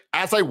 like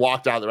as I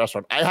walked out of the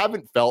restaurant, I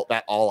haven't felt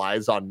that all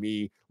eyes on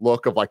me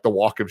look of like the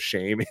walk of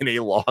shame in a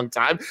long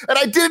time, and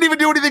I didn't even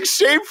do anything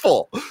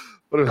shameful.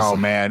 But it was Oh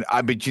man,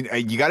 but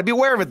you got to be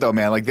aware of it though,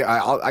 man. Like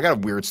I got a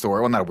weird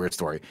story. Well, not a weird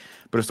story,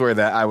 but a story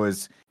that I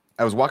was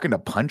walking to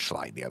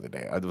Punchline the other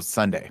day. It was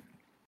Sunday,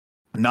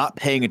 not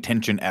paying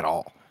attention at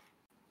all.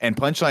 And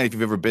Punchline, if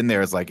you've ever been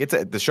there, is like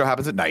the show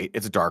happens at night.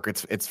 It's dark.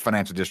 It's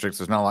financial districts.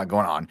 There's not a lot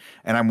going on.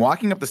 And I'm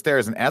walking up the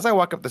stairs, and as I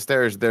walk up the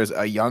stairs, there's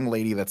a young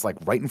lady that's like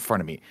right in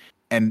front of me,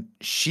 and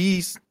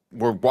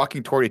we're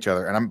walking toward each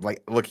other, and I'm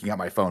like looking at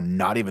my phone,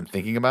 not even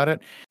thinking about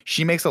it.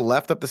 She makes a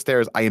left up the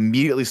stairs. I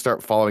immediately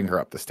start following her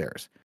up the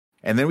stairs.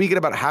 And then we get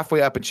about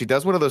halfway up, and she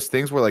does one of those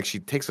things where like she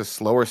takes a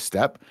slower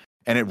step,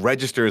 and it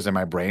registers in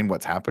my brain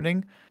what's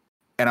happening.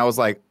 And I was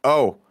like,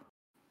 oh,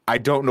 I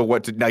don't know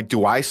what to like.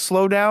 Do I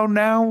slow down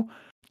now?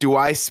 Do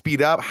I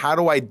speed up? How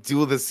do I deal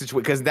with this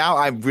situation? Because now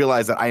I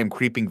realize that I am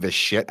creeping the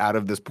shit out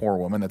of this poor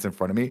woman that's in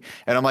front of me.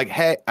 And I'm like,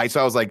 hey,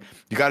 so I was like,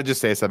 you got to just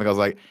say something. I was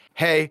like,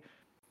 hey,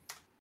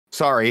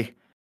 sorry.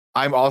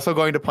 I'm also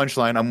going to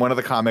Punchline. I'm one of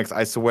the comics,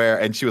 I swear.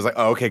 And she was like,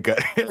 oh, okay, good.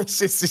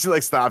 she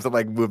like stopped and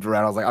like moved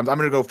around. I was like, I'm going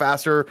to go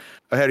faster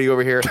ahead of you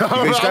over here. I'm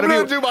going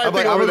to do my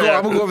thing over there.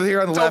 I'm going to go over here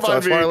on the left. So I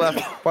was Don't far mind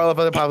left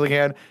as I possibly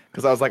can.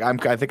 Because I was like,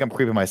 I think I'm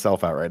creeping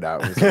myself out right now.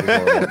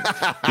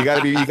 You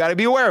gotta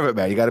be aware of it,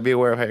 man. You gotta be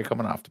aware of how you're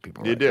coming off to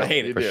people. You right do. now, I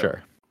hate it. for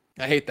sure.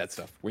 I hate that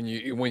stuff when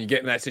you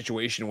get in that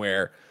situation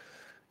where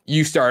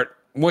you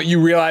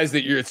realize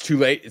that it's too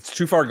late, it's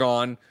too far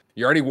gone.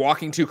 You're already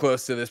walking too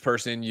close to this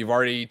person. You've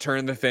already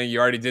turned the thing. You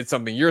already did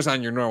something. Yours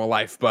on your normal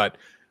life, but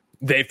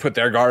they've put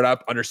their guard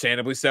up,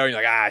 understandably so.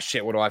 You're like,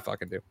 shit, what do I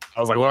fucking do? I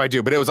was like, what do I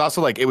do? But it was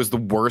also like it was the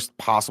worst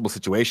possible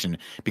situation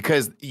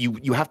because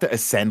you have to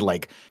ascend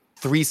like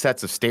 3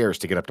 sets of stairs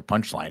to get up to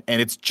Punchline,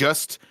 and it's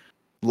just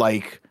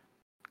like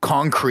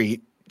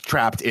concrete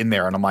trapped in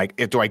there. And I'm like,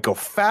 do I go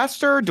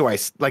faster? Do I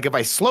like if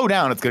I slow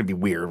down, it's gonna be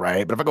weird,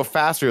 right? But if I go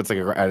faster, it's like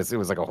it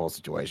was like a whole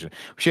situation.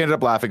 She ended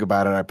up laughing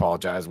about it. I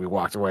apologized. We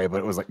walked away, but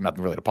it was like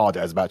nothing really to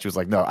apologize about. She was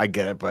like, no, I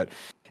get it, but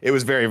it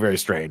was very, very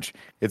strange.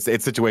 It's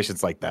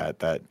situations like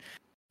that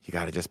you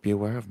got to just be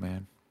aware of,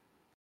 man.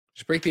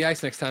 Just break the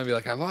ice next time and be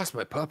like, I lost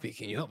my puppy.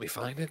 Can you help me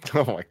find it?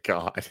 Oh my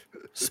God.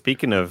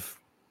 Speaking of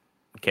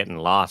getting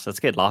lost, let's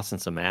get lost in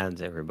some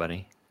ads,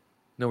 everybody.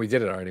 No, we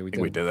did it already. We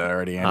did that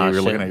already, Andy. We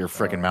were looking at your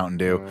freaking Mountain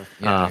Dew.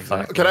 Yeah,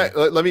 fuck. Can I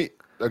let me?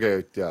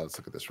 Okay, yeah. Let's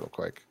look at this real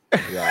quick.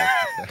 Yeah,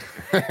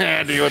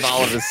 Andy with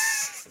all of his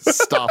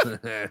stuff.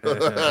 Look at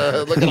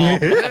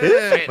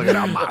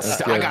all my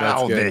stuff. I got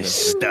all this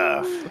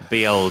stuff.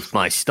 Behold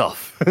my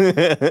stuff.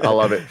 I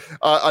love it.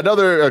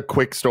 Another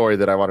quick story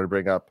that I wanted to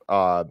bring up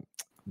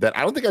that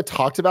I don't think I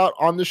talked about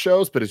on the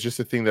shows, but it's just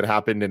a thing that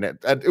happened, and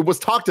it was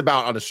talked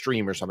about on a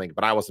stream or something,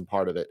 but I wasn't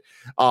part of it.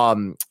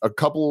 A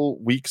couple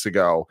weeks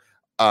ago,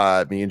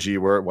 me and G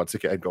were once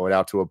again going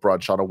out to a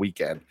brunch on a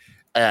weekend.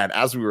 And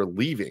as we were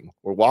leaving,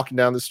 we're walking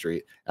down the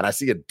street, and I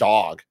see a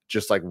dog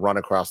just like run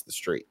across the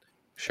street.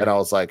 Sure. And I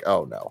was like,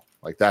 oh no,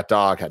 like that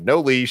dog had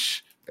no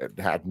leash, it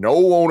had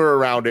no owner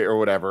around it or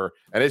whatever.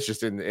 And it's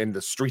just in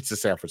the streets of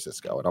San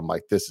Francisco. And I'm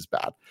like, this is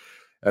bad.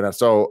 And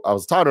so I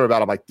was talking to her about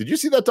it. I'm like, did you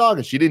see that dog?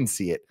 And she didn't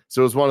see it.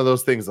 So it was one of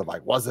those things of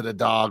like, was it a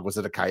dog? Was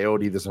it a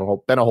coyote? There's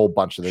been a whole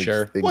bunch of things.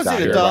 Sure. Things Was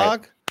out it a here,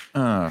 dog?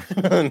 No.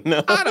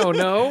 I don't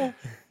know.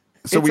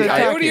 So it's a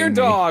coyote or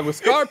dog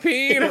with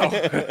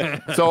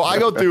Scarpino. So I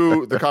go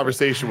through the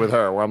conversation with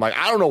her where I'm like,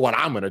 I don't know what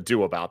I'm going to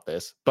do about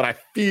this, but I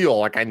feel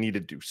like I need to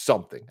do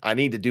something. I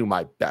need to do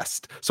my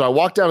best. So I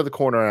walk down to the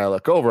corner and I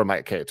look over. I'm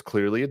like, okay, it's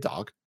clearly a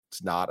dog.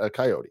 It's not a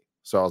coyote.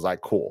 So I was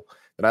like, cool.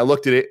 And I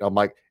looked at it and I'm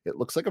like, it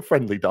looks like a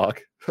friendly dog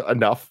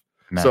enough.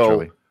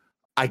 Naturally. So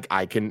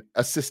I can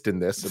assist in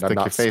this and Stick I'm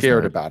your not face in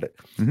scared it. about it.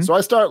 Mhm. So I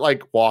start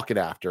like walking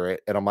after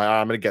it and I'm like, all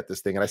right, I'm going to get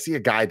this thing. And I see a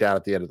guy down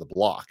at the end of the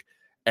block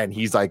and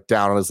he's like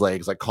down on his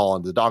legs, like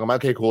calling to the dog. I'm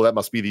like, okay, cool. That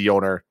must be the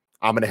owner.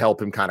 I'm going to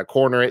help him kind of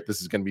corner it.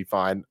 This is going to be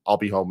fine. I'll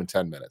be home in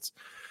 10 minutes.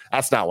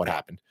 That's not what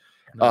happened.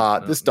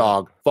 This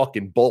dog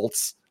fucking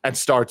bolts and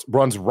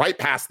runs right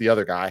past the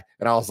other guy.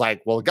 And I was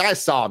like, well, the guy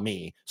saw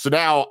me. So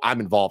now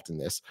I'm involved in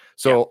this.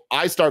 So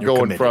I start You're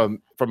going committed.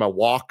 from a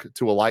walk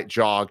to a light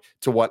jog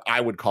to what I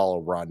would call a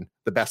run,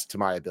 the best to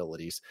my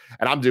abilities.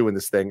 And I'm doing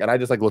this thing. And I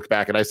just like look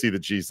back and I see that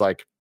G's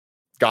like,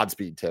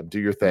 Godspeed, Tim, do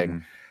your thing.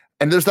 Mhm.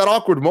 And there's that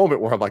awkward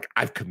moment where I'm like,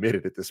 I've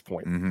committed at this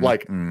point. Mhm.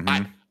 Like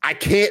Mhm. I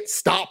can't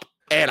stop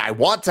and I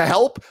want to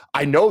help.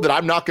 I know that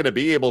I'm not going to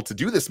be able to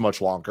do this much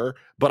longer,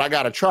 but I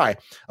got to try.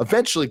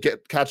 Eventually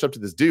catch up to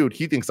this dude.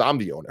 He thinks I'm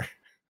the owner.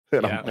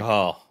 And I'm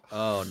like,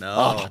 Oh no.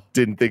 oh,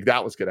 didn't think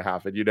that was going to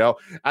happen, you know?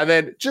 And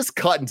then just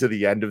cutting to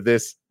the end of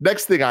this.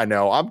 Next thing I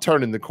know, I'm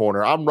turning the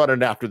corner. I'm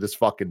running after this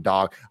fucking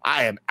dog.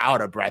 I am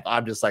out of breath.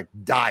 I'm just like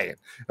dying.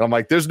 And I'm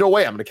like, there's no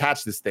way I'm going to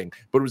catch this thing.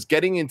 But it was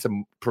getting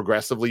into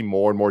progressively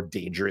more and more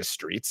dangerous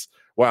streets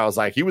where I was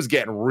like, he was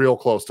getting real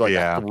close to like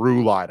a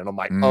through line. And I'm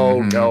like,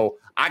 oh Mhm. no,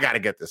 I got to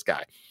get this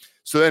guy.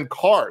 So then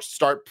cars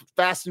start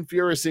fast and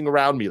furiousing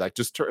around me, like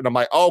just turn. And I'm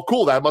like, oh,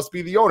 cool. That must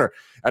be the owner.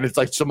 And it's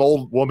like some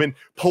old woman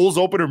pulls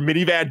open her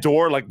minivan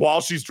door, like while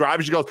she's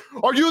driving. She goes,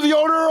 are you the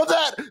owner of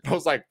that? And I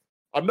was like,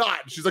 I'm not.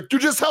 She's like, you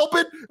just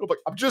helping? I'm like,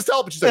 I'm just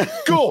helping. She's like,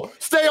 cool,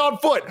 stay on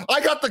foot.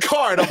 I got the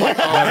car. And I'm like,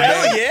 oh, Hell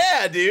man.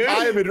 yeah, dude.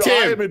 I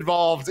am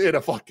involved in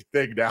a fucking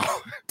thing now.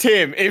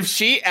 Tim,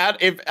 if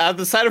at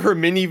the side of her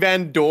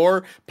minivan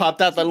door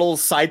popped out that little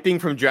side thing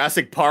from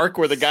Jurassic Park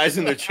where the guy's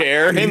in the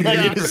chair and like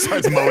it just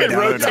Starts mowing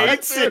down the dog.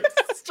 rotates it.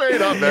 Straight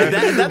up, man.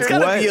 That's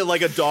gotta What? be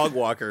like a dog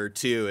walker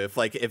too.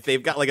 If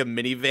they've got like a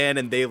minivan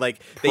and they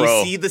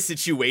Bro. see the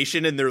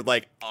situation and they're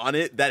like on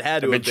it, that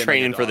had to I've have been been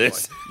training like a for dog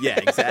this. walker. Yeah,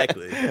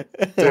 exactly.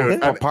 Dude,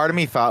 Well, part of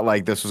me thought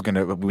like this was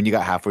gonna, when you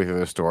got halfway through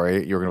the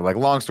story, you were gonna like,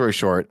 long story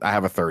short, I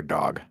have a third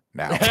dog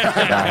now. Now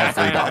I have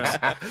 3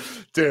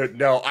 dogs. Dude,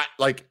 no,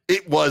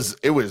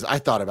 I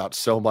thought about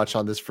so much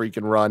on this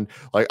freaking run.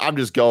 Like, I'm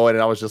just going,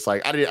 and I was just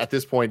like, at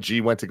this point,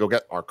 G went to go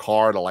get our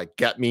car to like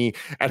get me.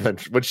 And then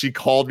when she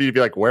called me to be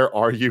like, where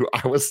are you?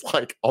 I was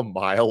like a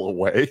mile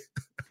away.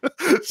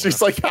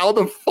 She's like, how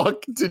the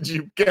fuck did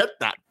you get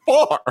that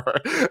far?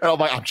 And I'm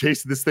like, I'm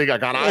chasing this thing. I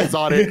got eyes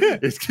on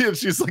it.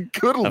 She's like,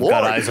 good I've lord.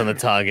 got eyes on the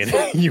target. So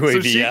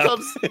UAV she out.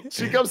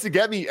 comes to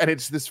get me, and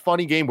it's this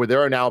funny game where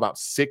there are now about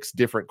 6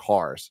 different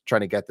cars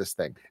trying to get this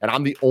thing, and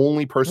I'm the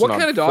only person. What on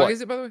kind of dog foot.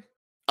 is it, by the way?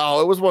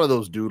 Oh, it was one of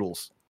those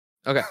doodles.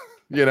 Okay.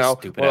 You know,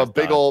 Stupid one ass of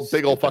big dog. old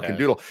Stupid fucking ass.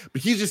 doodle.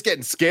 But he's just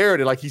getting scared,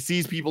 and like he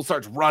sees people,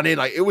 starts running.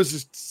 Like it was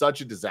just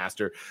such a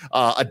disaster.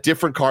 A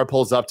different car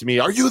pulls up to me.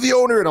 Are you the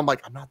owner? And I'm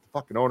like, I'm not the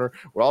fucking owner.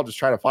 We're all just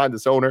trying to find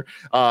this owner.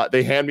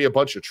 They hand me a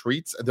bunch of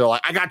treats, and they're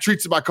like, I got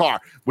treats in my car.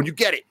 When you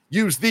get it,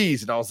 use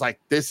these. And I was like,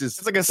 this is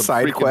It's like a some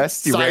side freaking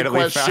quest. You side randomly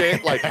quest found.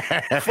 shit, like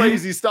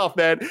crazy stuff,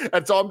 man.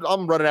 And so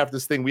I'm running after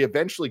this thing. We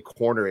eventually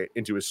corner it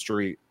into a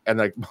street, and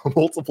like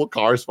multiple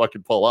cars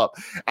fucking pull up.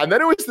 And then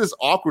it was this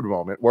awkward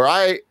moment where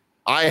I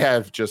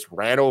have just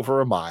ran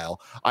over a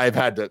mile. I've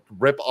had to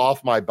rip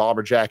off my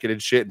bomber jacket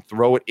and shit and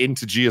throw it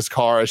into Gia's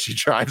car as she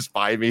drives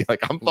by me.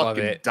 Like I'm Love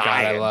fucking it. God,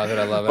 dying. I love it.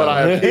 I love it. But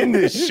I love I'm it. in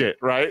this shit,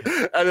 right?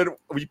 And then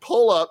we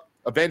pull up.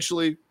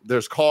 Eventually,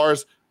 there's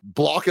cars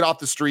blocking off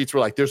the streets.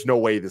 We're like, there's no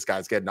way this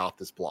guy's getting off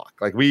this block.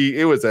 Like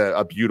it was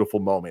a beautiful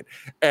moment.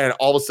 And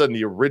all of a sudden,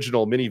 the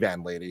original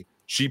minivan lady,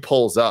 she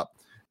pulls up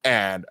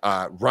and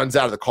runs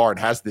out of the car and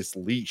has this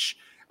leash.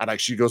 And like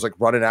she goes like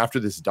running after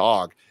this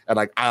dog, and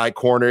like I like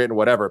corner it and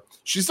whatever.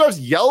 She starts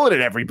yelling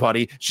at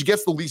everybody. She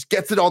gets the leash,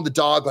 gets it on the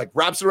dog, like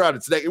wraps it around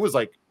its neck. It was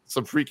like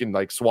some freaking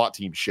like SWAT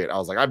team shit. I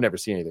was like, I've never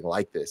seen anything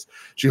like this.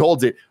 She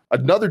holds it.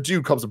 Another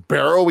dude comes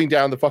barreling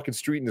down the fucking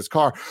street in his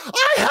car.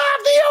 I have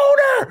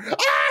the owner.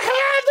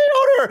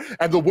 I have the owner.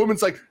 And the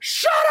woman's like,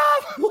 shut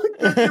up.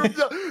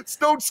 Like,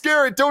 don't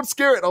scare it. Don't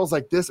scare it. And I was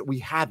like, we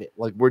have it.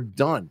 Like, we're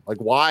done. Like,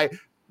 why?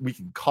 We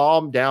can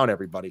calm down,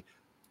 everybody.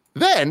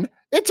 Then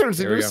it turns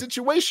There into we a go.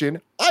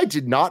 situation I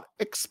did not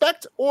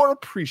expect or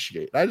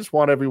appreciate. I just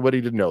want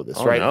everybody to know this,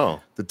 right? No.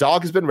 The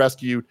dog has been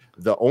rescued.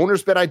 The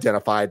owner's been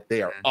identified.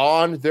 They are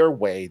on their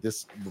way.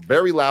 This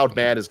very loud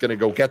man is going to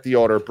go get the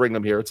owner, bring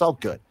them here. It's all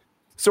good.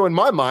 So in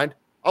my mind,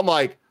 I'm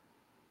like,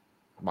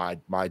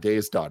 my day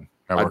is done.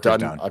 My work is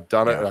done. I've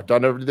done it. Yeah. I've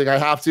done everything I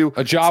have to.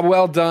 A job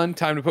well done.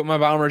 Time to put my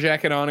bomber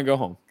jacket on and go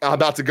home. I'm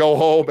about to go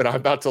home and I'm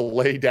about to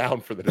lay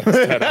down for the next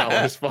 10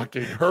 hours,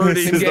 fucking hurting.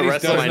 This is the Geddes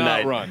rest of does my not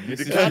night. run. This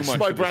To is too catch much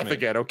my for this breath man.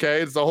 again,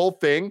 okay? It's the whole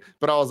thing.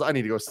 But I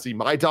need to go see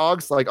my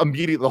dogs. Like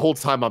immediately, the whole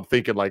time I'm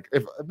thinking, like,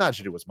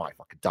 imagine it was my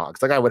fucking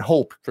dogs. Like I would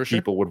hope For sure.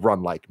 people would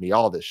run like me,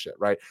 all this shit,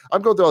 right?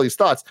 I'm going through all these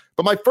thoughts.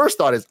 But my first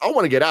thought is, I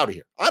want to get out of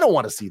here. I don't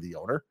want to see the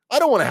owner. I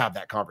don't want to have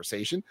that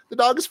conversation. The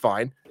dog is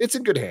fine. It's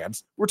in good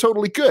hands. We're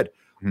totally good.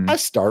 I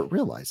start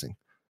realizing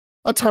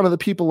a ton of the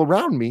people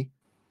around me,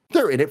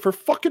 they're in it for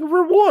fucking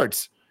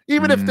rewards.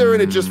 Even if they're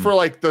in it just for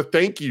like the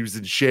thank yous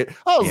and shit.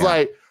 I was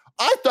like,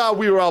 I thought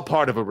we were all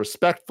part of a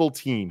respectful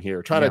team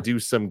here, trying to do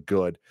some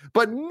good.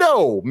 But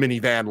no,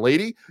 minivan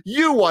lady,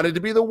 you wanted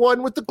to be the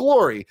one with the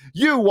glory.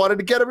 You wanted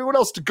to get everyone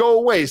else to go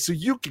away so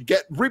you could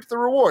reap the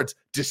rewards.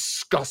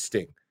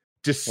 Disgusting.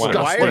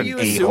 Disgusting. Why are you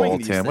assuming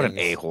these Tim. What an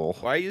things? a-hole.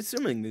 Why are you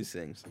assuming these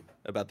things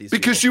about these?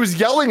 Because she people? was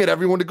yelling at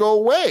everyone to go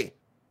away.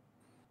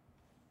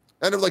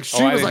 And like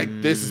she was like,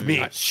 "This is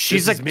me."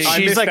 She's This like is me. I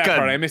she's missed like that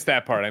part. I a missed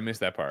that part. I missed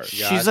that part.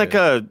 she's like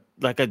a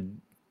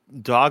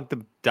dog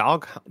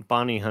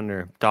bounty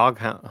hunter,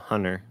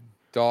 hunter.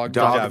 Dog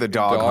the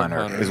dog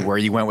hunter is where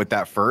you went with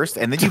that first,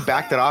 and then you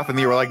backed it off, and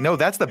you were like, "No,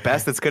 that's the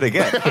best it's gonna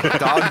get."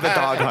 Dog the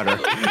dog hunter.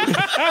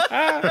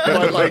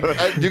 But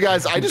like, you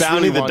guys, I just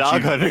Bounty really the want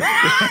dog you,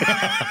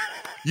 hunter.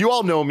 you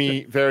all know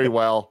me very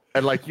well,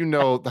 and like you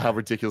know how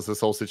ridiculous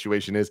this whole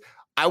situation is.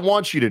 I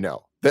want you to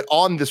know that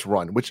on this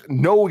run, which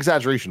no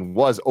exaggeration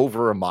was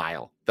over a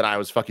mile that I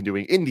was fucking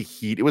doing in the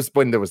heat. It was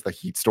when there was the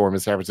heat storm in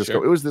San Francisco.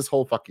 Sure. It was this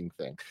whole fucking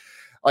thing.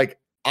 Like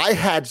I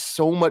had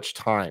so much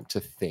time to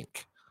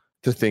think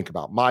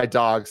about my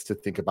dogs, to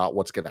think about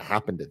what's going to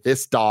happen to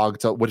this dog.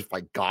 To what if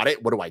I got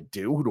it? What do I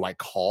do? Who do I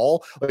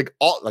call? Like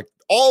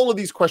all of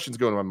these questions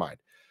go into my mind.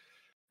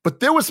 But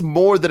there was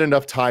more than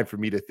enough time for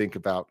me to think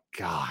about,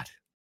 God,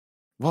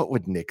 what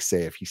would Nick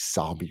say if he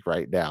saw me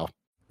right now?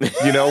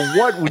 You know,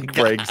 what would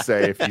Greg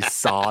say if he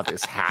saw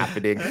this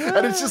happening?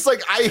 And it's just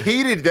like, I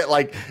hated that.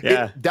 Like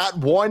that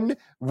one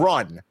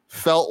run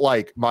felt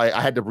like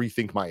I had to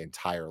rethink my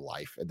entire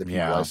life and the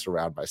people I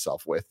surround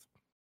myself with.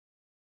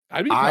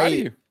 I'd be proud of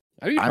you.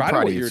 I'd be proud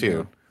of what you're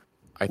doing.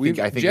 I think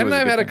Jen and I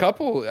have had a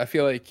couple. I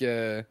feel like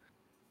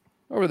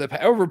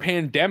over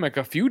pandemic,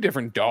 a few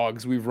different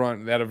dogs we've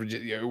run that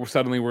have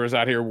suddenly we're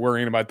out here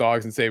worrying about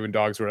dogs and saving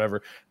dogs or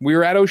whatever. We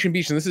were at Ocean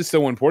Beach, and this is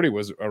still when Porty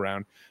was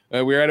around.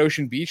 We were at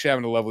Ocean Beach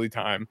having a lovely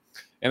time.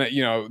 And,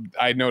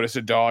 I noticed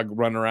a dog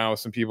running around with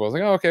some people. I was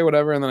like, oh, okay,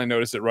 whatever. And then I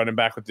noticed it running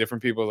back with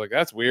different people. I was like,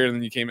 that's weird. And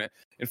then you came in.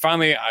 And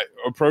finally, I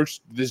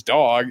approached this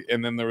dog,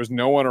 and then there was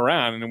no one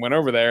around. And I went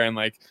over there, and,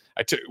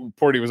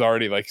 Porty was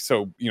already,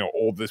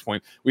 old at this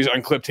point. We just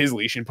unclipped his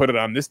leash and put it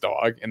on this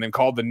dog, and then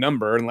called the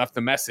number and left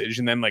the message,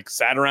 and then,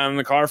 sat around in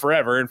the car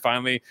forever. And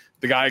finally,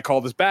 the guy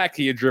called us back.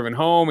 He had driven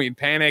home. He'd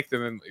panicked.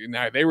 And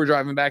then they were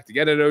driving back to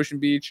get at Ocean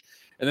Beach.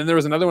 And then there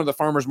was another one at the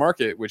farmer's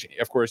market, which,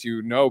 of course,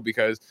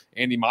 because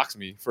Andy mocks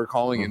me for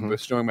calling and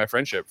bestowing my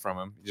friendship from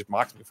him. He just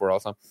mocks me for it all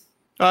the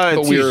time.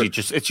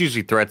 It's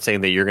usually threats saying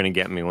that you're going to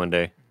get me one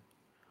day.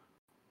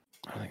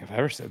 I don't think I've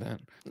ever said that.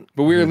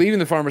 But we were leaving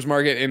the farmer's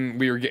market, and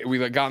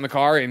we got in the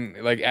car, and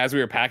as we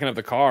were packing up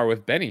the car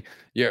with Benny,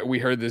 we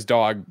heard this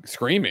dog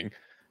screaming,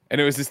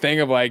 and it was this thing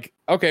of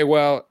okay,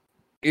 well,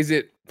 is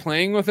it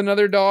playing with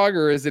another dog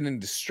or is it in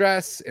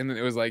distress? And then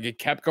it was it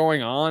kept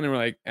going on,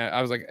 and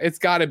I was like, it's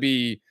got to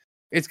be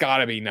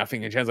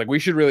nothing. And Jen's we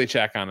should really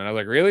check on it. I was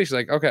like, really? She's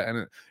like, okay.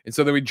 And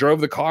so then we drove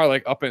the car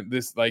up in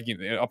this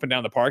up and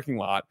down the parking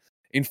lot,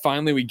 and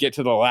finally we get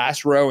to the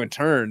last row and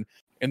turn,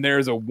 and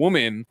there's a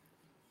woman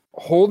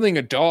holding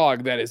a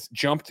dog that has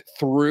jumped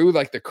through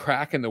the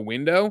crack in the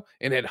window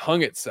and had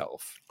hung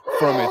itself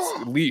from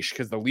its leash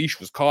because the leash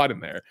was caught in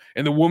there.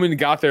 And the woman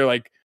got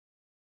there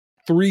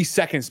 3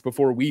 seconds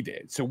before we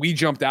did. So we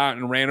jumped out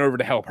and ran over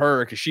to help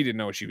her because she didn't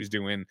know what she was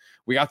doing.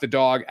 We got the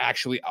dog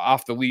actually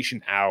off the leash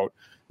and out.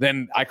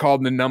 Then I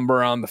called the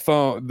number on the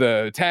phone,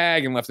 the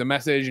tag, and left a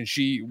message. And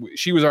she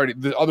was already,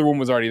 the other one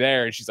was already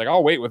there. And she's like,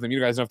 I'll wait with him. You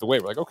guys don't have to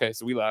wait. We're like, okay.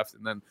 So we left.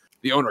 And then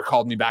the owner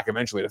called me back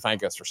eventually to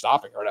thank us for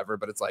stopping or whatever.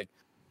 But it's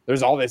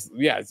there's all this.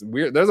 Yeah, it's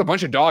weird. There's a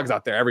bunch of dogs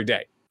out there every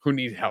day who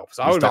need help.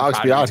 So I would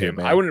have be out here,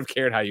 man. I wouldn't have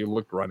cared how you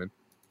looked running.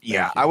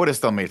 Yeah, I would have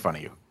still made fun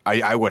of you.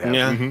 I would have.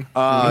 Yeah.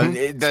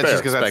 That's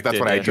just because that's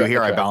what I do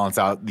here. I balance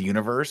out the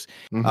universe.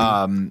 But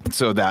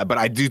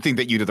I do think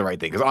that you did the right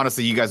thing because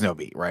honestly, you guys know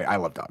me, right? I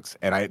love dogs,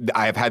 and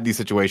I have had these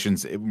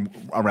situations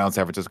around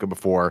San Francisco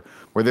before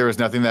where there is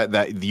nothing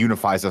that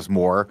unifies us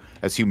more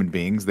as human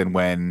beings than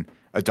when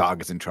a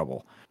dog is in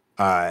trouble.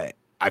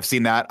 I've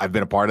seen that. I've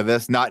been a part of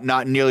this,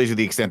 not nearly to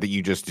the extent that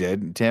you just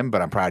did, Tim,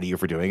 but I'm proud of you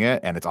for doing it,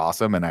 and it's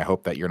awesome, and I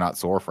hope that you're not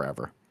sore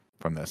forever.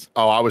 from this?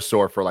 Oh, I was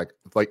sore for like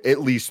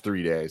at least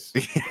 3 days.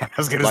 Yeah, I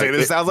was gonna say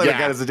this sounds like the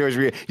kind of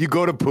situation where you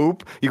go to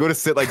poop, you go to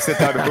sit down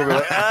to poop, you're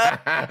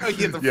like,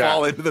 you have to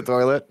fall into the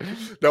toilet.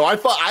 No, I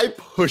thought I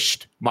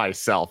pushed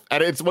myself,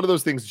 and it's one of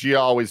those things. Gia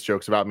always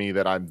jokes about me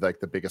that I'm like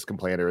the biggest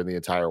complainer in the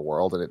entire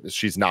world, and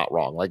she's not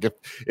wrong. Like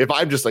if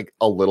I'm just like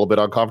a little bit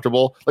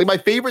uncomfortable, like my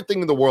favorite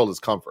thing in the world is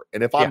comfort,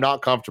 and if I'm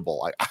not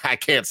comfortable, I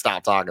can't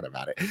stop talking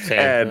about it.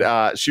 Same.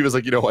 And she was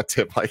like, you know what,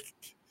 Tim, like.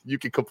 You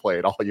can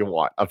complain all you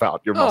want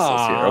about your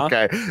muscles here,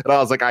 okay? And I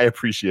was like, I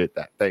appreciate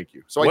that. Thank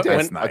you. So I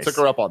did. I took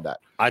her up on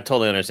that. I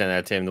totally understand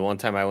that, Tim. The one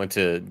time I went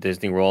to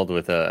Disney World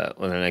with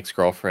an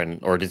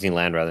ex-girlfriend, or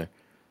Disneyland rather,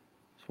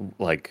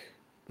 like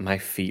my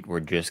feet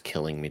were just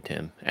killing me,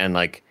 Tim. And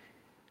like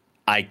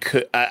I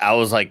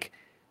was like,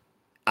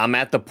 I'm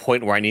at the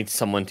point where I need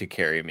someone to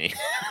carry me.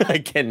 I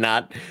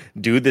cannot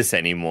do this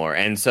anymore.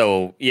 And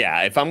so,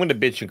 yeah, if I'm going to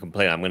bitch and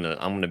complain, I'm going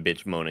to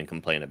bitch, moan, and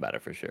complain about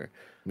it for sure.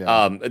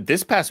 Yeah.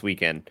 This past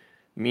weekend,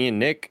 me and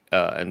Nick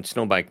and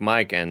Snowbike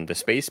Mike and the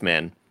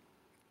Spaceman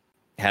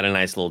had a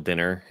nice little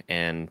dinner,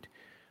 and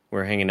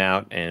we're hanging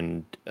out,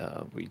 and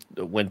we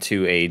went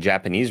to a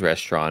Japanese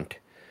restaurant.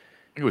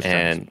 It was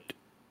and Chinese.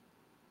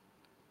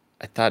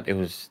 I thought it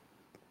was.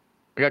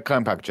 I got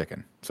Kanpak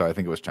chicken, so I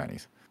think it was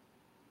Chinese.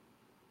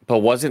 But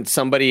wasn't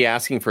somebody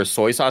asking for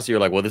soy sauce? You're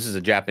like, well, this is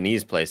a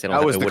Japanese place. They don't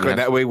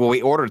That way. Well,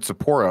 we ordered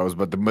Sapporos,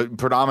 but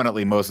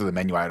predominantly most of the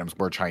menu items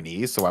were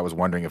Chinese, so I was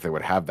wondering if they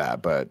would have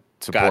that. But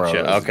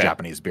Sapporo is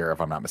Japanese beer,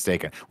 if I'm not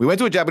mistaken. We went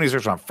to a Japanese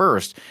restaurant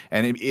first,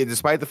 and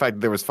despite the fact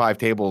that there was 5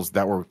 tables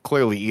that were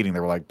clearly eating,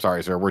 they were like,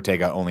 "Sorry, sir, we're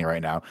takeout only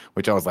right now."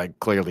 Which I was like,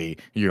 "Clearly,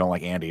 you don't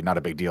like Andy. Not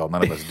a big deal.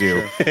 None of us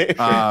do."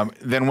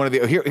 Then one of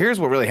the here's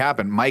what really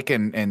happened. Mike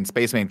and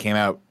Spaceman came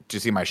out to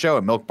see my show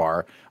at Milk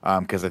Bar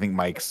because I think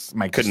Mike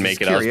couldn't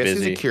make it. I was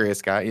busy. He's a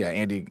curious guy. Yeah,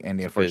 Andy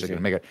unfortunately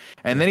couldn't make it.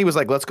 And then he was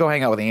like, "Let's go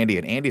hang out with Andy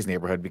in Andy's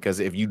neighborhood because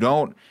if you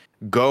don't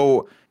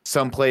go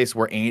someplace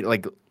where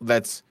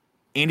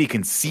Andy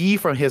can see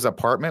from his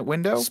apartment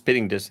window,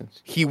 spitting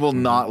distance, he will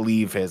not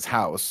leave his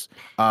house."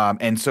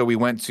 And so we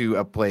went to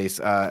a place,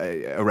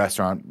 a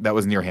restaurant that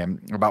was near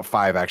him, about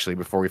 5 actually,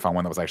 before we found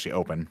one that was actually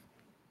open.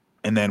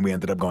 And then we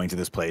ended up going to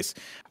this place,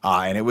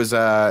 and it was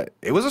a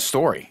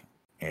story.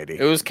 Andy,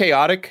 it was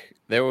chaotic.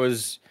 There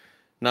was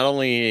not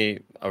only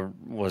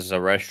was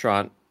a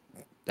restaurant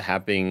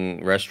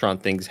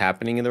things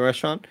happening in the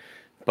restaurant,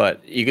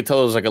 but you could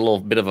tell it was like a little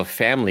bit of a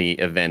family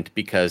event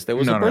because there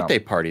was a birthday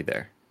party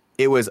there.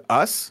 It was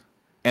us,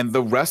 and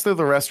the rest of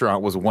the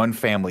restaurant was one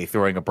family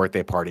throwing a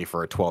birthday party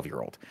for a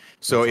 12-year-old.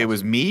 So it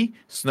was me,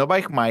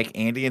 Snowbike Mike,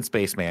 Andy, and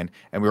Spaceman,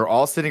 and we were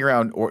all sitting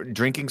around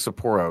drinking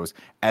Sapporos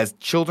as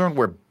children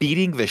were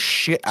beating the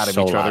shit out of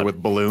each other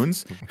with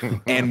balloons.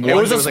 And it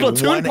was a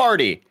Splatoon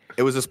party.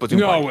 It was a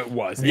Splatoon party. No, it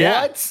wasn't.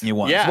 Yeah. What? It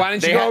was. Yeah. Why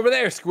didn't you go over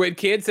there, Squid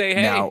Kid? Say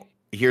hey. Now,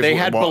 they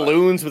had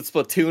balloons with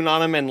Splatoon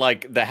on them, and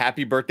like the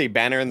happy birthday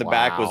banner in the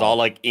back was all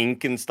like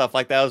ink and stuff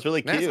like that. It was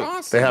really cute. That's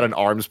awesome. They had an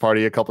arms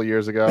party a couple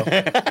years ago.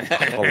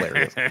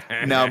 Hilarious.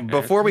 Now,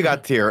 before we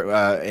got here,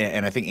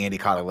 and I think Andy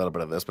caught a little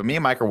bit of this, but me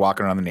and Mike are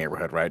walking around the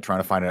neighborhood, right, trying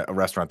to find a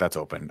restaurant that's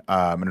open.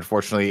 And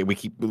unfortunately,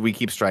 we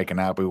keep striking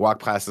out. But we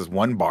walk past this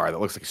one bar that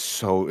looks like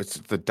it's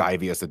the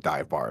diviest of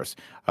dive bars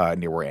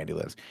near where Andy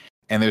lives.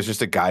 And there's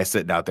just a guy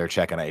sitting out there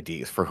checking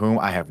IDs for whom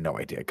I have no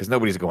idea because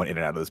nobody's going in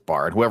and out of this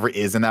bar. And whoever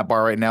is in that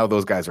bar right now,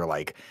 those guys are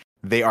like,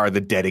 they are the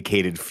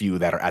dedicated few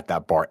that are at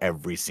that bar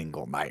every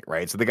single night,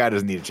 right? So the guy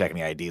doesn't need to check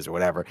any IDs or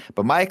whatever.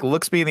 But Mike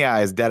looks me in the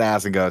eyes, dead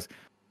ass, and goes,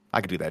 "I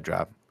could do that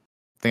job.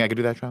 Think I could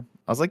do that job?"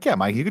 I was like, "Yeah,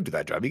 Mike, you could do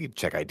that job. You could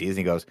check IDs." And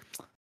he goes,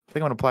 "I think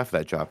I'm going to apply for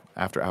that job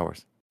after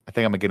hours. I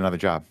think I'm going to get another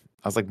job."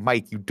 I was like,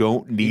 "Mike, you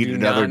don't need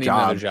another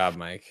job." Another job,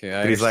 Mike.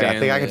 But he's like, "I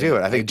think I can do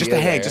it. I think just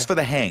for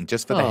the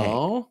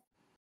hang.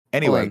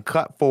 Anyway,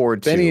 cut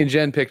forward Benny to and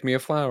Jen picked me a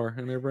flower,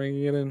 and they're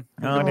bringing it in.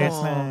 Oh,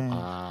 that's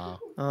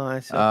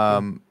nice. I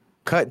see.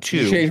 Cut to.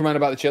 Did you change your mind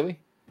about the chili?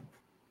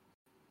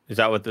 Is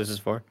that what this is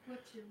for?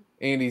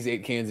 Andy's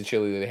 8 cans of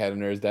chili that they had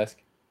under his desk.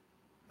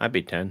 I'd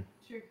be 10.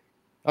 Sure.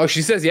 Oh,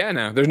 she says yeah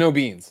now. There's no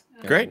beans.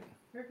 Great.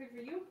 Perfect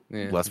for you.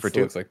 Yeah, Less for it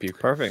two. Looks like puke.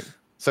 Perfect.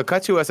 So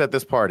cut to us at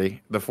this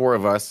party, the 4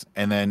 of us,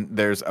 and then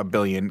there's a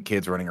billion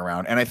kids running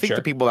around. And I think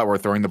the people that were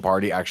throwing the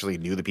party actually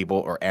knew the people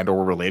or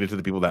were related to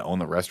the people that own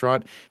the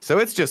restaurant. So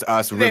it's just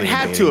us really. It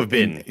had to have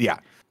been. Yeah.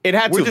 It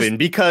had to have been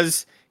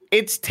because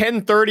it's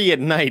 10:30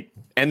 at night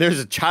and there's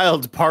a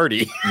child's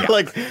party. Yeah.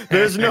 Like,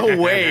 there's no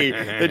way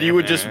that you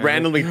would just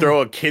randomly throw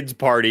a kid's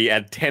party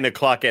at 10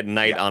 o'clock at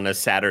night on a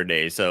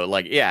Saturday. So,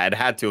 like, yeah, it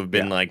had to have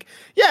been like,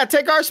 yeah,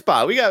 take our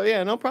spot. We got,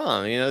 no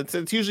problem. You know,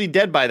 it's usually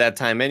dead by that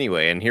time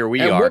anyway. And here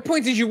we are. At what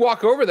point did you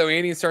walk over, though,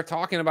 Andy, and start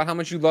talking about how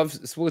much you love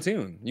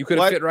Splatoon? You could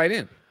have fit right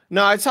in.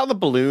 No, I saw the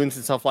balloons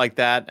and stuff like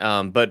that.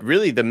 But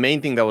really, the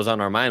main thing that was on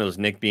our mind was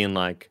Nick being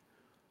like,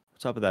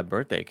 what's up with that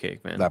birthday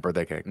cake, man? That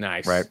birthday cake.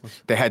 Nice. Right.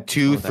 They had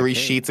 2-3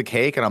 sheets of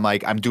cake, and I'm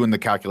like, I'm doing the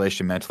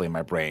calculation mentally in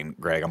my brain,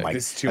 Greg. I'm like,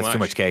 this is too that's much. too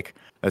much cake.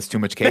 That's too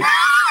much cake.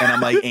 And I'm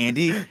like,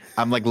 Andy,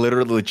 I'm like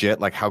literally legit,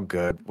 like how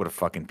good would a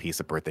fucking piece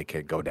of birthday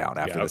cake go down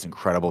after this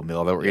incredible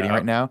meal that we're eating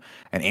right now?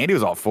 And Andy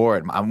was all for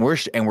it. We're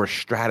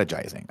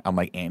strategizing. I'm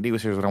like, Andy,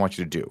 here's what I want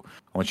you to do.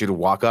 I want you to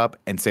walk up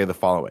and say the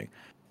following.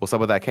 What's up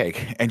with that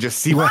cake? And just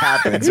see what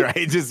happens,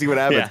 right? Just see what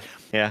happens.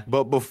 Yeah.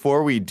 But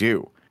before we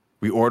do,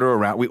 we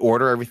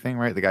order everything,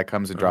 right? The guy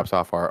comes and drops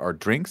off our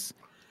drinks,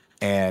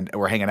 and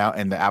we're hanging out,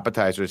 and the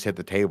appetizers hit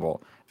the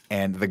table.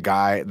 And the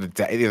guy,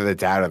 either the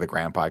dad or the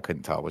grandpa, I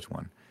couldn't tell which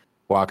one,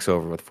 walks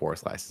over with 4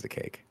 slices of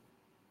cake.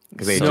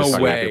 Because they just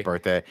sung happy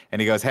birthday.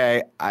 And he goes,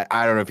 hey,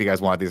 I don't know if you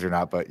guys want these or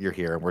not, but you're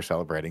here and we're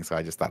celebrating, so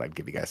I just thought I'd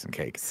give you guys some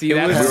cake. See,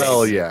 that was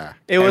hell yeah.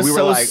 It was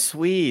so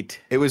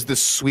sweet. It was the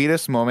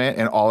sweetest moment,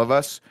 and all of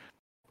us,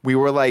 we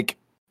were like,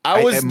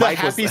 I was the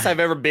happiest I've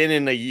ever been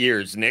in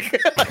years, Nick.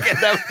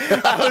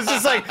 I was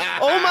just like,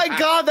 oh my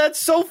God, that's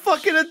so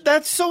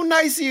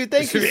nice of you.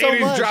 Thank you so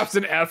Andy much. drops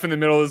an F in the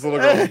middle of this little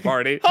girl's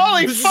party.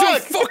 Holy this fuck.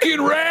 is so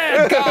fucking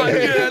rad. God,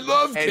 yeah, I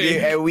love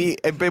cake.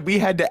 But we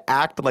had to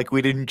act like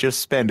we didn't just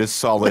spend a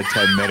solid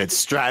 10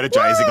 minutes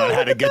strategizing on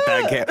how to get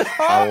that cake.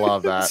 I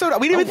love that. So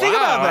we didn't even think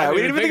about that.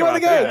 We didn't even think about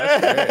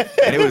the cake.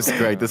 And it was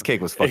great. This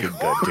cake was fucking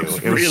good, too. It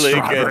was really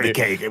strawberry good.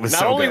 cake. It was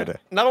good.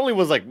 Not only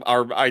was like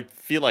I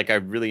feel like I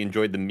really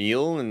enjoyed the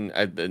meal,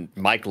 and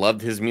Mike loved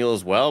his meal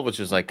as well, which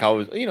is like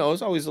always, it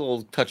was always a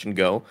little touch and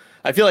go.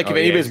 I feel like if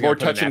anybody's more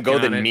touch and go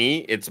than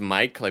me, it's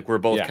Mike. Like we're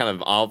both kind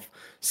of off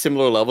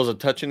similar levels of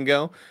touch and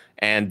go.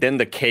 And then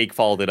the cake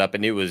followed it up,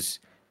 and it was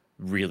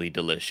really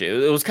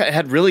delicious. It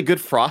had really good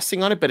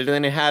frosting on it, but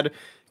then it had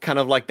kind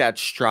of like that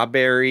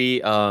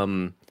strawberry,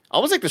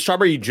 almost like the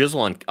strawberry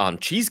drizzle on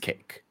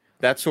cheesecake.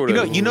 That sort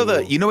of you know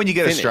when you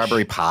get finish. a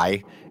strawberry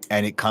pie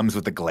and it comes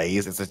with the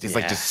glaze, it's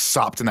like just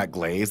sopped in that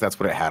glaze. That's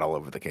what it had all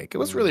over the cake. It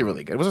was really,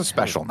 really good. It was a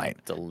special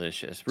night.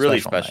 Delicious, really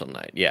special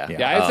night. Yeah.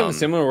 I had something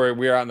similar where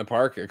we were out in the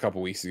park a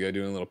couple weeks ago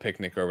doing a little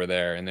picnic over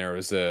there, and there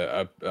was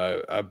a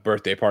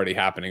birthday party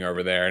happening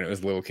over there, and it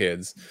was little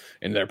kids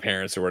and their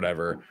parents or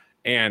whatever,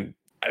 and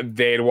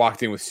they had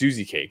walked in with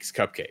Susie cakes,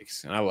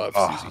 cupcakes, and I love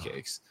Susie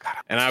cakes.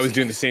 And I was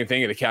doing the same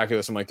thing at a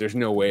calculus. I'm like, there's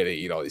no way they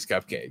eat all these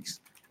cupcakes.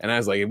 And I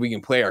was like, if we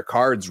can play our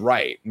cards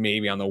right,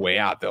 maybe on the way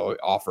out, they'll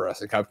offer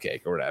us a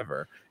cupcake or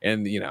whatever.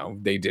 And,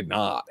 they did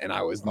not. And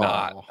I was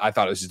not. I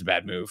thought it was just a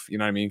bad move. You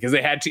know what I mean? Because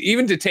they had to,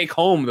 even to take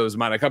home those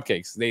amount of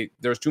cupcakes,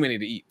 there was too many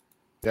to eat.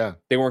 Yeah.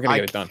 They weren't going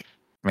to get it done.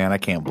 Man, I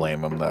can't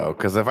blame them, though.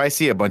 Because if I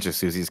see a bunch of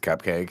Susie's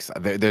cupcakes,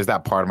 there's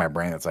that part of my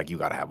brain that's like, you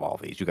got to have all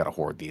these. You got to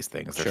hoard these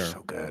things. They're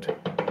so good.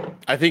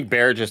 I think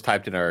Bear just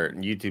typed in our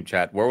YouTube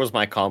chat, where was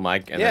my call,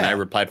 Mike? And then I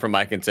replied from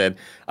Mike and said,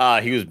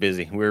 he was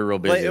busy. We were real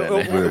busy. We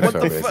were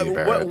so busy,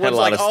 Bear. What's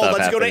like,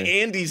 let's go to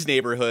Andy's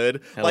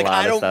neighborhood. Like,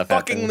 I don't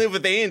fucking live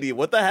with Andy.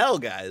 What the hell,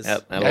 guys?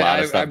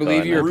 I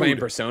believe you were playing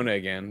Persona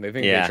again. They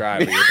think they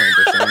tried, but you're playing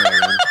Persona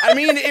again. I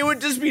mean, it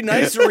would just be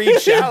nice to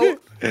reach out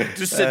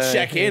just to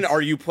check in.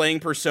 Are you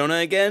playing Persona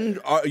again?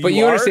 But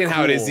you understand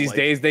how it is these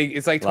days.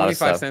 It's like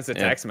 25 cents a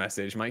text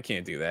message. Mike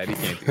can't do that. He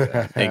can't do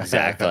that.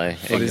 Exactly.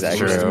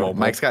 True.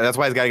 That's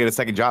why he's got to get a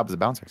second job as a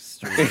bouncer.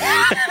 To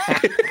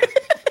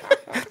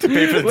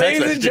pay for the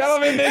Ladies and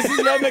gentlemen, this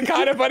has been the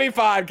Kind of Funny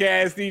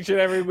podcast. Each and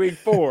every week,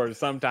 4,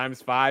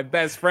 sometimes 5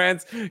 best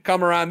friends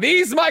come around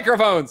these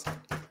microphones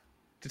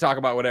to talk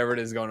about whatever it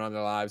is going on in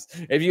their lives.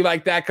 If you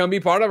like that, come be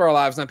part of our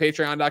lives on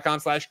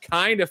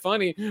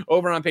patreon.com/kindafunny.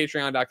 Over on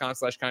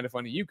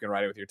patreon.com/kindafunny, you can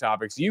write it with your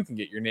topics. You can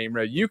get your name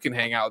read. You can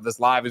hang out with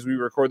us live as we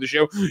record the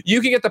show.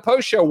 You can get the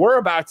post show we're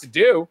about to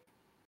do,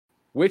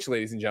 which,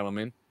 ladies and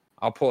gentlemen,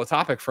 I'll pull a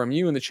topic from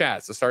you in the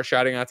chat. So start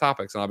shouting out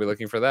topics, and I'll be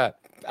looking for that.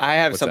 I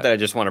have something I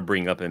just want to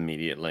bring up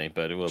immediately,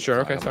 but we'll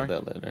talk about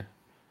that later.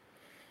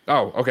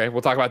 Oh, okay.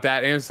 We'll talk about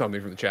that and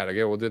something from the chat.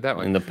 Okay, we'll do it that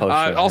way. In the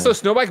post also,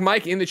 Snowbike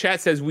Mike in the chat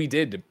says we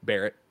did,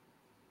 Barrett.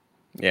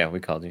 Yeah,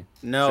 we called you.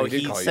 No, So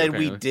he said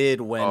we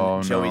did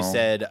when Joey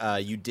said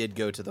you did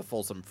go to the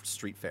Folsom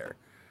Street Fair.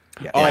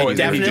 Yeah. I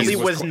definitely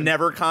was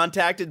never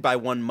contacted by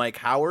one Mike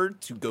Howard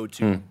to go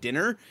to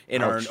dinner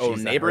in our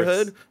own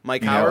neighborhood.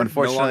 Mike Howard,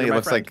 unfortunately, no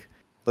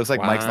it looks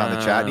like Mike's not in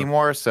the chat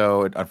anymore.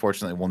 So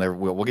unfortunately,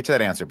 we'll get to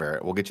that answer,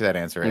 Barrett. We'll get you that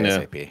answer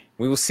ASAP.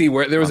 We will see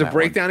where there was a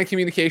breakdown in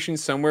communication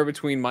somewhere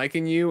between Mike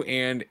and you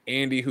and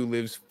Andy, who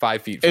lives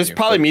 5 feet from you. It was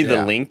probably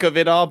the link of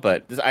it all,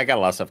 but I got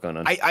a lot of stuff going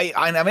on.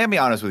 I'm gonna be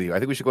honest with you. I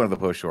think we should go into the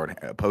post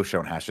show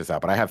and hash this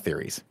out. But I have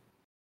theories.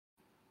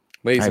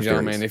 Ladies and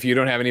gentlemen, if you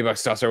don't have any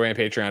bucks, toss our way on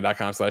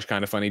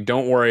patreon.com/kindafunny.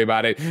 Don't worry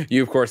about it.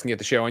 You, of course, can get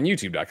the show on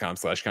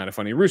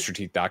youtube.com/kindafunny,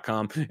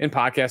 roosterteeth.com, and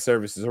podcast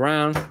services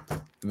around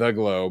the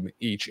globe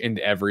each and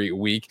every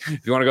week.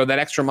 If you want to go that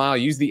extra mile,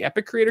 use the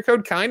Epic Creator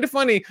Code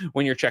KINDAFUNNY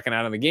when you're checking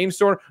out on the game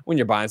store, when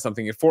you're buying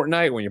something at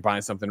Fortnite, when you're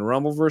buying something in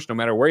Rumbleverse, no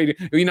matter where you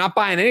do. You're not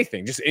buying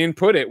anything. Just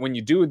input it when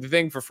you do the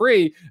thing for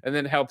free, and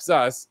then it helps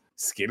us.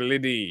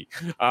 Skiddly-dee.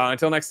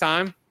 Until next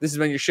time, this has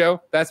been your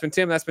show. That's been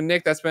Tim. That's been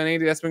Nick. That's been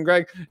Andy. That's been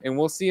Greg. And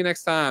we'll see you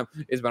next time.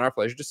 It's been our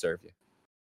pleasure to serve you.